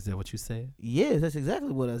 Is that what you said? Yes, that's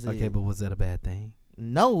exactly what I said. Okay, but was that a bad thing?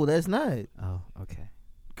 No, that's not. Oh, okay.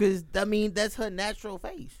 Because I mean, that's her natural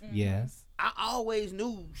face. Yes. I always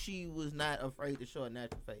knew she was not afraid to show a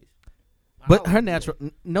natural face. But her natural,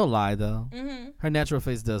 no lie though, Mm-hmm. her natural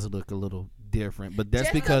face does look a little different. But that's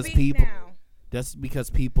Just a because bit people, now. that's because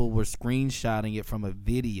people were screenshotting it from a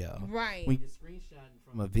video. Right. When you're screenshotting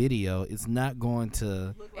from a video, it's not going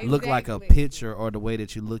to look like a Exactly. picture or the way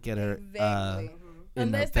that you look at her Exactly.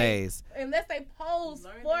 in her face. Unless they pose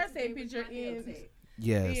for said picture in.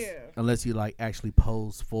 Yes, Yeah. unless you like actually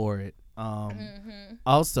pose for it. Mm-hmm.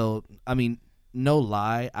 Also, I mean, no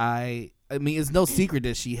lie, I mean, it's no secret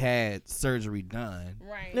that she had surgery done.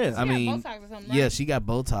 Right. Yeah, She I got mean, Botox or something, yeah, right? she got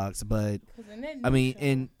Botox, but 'Cause in that I mean, new show-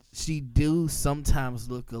 and she do sometimes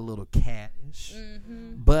look a little cattish,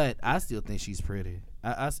 Mhm. but I still think she's pretty.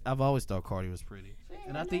 I've always thought Cardi was pretty,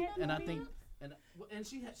 and I think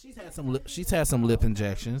she's had some lip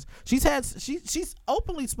injections. She's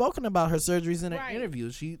openly spoken about her surgeries in her Right.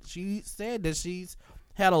 interviews. She said that she's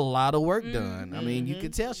had a lot of work done. I mean, you Mm-hmm.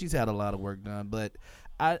 can tell she's had a lot of work done, but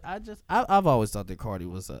I've always thought that Cardi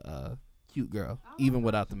was a cute girl, even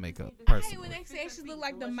without the makeup. I hate Personally, when they say she look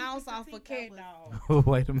like the mouse off a cat dog.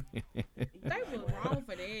 wait a minute. They was wrong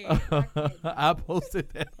for that. I posted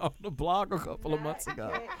that on the blog a couple of months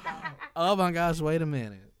ago. Oh my gosh, wait a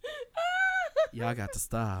minute. Y'all got to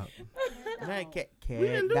stop. Not cat We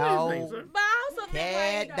didn't do dog. anything, sir. But I also think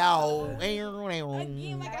Cat like, dog.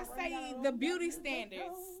 again, like I say, the beauty standards.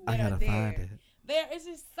 I that are gotta there. find it. There is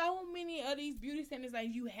just so many of these beauty standards like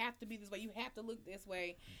you have to be this way, you have to look this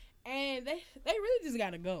way, and they really just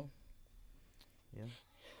gotta go.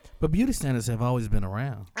 But beauty standards have always been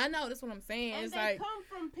around. I know that's what I'm saying. And It's they like come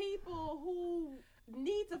from people who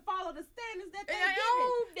need to follow the standards that their they're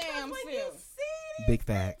own given. damn 'Cause when you self. see these Big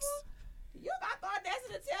facts. people, you got the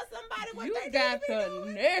audacity to tell somebody what You they got need to be the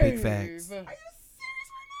doing. nerve. Big facts. Are you serious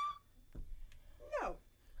right now? No.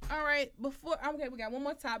 All right, okay, we got one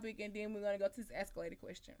more topic, and then we're gonna go to this escalated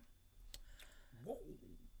question.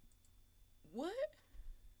 What?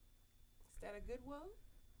 Is that a good one?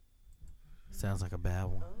 Sounds like a bad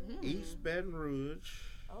one. East Baton Rouge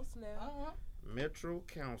Oh snap. Metro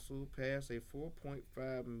Council passed a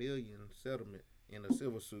 $4.5 million settlement in a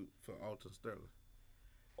civil suit for Alton Sterling.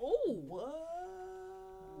 Oh, What?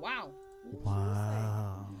 wow.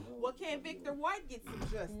 Wow. Well, can Victor White get some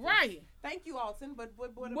justice? Right. Thank you, Alton. But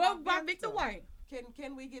what What about about Victor White?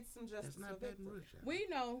 Can we get some justice That's not for Baton Victor? Rouge. y'all. We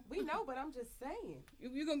know. We know, but I'm just saying.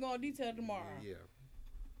 You're gonna go in detail tomorrow. Yeah.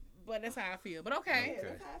 But that's how I feel. But okay. Yeah,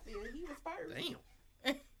 that's how I feel. He was first.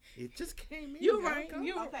 Damn. It just came in. You're y'all. right. Come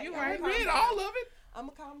You're on. Okay, you're yeah, right. I read all of it. I'm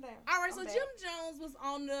gonna calm down. All right, so I'm back. Jim Jones was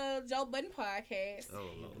on the Joe Budden podcast, Oh,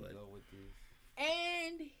 Lord.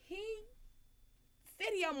 and he said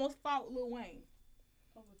he almost fought Lil Wayne.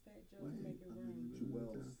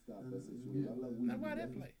 Now, why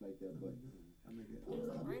that play?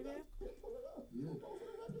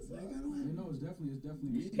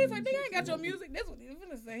 He's like, "Nigga, I ain't got your music." That's what he's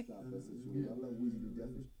gonna say.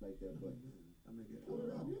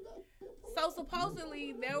 So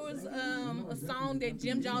supposedly there was a song that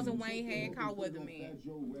Jim Jones and Wayne had called "Weatherman,"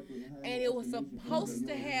 and it was supposed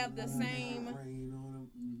to have the same.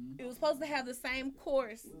 It was supposed to have the same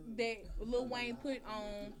chorus that Lil Wayne put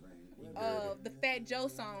on the Fat Joe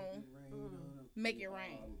song, "Make It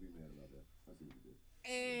Rain,"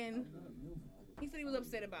 and he said he was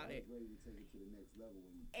upset about it.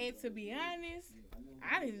 And to be honest,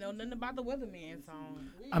 I didn't know nothing about the Weatherman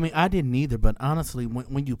song. I mean, I didn't either, but honestly,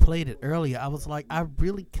 when you played it earlier, I was like, I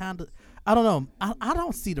really kind of, I don't know, I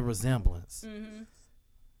don't see the resemblance Mm-hmm.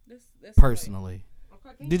 That's personally.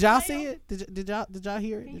 Okay, Did y'all see it? Did y'all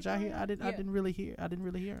hear it? Did y'all hear? It? I Yeah. didn't really hear. I didn't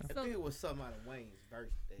really hear him. I think it was something out of Wayne's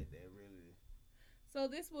verse that really. So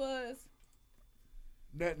this was.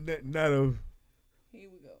 Not a. Here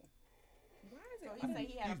we go. Why is So it? he said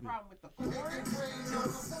he had a problem with the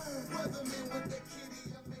chorus.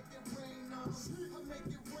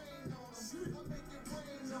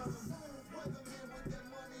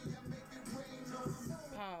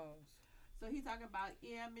 Pause. So he talking about,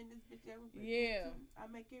 yeah, I'm in this bitch every Yeah. I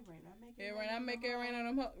make it rain. I make it Yeah, rain. right. I make it rain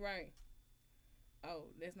on them. Right. Oh,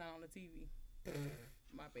 that's not on the TV.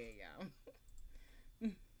 My bad,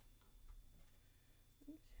 y'all.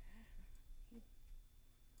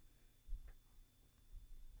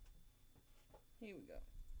 Here we go.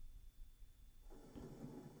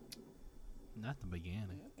 Not the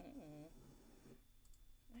beginning.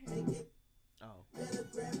 Oh.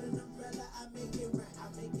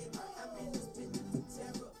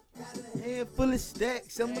 Head full of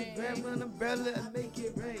stacks. I'ma grab an umbrella and make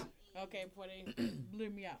it rain. Okay, before they blew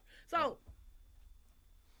me out. So,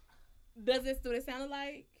 does this do it sound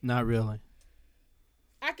like? Not really.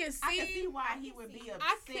 I can I can see see. why he would be upset.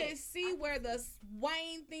 I can see where the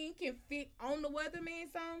Wayne thing can fit on the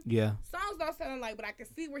Weatherman song. Yeah. Songs don't sound like, but I can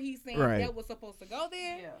see where he's saying Right. that was supposed to go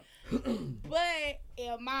there. Yeah. But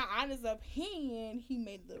in my honest opinion, he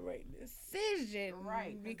made the right decision.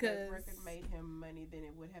 Right. Because that record made him money than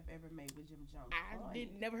it would have ever made with Jim Jones. I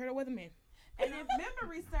never heard of Weatherman. And if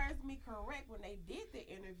memory serves me correct, when they did the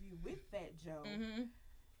interview with Fat Joe, Mm-hmm.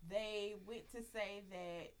 they went to say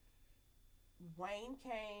that Wayne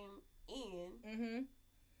came in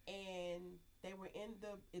Mm-hmm. and they were in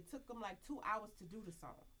it took them like 2 hours to do the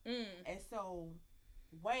song. Mm. And so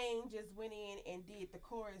Wayne just went in and did the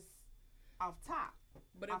chorus off top,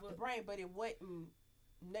 But off the brain, but it wasn't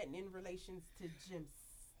nothing in relations to Jim's.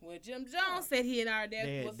 Well, Jim Jones said he had already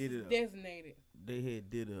They was did it. designated. They had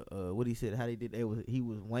did a what he said, how they did it was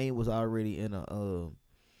Wayne was already in a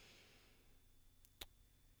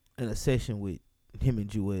session with him and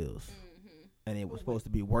Jewels, Mm-hmm. and it was supposed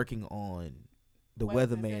to be working on the Wayne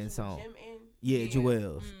was in Weatherman session song. with Jim and Yeah, Yeah.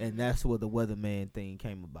 Jewels, Mhm. and that's where the Weatherman thing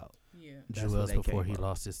came about. Yeah. That's Jewels where they before came he up.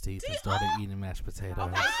 lost his teeth and started eating mashed potatoes.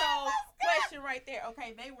 Okay, so question right there.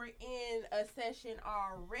 Okay, they were in a session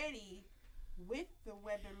already with the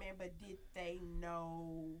Weatherman, but did they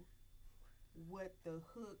know what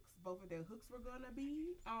both of their hooks were gonna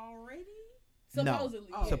be already?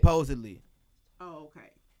 Supposedly. No. yeah. Supposedly. Oh, okay.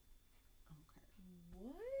 Okay.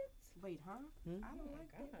 What? Wait, huh? Hmm? I don't Oh my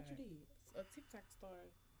like that. What you God. did? A TikTok star.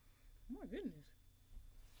 My goodness.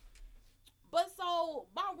 But so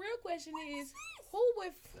my real question is, who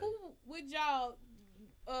would y'all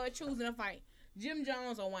choose in a fight, Jim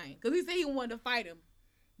Jones or Wayne? Because he said he wanted to fight him,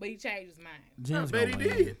 but he changed his mind. Jim's I bet gonna he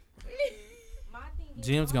win. did. My thing is,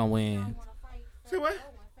 Jim's gonna I win. don't wanna fight Say what?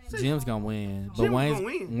 Fat Joe Jim's gonna win, but Jim was gonna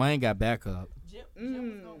win. Wayne got backup. Jim was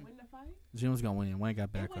Mm. gonna win the fight. Jim's gonna win. Wayne got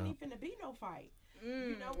It backup. wasn't even to be no fight.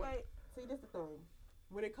 You know what? See, this is the thing.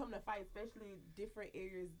 When it come to fight, especially different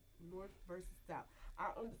areas, north versus south, I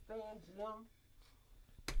understand Jim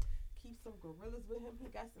keep some gorillas with him. He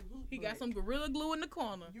got some heat. He but got some gorilla glue in the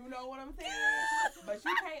corner. You know what I'm saying? But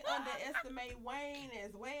you can't underestimate Wayne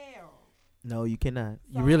as well. No, you cannot.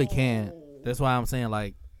 You really can't. So- That's why I'm saying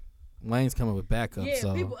like Wayne's coming with backup. Yeah, so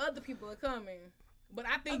other people are coming, but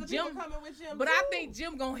I think Other people Jim. coming with Jim But too. I think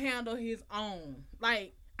Jim gonna handle his own.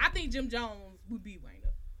 Like I think Jim Jones would beat Wayne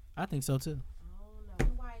up. I think so too. I don't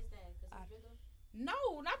know. Why is that? Because he's bigger?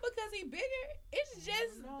 No, not because he bigger. It's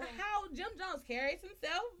just No. how Jim Jones carries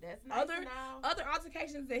himself. That's nice Other and all. other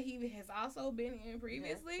altercations that he has also been in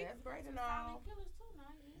previously. That's great and all. Silent killers too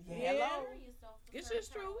now. You Yeah. gotta carry yourself a It's certain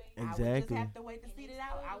just kind of true. way. I would just Exactly. have to wait to see it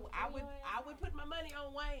out. I would put my money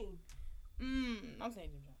on Wayne. I'm saying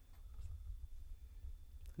Jim Jones.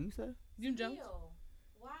 Who you say? Jim Jones. Still,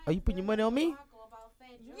 why Are you is putting your there money on me? talk about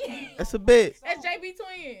Fat Joe Yeah. being That's a on bet. the That's song? JB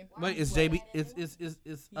Twin. Why Wait, would is you JB? put that in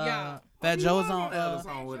Is Yeah. Fat Joe's on? Other Fat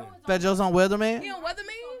song with him. Joe is Fat Joe's on Weatherman. He on Weatherman?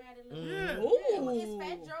 Yeah. Ooh. It's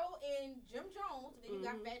Fat Joe and Jim Jones. Then you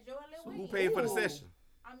got Fat Joe and Lil So Wayne. who paid for the Ooh. session?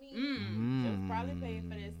 I mean, Jim's probably paying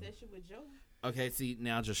for Mm. that session with Joe. Okay, see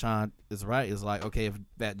now Jashawn is right. It's like okay, if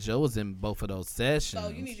Fat Joe was in both of those sessions, So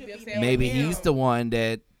you need to be upset. maybe with him. he's the one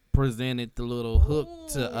that presented the little hook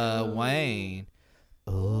to Ooh. Wayne.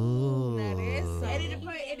 Oh, Now that's And something. it he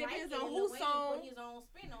depends didn't on and whose Lil Wayne song. put his own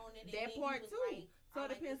spin on it, and That then he part was too. like, So I it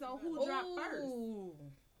like depends this on girl. who dropped first. Ooh.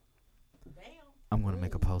 Damn. I'm gonna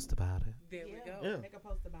make a post about it, There we Yeah. go. Yeah. Make a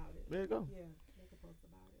post about it. There you go. Yeah, make a post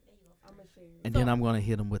about it. There you go. I'm gonna share it. and then I'm gonna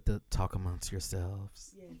hit him with the talk amongst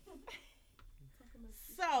yourselves. Yeah.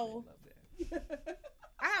 So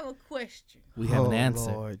I have a question. We have an Oh,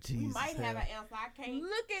 answer. Lord We Jesus. might have an answer. I can't.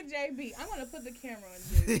 Look at JB. I'm gonna put the camera on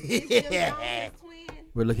JB. Is Jim Jones his twin?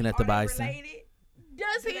 We're looking at Are the they bison. related?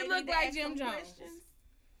 Does Do he they look need to like ask Jim some Jones? questions?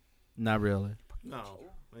 Not really. No.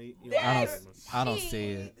 You know, I don't see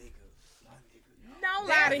it. Don't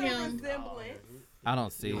lie to There's a him. resemblance. I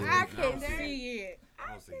don't see I it. can see it.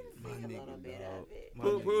 I don't see it. See a little bit of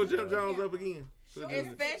it. Pull Jim Jones up again. Pull Jim-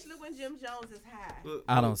 Especially when Jim Jones is high. pull-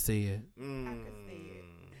 I don't see it. Mm.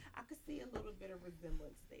 I could see a little bit of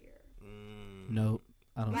resemblance there. Nope.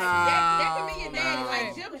 I don't Like see that could be your daddy. No.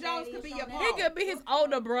 Like Jim Jones could be your He Paul. could be his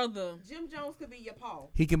older brother. Jim Jones could be your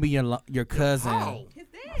Paul. it. He can be your cousin. His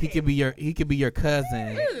daddy. He could be your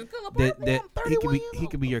cousin. Ew, color That purple, that I'm he could 31 be years he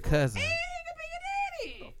could be your cousin. And he could be your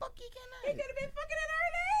daddy. He could have been fucking at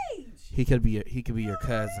an early age. He could be your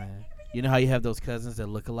cousin. You know how you have those cousins that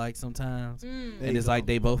look alike sometimes, Mm. and it's like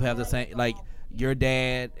they both have the same. Like your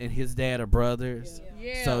dad and his dad are brothers.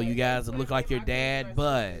 Yeah. So you guys look like your dad,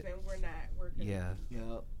 but And we're not. We're yeah,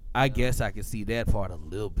 Yup. I guess I can see that part a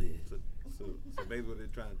little bit. So basically what they're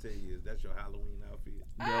trying to tell you is that's your Halloween outfit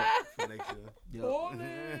Ah. for next year. Yup.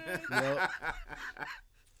 Yup.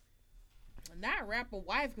 Not rapper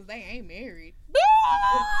wife because they ain't married.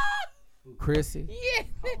 Chrissy, Yeah.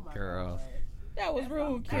 Oh my Girl. God. That was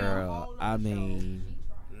rude, Kim. girl. I mean,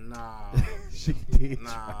 Nah. she did.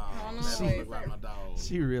 Nah. Hold on, That don't wait. look like my dog.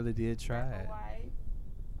 She really did try it. Wife.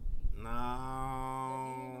 No.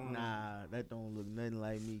 Nah, that don't look nothing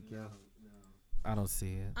like me, Kim. I don't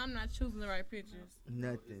see it. I'm not choosing the right pictures.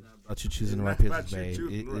 Nothing. About you choosing the Not right about pictures, you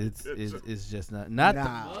babe. choosing the right It's just not Nah,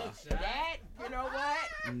 That, you know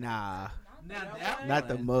what? nah. that Not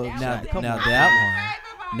the mug Now, shot. Come now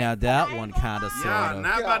on. that one kind of Yeah, sorta.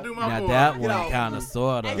 not about to do my Now boy. that Get one off kind of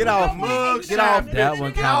sorta. Get off me. Mug Get shot. off That me.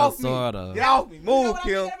 one Get kind off of me. sorta. Get off me. You know Move, what I'm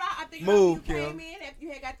Kim. thinking about? I think Move, if you Kim. came in, if you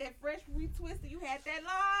had got that fresh retwisted, you had that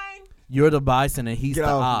line. You're the bison and he's Get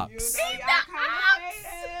the off You ox. know, y'all kinda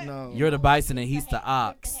say that. No. You're the bison and he's the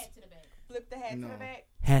ox. Flip the hat No. to the back.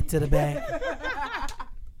 Hat to the back.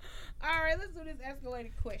 All right, let's do this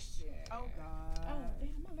escalated question. Oh Oh, God.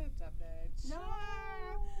 damn, my laptop died. No.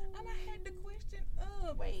 And I had the question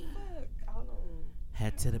up. Wait. Fuck. Hold on.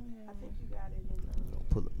 Hat to the. I think you got it in.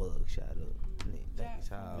 Pull a mug shot up.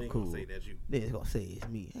 That's all They ain't cool. gonna say that's you. Then it's gonna say it's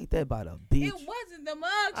me. Ain't that about a bitch? It wasn't the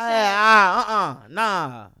mug shot.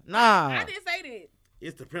 Nah. I didn't say that.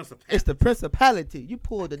 It's the principal. It's the principality. You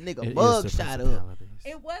pulled the nigga It mug is the shot up. principalities.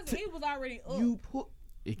 It wasn't. It was already up. You put.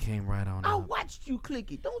 It came right on I up. watched you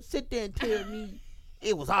click it. Don't sit there and tell me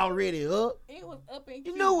it was already up. It was up and You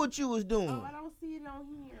cute. know what you was doing. Oh, I don't see it on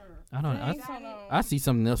here. I don't. Dang, hold on. I see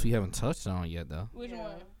something else we haven't touched on yet though. Which Yeah.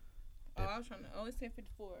 one? Oh, I was trying to. Oh, it's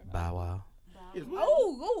 10:54. Bow Wow. It's what?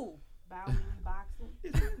 Oh, Bow Weenie boxing.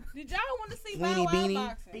 did y'all want to see Weenie Bow Wow Beanie?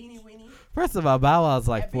 boxing? Beanie Winnie. First of all, Bow Wow's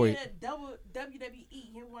like And 40. being a double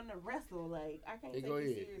WWE, him wanting to wrestle, like I can't Hey, take go it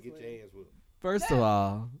ahead. seriously. Get your ass whooped. First of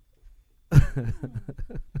all.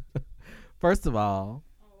 First of all.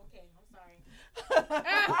 Oh, okay. I'm sorry.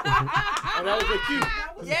 Oh, that was a cute.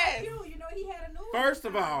 That was Yes. so cute. You know, he had a new First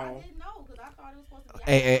of one. all- I didn't know because I thought it was supposed to be.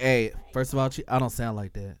 Hey. First of all, I don't sound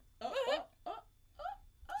like that.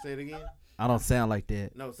 Say it again. I don't sound like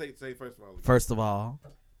that. No, say first of all. First of all.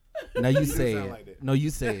 Now you do say sound it. like that. No, you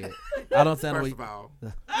say it. I don't sound First like. of all.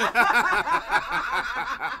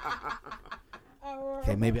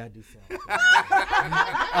 Okay, maybe I do sound like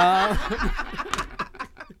that.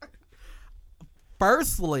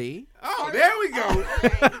 Firstly, Oh, there we go.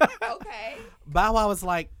 Okay. Bow Wow was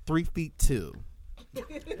like 3'2".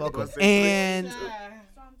 Fuck Gonna him. say And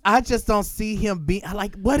I just don't see him being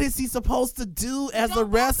like, what is he supposed to do as a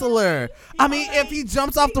wrestler? I mean, if he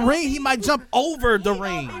jumps off the ring, he might jump over the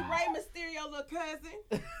ring. He Rey Mysterio little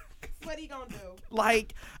cousin. What he gonna do?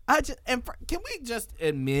 Like, can we just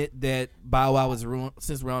admit that Bow Wow was ruined,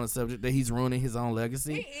 since we're on the subject, that he's ruining his own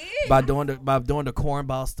legacy by doing the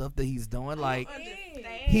cornball stuff that he's doing? Like,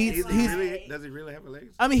 he's does he really have a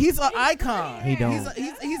legacy? I mean, he's an icon. He don't.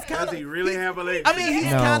 He's kind Does of. he really have a legacy? I mean,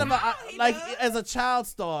 he's No. kind of He like does. as a child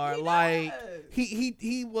star. He Like does.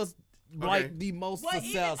 he was like Okay. the most Well, even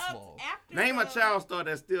successful. after Name a child star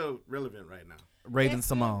that's still relevant right now. Raven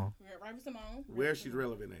Simone, Raven Simone. Where she's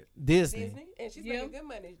relevant at? Disney, Disney, and she's Yeah. making good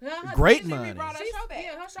money. great Disney money. brought her show back.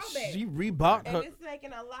 Yeah, her show back. She rebought And her, it's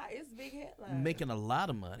making a lot. It's big headline. making a lot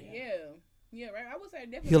of money. Yeah, right. I would say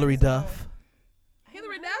definitely. Hillary Raven Simone. Duff.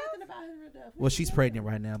 Hillary I Duff. know nothing about Hillary Duff. Well, she's pregnant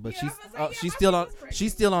right now, but Yeah, I was gonna say, yeah, she's my still shit on was pregnant.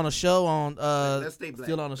 she's still on a show on Let's stay black.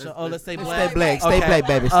 still on a show. Let's stay let's black. Stay black. Stay Okay. black,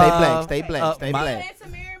 baby. Stay black. Stay black. Stay my- black.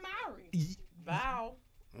 And Tamara Mowry. Wow.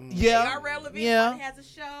 Yeah, They are relevant. yeah. One has a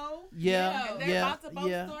show. yeah, And they're yeah, about to both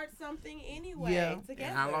yeah. start something anyway Yeah. together.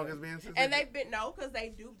 And how long has it been since? And they- they've been because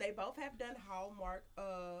they both have done Hallmark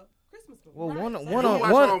Christmas movies. Well, Right. one So on Who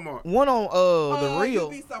watch Hallmark? one on the you'd real.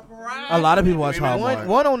 be surprised. A lot of people watch Wait a minute. Hallmark.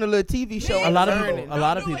 One on the little TV show. A lot of Concerning people. it. A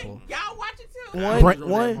lot of Do it. people. Y'all watch it too.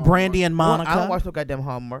 One. Brandy and One, Monica. I don't watch no goddamn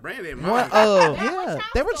Hallmark. Brandy and One. Monica. Yeah,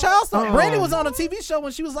 they were child stars. Oh. Brandy was on a TV show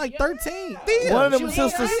when she was like 13. Yeah, One of them she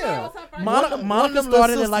was sisters. yeah. That was her first Monica, one. Monica One of them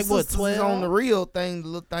started little at like what sisters is 12 on the real thing, the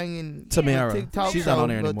little thing in Tamara. TikTok She's show, not on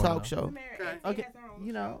there little anymore, talk though. show. Tamara Okay, has her own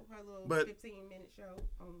you know. show, her little But- 15-minute show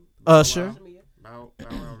on Usher. social media. Bow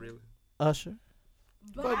Wow, really? Usher.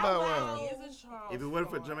 Bow Wow. He is a child If it wasn't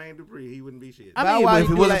for star. Jermaine Dupri, he wouldn't be shit. I Bow mean, Wow if it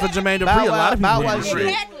do wasn't like- for Jermaine Bow Dupri, a lot of Wow- people Bow would Wow be shit. great.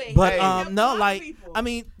 Exactly. But Hey. no, A lot of like people. I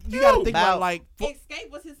mean, you got to think Bow- about like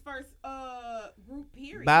Escape was his first group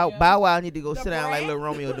period. Bow Wow need to go The sit down like Brat? little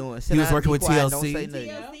Romeo doing. Sit He was down, working be with quiet, TLC. Don't say nothing.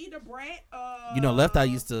 TLC, the Brat. you know, Left Eye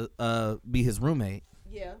used to be his roommate.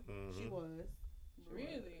 Yeah, Mhm. she was.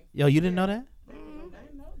 Really? Yo, you didn't know that? I didn't know that.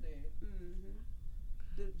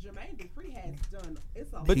 The Jermaine Dupri has done.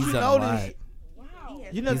 It's a But He's you done know a lot. this. Wow. He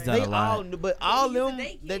has You know He's done they a lot. all knew, but all he's a them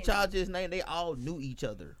day that kid. y'all just named, they all knew each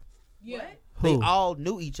other. Yeah. What? They Who? all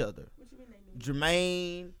knew each other. What you mean they knew?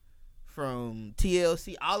 Jermaine, from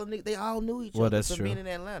TLC, all the niggas, they all knew each Well, other. that's from true. being in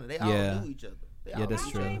Atlanta, they Yeah. all knew each other. They Yeah, all that's knew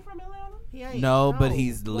each true. other. Ain't from Atlanta. He ain't. No, but No.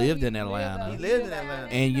 he's Well, lived he in lived Atlanta. He lived in Atlanta.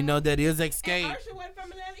 And you know that is And escape. Usher wasn't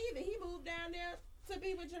from Atlanta either. He moved down there to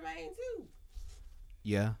be with Jermaine too.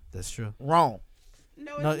 Yeah, that's true. Wrong.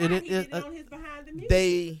 No, it's No, not. it- He it- did it on his behind the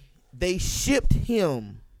music. They shipped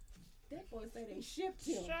him. That boy say they shipped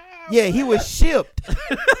him. Yeah, he was shipped to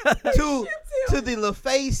the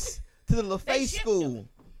LaFace shipped school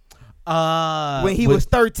when when he was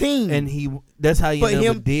 13. and that's how you But ended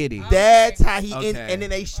up him- with Diddy. That's how he Okay. and then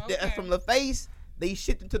they Okay. from LaFace they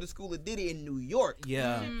shipped him to the school of Diddy in New York,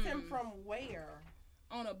 Yeah. Shipped him from where?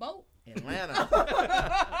 On a boat. Atlanta.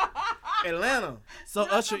 Atlanta. So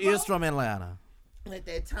Usher is from Atlanta. At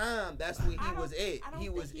that time, that's where I he don't- was at. I don't He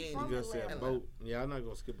think was he in. from You just said Atlanta. boat. Yeah, I'm not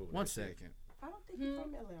gonna skip over. One that shit. second. I don't think he's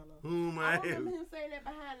from Atlanta. Who I don't remember man? him saying that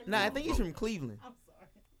behind the Nah, I music. think he's from Cleveland. I'm sorry.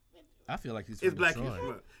 I feel like he's It's from black.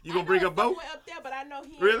 Detroit. You gonna bring I a know it's boat? somewhere up there, but I know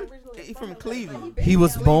he ain't Really? originally He from Atlanta, Cleveland. but been He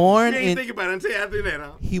was down born You ain't in think about it until after that,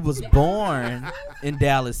 huh? he was born in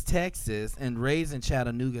Dallas, Texas, and raised in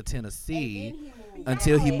Chattanooga, there. Tennessee, And then he moved.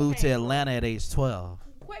 until he That's moved to where Atlanta at age 12.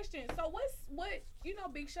 Question. So what? You know,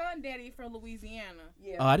 Big Sean Daddy from Louisiana.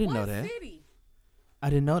 Yeah. Oh, I didn't know What that. city? I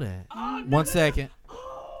didn't know that. Oh, One second.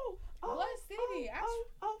 Oh, What city?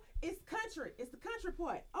 It's country. It's the country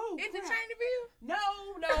part. Oh, Is it crap. Chineville?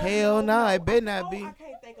 No. Hell no, it better not Oh, be. I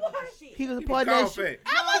can't think of that shit. He was a part of Call that shit.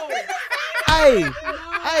 fact. Hey, No.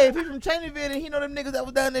 hey, if he from Cheneyville, then he know them niggas that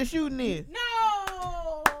was down there shooting in.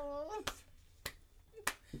 No.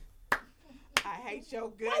 I hate your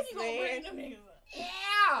Why guts, you gonna bring man. them niggas up? Yeah.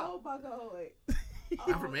 Oh my god.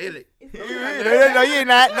 I'm from Ellick. It's No, you're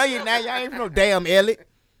not. No, you're not. Y'all ain't from no damn Elliot.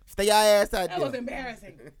 Stay your ass out That was there.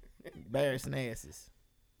 embarrassing. Embarrassing asses.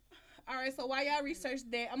 All right, so while y'all research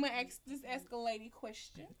that, I'm gonna ask a lady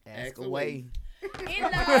question. Ask Ask away. In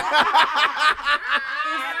love,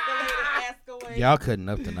 Ask away. Y'all cutting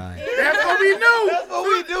up tonight. That's what we knew. That's what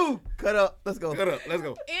we do. Cut up. Let's go. Cut up. Let's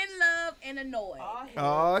go. in love and annoyed. Oh,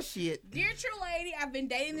 Oh shit. Dear True Lady, I've been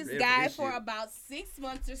dating this Ready for guy this for shit. about 6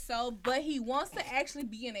 months or so, but he wants to actually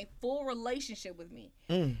be in a full relationship with me.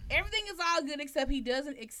 Mm. Everything is all good except he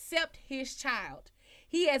doesn't accept his child.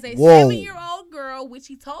 He has a Whoa. 7-year-old girl, which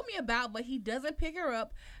he told me about, but he doesn't pick her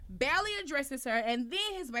up, barely addresses her, and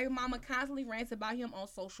then his baby mama constantly rants about him on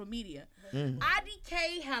social media. Mm.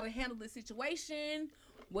 IDK, how to handle this situation.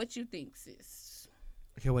 What you think, sis?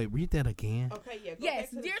 Okay, wait, read that again. Okay, yeah. Go Yes, back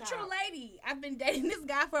to the dear True child. Lady, I've been dating this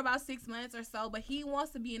guy for about 6 months or so, but he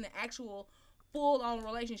wants to be in an actual full-on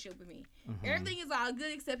relationship with me. Everything is all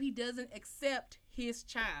good except he doesn't accept his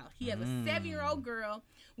child. He has a 7-year-old girl,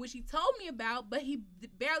 which he told me about, but he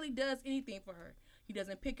barely does anything for her. He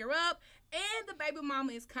doesn't pick her up, and the baby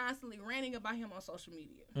mama is constantly ranting about him on social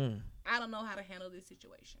media. Mm. I don't know how to handle this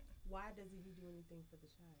situation. Why doesn't he do anything for the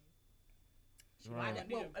child? Right.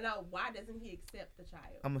 Why doesn't he accept the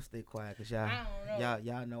child? I'm gonna stay quiet because I don't know.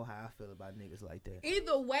 y'all know how I feel about niggas like that.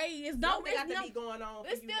 Either way, it's no, Something got it's to no, be going on.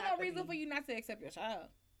 it's for you still not no to reason be- for you not to accept your child.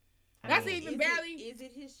 I That's mean, even Is barely. Is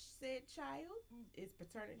it his said child? Is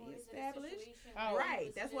paternity Or is it a established? situation Oh. where Right.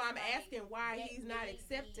 it's That's just why I'm like asking why that he's not may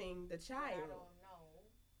accepting the be- I child. don't know.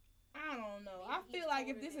 I don't know. I Maybe feel he's like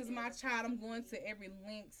if older this than is the my other child, I'm going to every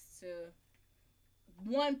lengths to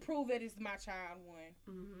one, prove that it's my child. One,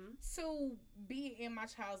 Mm-hmm. two, be in my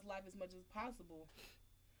child's life as much as possible,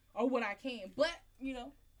 or what I can. But you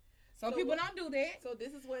know, some So people what- don't do that. So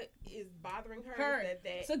this is what is bothering her. Her, is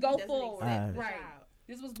that to he go doesn't forward. accept the Right. child.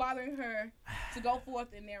 This was bothering her to go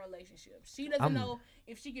forth in their relationship. She doesn't I'm- know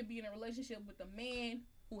if she could be in a relationship with a man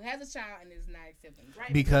who has a child and is not accepting.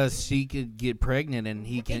 Right. Because she could get pregnant and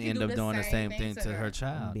he can can end do up the doing the same same thing thing to to her. her I'm gonna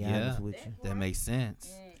child. be Yeah, honest with you. that makes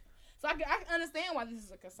sense. So I can understand why this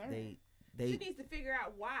is a concern. They She they needs to figure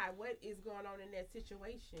out why. What is going on in that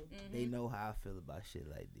situation? Mhm. they know how I feel about shit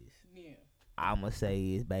like this. Yeah. I'ma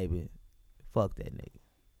say is baby, fuck that nigga.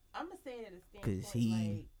 I'm gonna say it at a standpoint. 'Cause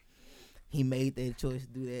he- He made that choice to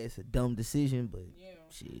do that. It's a dumb decision, but Yeah.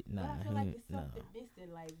 shit, but nah, I feel like he, there's nah. something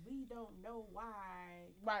missing. Like we don't know why,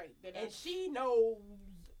 Right. That and she knows.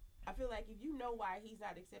 I feel like if you know why he's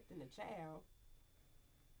not accepting the child,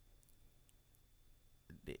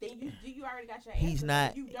 then you already got your answer. He's If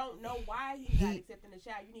not- you don't know why he's not he- accepting the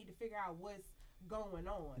child. You need to figure out what's going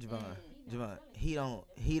on. Javon,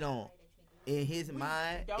 he don't. In his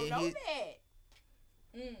mind, Don't in know his, that.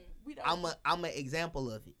 Mm. We don't. I'm an example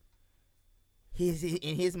of it.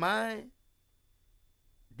 In his mind,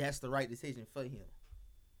 that's the right decision for him.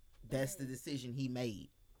 That's the decision he made.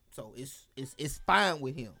 So it's fine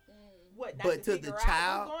with him. what? Not but to the figure out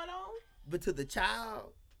child- what's going on. But to the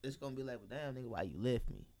child, it's gonna be like, well, damn nigga, why you left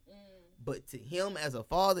me? But to him as a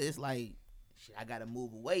father, it's like, shit, I gotta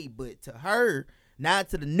move away. But to her, now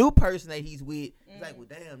to the new person that he's with, it's like, well,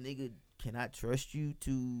 damn, nigga, can I trust you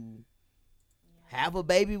to have a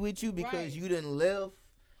baby with you because you done left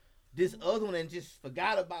this other one and just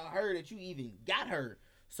forgot about her that you even got her?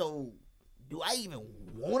 So do I even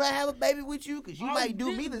want to have a baby with you? Because you might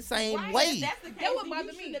do me the same way. If that's the case, That would then bother you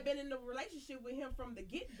me. shouldn't have been in a relationship with him from the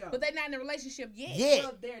get-go. But they're not in a relationship yet. Yeah.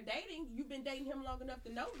 Well, they're dating. You've been dating him long enough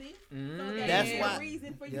to know this. Mm, So That's that's why- a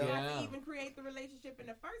reason for you Yeah. not to even create the relationship in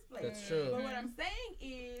the first place. That's true. But what I'm saying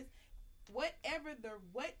is, what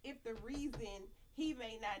if the reason he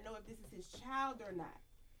may not know if this is his child or not?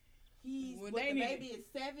 Well, The they need baby is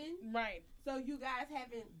 7, Right. so you guys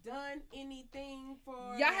haven't done anything for.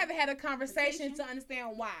 Y'all haven't had a conversation to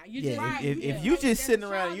understand why. You Yeah, just Right, if yeah. you just There's sitting a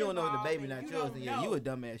around, child you don't know the involved baby and not you yours, don't then yeah, know. you a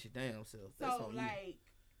dumbass your damn self. That's So on you. like,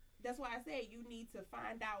 that's why I said you need to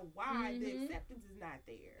find out why the Mhm. acceptance is not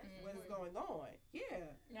there. What's going on? Yeah.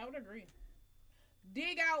 I would agree.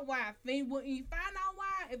 Dig out why. When you find out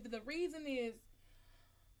why, if the reason is,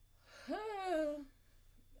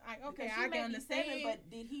 like, okay, Because she I may can be understand. 7, but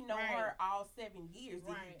did he know Right. her all 7 years?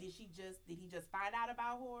 Right. Did he just find out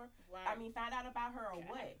about her? Right. I mean, find out about her or God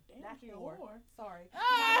what? damn, Not she a whore. whore. Sorry.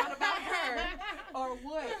 Ah. Find out about her or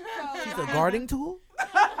what? So, She's a guarding tool?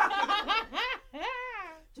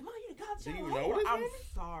 Jamal, you called Do your you whore. know this I'm woman?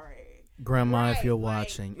 sorry. Grandma, if Right, you're like-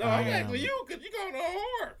 watching, No, I I'm am. asking you because you going to a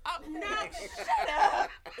whore. I'm not. Shut up.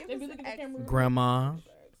 It They was be an looking at the camera. Grandma,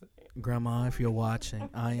 Grandma, if you're watching,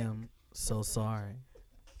 I am so sorry.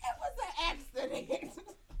 It was an accident.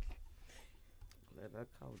 I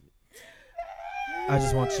called it. I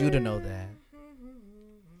just want you to know that.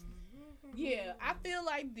 Yeah, I feel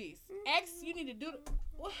like this. You need to do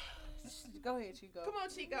Go ahead, Chico. Come on,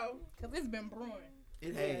 Chico. Because it's been brewing.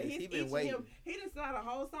 It Yeah, has. he's He been itching waiting. him. He just started a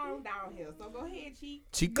whole song downhill. So go ahead, Chico.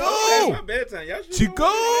 That's Chico! my bedtime. Y'all should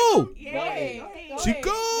Chico! Yeah, Go ahead. go ahead. Go Chico!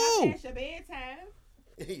 Not past your bedtime.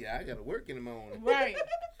 Yeah, I got to work in the morning. Right.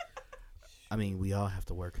 I mean, we all have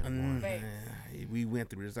to work in the morning. Facts. We went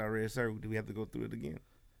through this already, sir. Do we have to go through it again?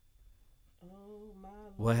 Oh my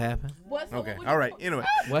Lord. What happened? What's Okay. All right. Anyway,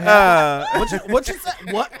 What happened? What you say?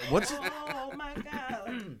 What you Oh my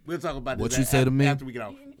God. we'll talk about this What you say to me? after we get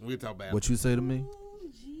off. We'll talk about it. what you say to me? Oh,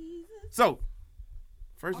 Jesus. So,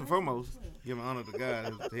 first and foremost, giving honor to God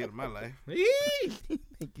who's the head of my life,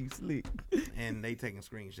 Think you slick. and they taking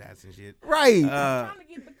screenshots and shit. Right. trying to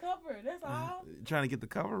get the cover. That's all. Trying to get the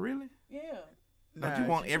cover, really? Yeah. Don't you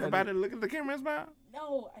want everybody to look at the camera and smile?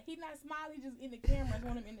 No, he not smiling. Just in the camera. I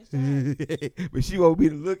want him in the shot. But she want me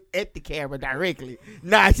to look at the camera directly.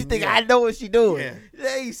 Nah, she think I know what she doing. Yeah.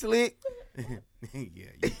 Hey, slick. Yeah,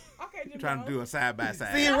 you Okay, Jamal. trying to do a side by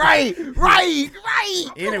side. See, right.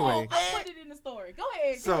 Anyway, I'll put it in the story. Go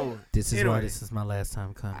ahead. so This is Anyway. why this is my last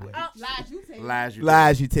time coming. Lies you tell. lies you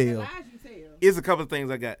Lies you tell. Lies you tell. It's a couple of things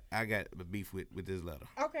I got beef with this letter.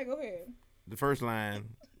 Okay, go ahead. The first line,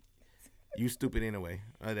 you stupid anyway.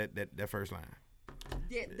 That first line.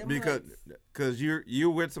 Yeah, the Because months. you're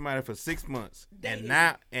with somebody for 6 months Dating.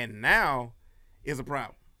 and now it's a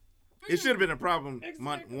problem. It should have been a problem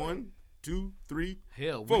month Exactly. 1, 2, 3.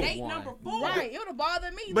 Hell, Four. Date number 4. Right. It would have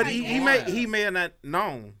bothered me. But like, he may have not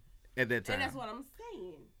known at that time. And that's what I'm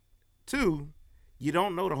saying. 2, you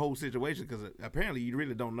don't know the whole situation because apparently you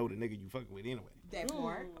really don't know the nigga you fucking with anyway. That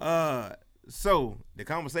part. So the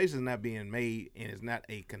conversation is not being made and it's not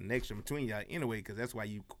a connection between y'all anyway because that's why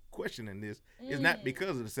you questioning this. It's not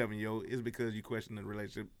because of the 7-year-old. It's because you question the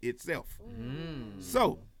relationship itself.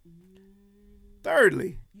 So,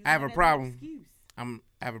 thirdly, You I have know a that's an problem. excuse.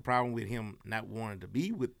 I have a problem with him not wanting to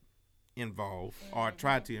be involved or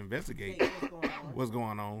try to investigate Hey, what's going on? what's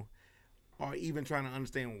going on, or even trying to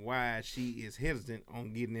understand why she is hesitant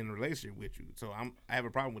on getting in a relationship with you. So I have a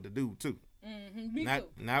problem with the dude too, Me too.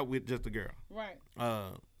 not with just the girl. Right.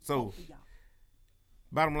 So Y'all.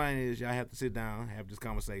 bottom line is y'all have to sit down, have this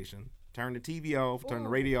conversation, turn the TV off, turn the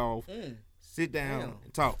radio off, sit down Damn.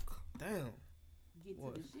 and talk. Damn. Get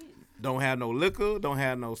to the shit. Don't have no liquor, don't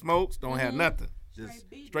have no smokes, don't have nothing. Just Straight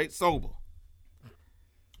beat. straight sober.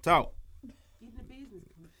 Talk. Get in the business.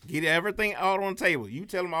 Get everything out on the table. You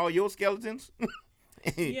tell him all your skeletons.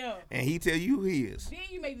 Yeah. And he tell you his. Then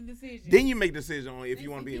you make the decision. Then you make the decision on if you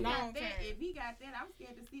want to be in If he love. got Long that, time. if he got that, I'm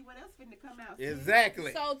scared to see what else finna come out.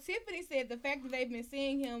 Exactly. So Tiffany said the fact that they've been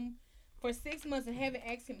seeing him for 6 months and haven't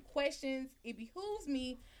asked him questions, it behooves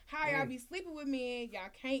me how y'all be sleeping with men. Y'all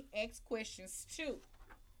can't ask questions too.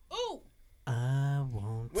 Ooh. I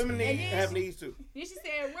won't. Women take- need have needs too. Then she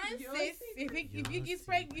said, "Run, sis. If he gets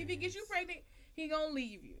pregnant, if he gets you pregnant, he gonna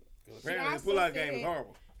leave you." Apparently, the also pull-out game is said-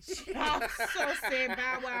 horrible. She also said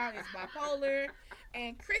Bow Wow is bipolar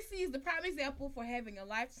And Chrissy is the prime example for having a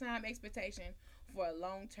lifetime expectation for a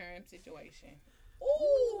long-term situation.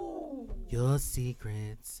 Ooh. Your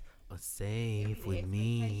secrets are safe with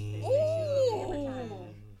me. Ooh.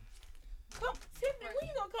 Come, Tiffany, when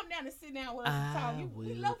you gonna come down and sit down with us and talk?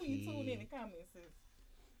 We love when you tune in the comments.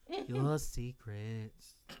 Sis. Your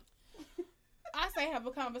secrets. I say have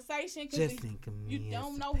a conversation Just because think of you me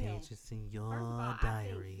don't as know the him. pages in your First of all, I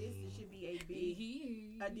diary. think this should be a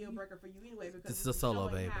deal breaker for you anyway because This is a it's solo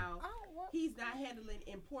showing baby. how I don't want. he's not handling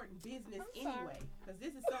important business I'm sorry. anyway. Because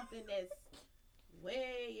this is something that's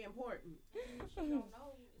way important, She don't know.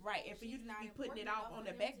 right? And for you to She's be not putting it important off on enough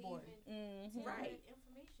the for him to backboard, even Mhm. right? get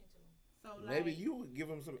information to him. So like, Maybe you would give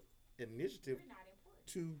him some initiative You're not important.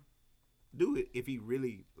 to do it if he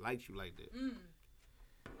really likes you like that.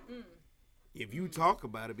 If you talk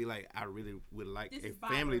about it, be like, I really would like This a is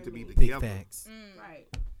family to be bothering me. Big together. facts. right?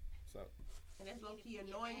 So And that's low key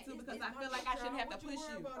annoying too because I feel like I shouldn't have to push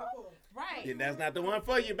you, right? then that's not the one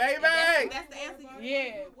for you, baby. That's the answer.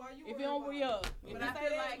 Yeah. If you don't be up. But I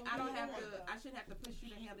feel like I don't have to. I shouldn't have to push you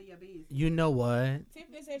to handle your business. You know what?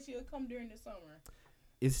 Tiffany said she'll come during the summer.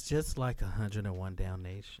 It's just like 101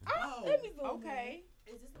 Dalmatians. Oh, let me zoom okay,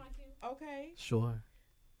 Is this my cue? okay. Sure.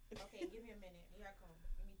 Okay, give me a minute. Here I come.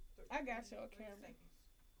 Give me I got you, 3 okay. seconds.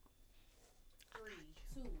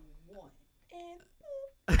 3, 2, 1.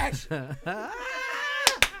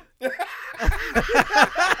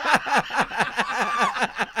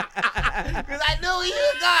 Cause I knew you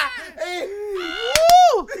got.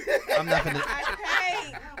 I'm not gonna.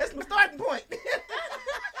 Okay. That's my starting point.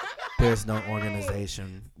 There's no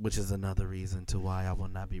organization, which is another reason to why I will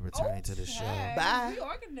not be returning to the show. Child, Bye. We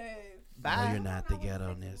organized. No, Bye. you're not the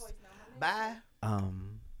ghetto-ness. Bye.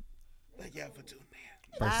 Thank y'all for tuning in.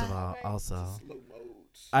 First of all, also, Slow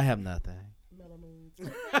modes. I have nothing.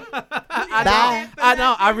 Bye. I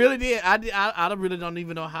know. I really did. I really don't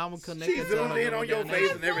even know how I'm connected. She's to zoomed in on your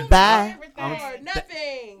face and everything. Bye. Or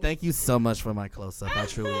nothing. Thank you so much for my close-up. I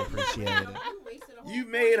truly appreciate it. You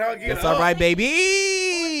made her get It's up. all right, baby.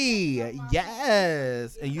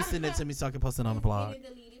 Yes. And you send it to me so I can post it on the blog.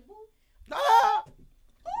 Ah.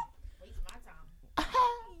 Waste my time.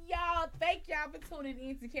 Y'all, thank y'all for tuning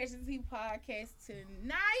in to Catch the Tea podcast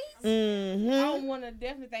tonight. I Mm-hmm. want to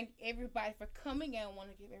definitely thank everybody for coming and I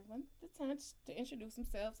want to give everyone the time to introduce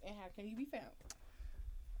themselves and how can you be found.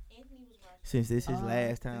 Anthony was watching. Since this is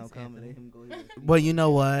last time thanks, coming, Anthony. let him go ahead. Well, you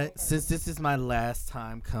know what? Since this is my last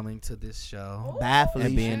time coming to this show Bye, and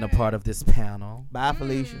Felicia. being a part of this panel, Bye,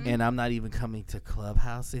 Felicia. and I'm not even coming to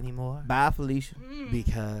Clubhouse anymore Bye, Felicia.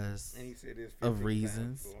 because And he said this of 50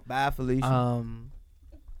 reasons. times before. Bye, Felicia.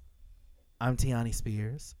 I'm Tiani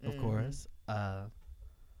Spears, of Mhm. course.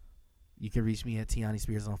 You can reach me at Tiani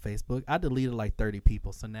Spears on Facebook. I deleted like 30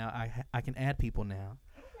 people, so now I can add people now.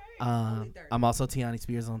 Only 30. I'm also Tiani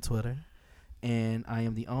Spears on Twitter, and I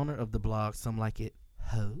am the owner of the blog Some Like It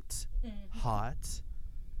Hot,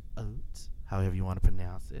 Oat, however you want to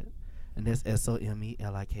pronounce it, and that's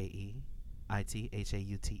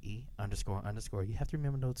SOMELIKEITHAUTE___. You have to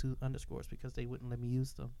remember those 2 underscores because they wouldn't let me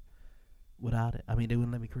use them without it. I mean, they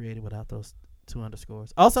wouldn't let me create it without those 2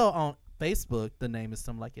 underscores. Also on Facebook, the name is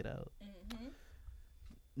Some Like It Out.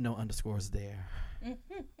 No underscores there.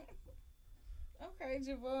 Okay,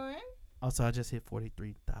 Javon. Also, I just hit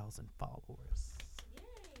 43,000 followers.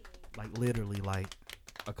 Like literally, like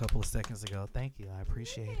a couple of seconds ago. Thank you. I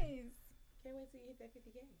appreciate it. Yes. Can't wait till you hit that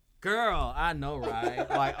 50K. Girl, I know, right?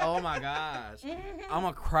 Like, oh my gosh. I'm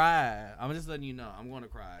gonna cry. I'm just letting you know. I'm gonna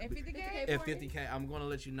cry. And 50K? At 50K, I'm gonna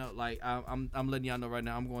let you know. Like, I'm letting y'all know right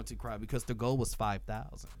now. I'm going to cry because the goal was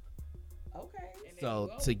 5,000. Okay. And there So you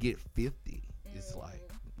go. to get 50, it's like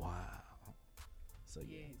wow. So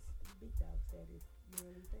yeah, Yes. Big dog status. You know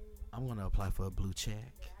anything? I'm gonna apply for a blue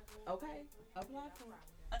check. Okay. Apply for it.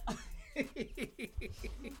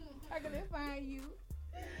 How can they find you?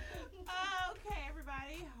 Okay,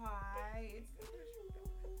 everybody. Hi. It's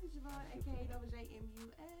Javon, aka Nova J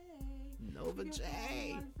MUA. Nova You can J. find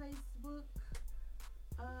me on Facebook.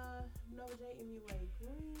 Nova J MUA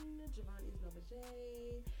Green. Javon is Nova J.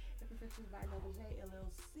 Imperfections by Nova J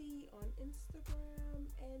LLC on Instagram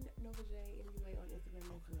and Nova J MUA on Instagram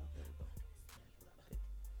as well.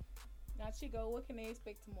 Now, Chico, what can they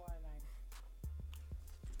expect tomorrow night?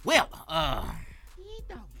 Well,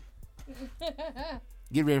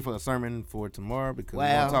 get ready for a sermon for tomorrow because we're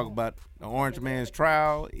Wow. going to talk about the Orange Man's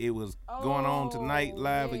trial. It was going on tonight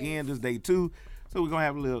live yes. again. This day 2. So we're going to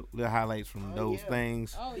have little highlights from those yeah.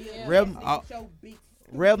 things. Oh, yeah.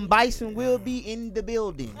 Reverend Bison will be in the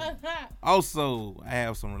building. Also, I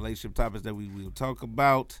have some relationship topics that we will talk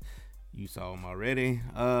about. You saw them already.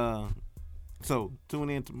 So tune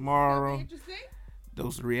in tomorrow. Interesting.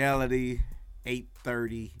 Dose Reality,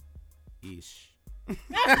 8:30 ish.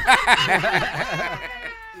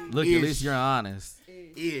 Look, at least you're honest.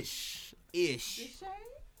 Ish.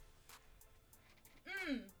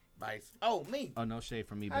 Vice. Oh, me. Oh, no shade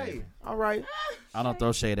from me, baby. Hey, all right. I don't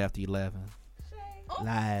throw shade after 11.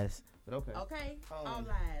 Lies. But okay. Okay, Oh. all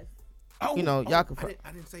lies. Oh, You know, y'all can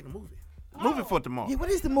I didn't say the movie. Movie for tomorrow. Yeah, what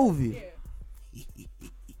is the movie?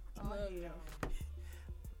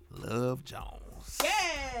 Love Jones.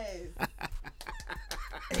 Yes.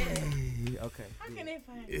 Okay. How can they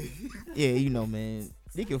find it? Yeah, you know, man.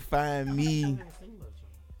 You can find me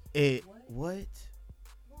at what?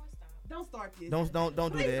 Don't start this. Don't do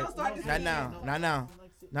Please that. don't start this Not again. now.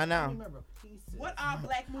 Not now. What are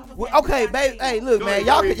black movies? Well, that okay, we baby. not Hey, seeing? look, Go man. ahead,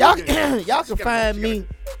 Y'all go can ahead. y'all can She gotta find finish, me.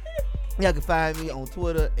 Y'all can find me on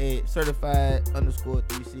Twitter at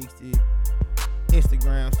certified_360,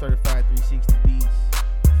 Instagram certified360beats,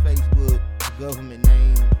 Facebook government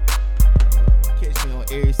name. Catch me on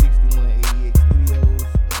Area 6188 Studios.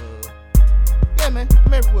 Yeah, man,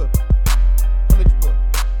 I'm everywhere. I'm at your boy.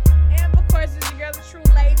 And of course, it's your girl, the True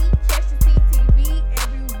Lady. Catch the TTV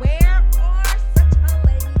everywhere or such a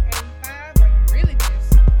lady 85 or you really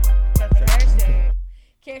just hashtag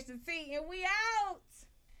catch the T and we out.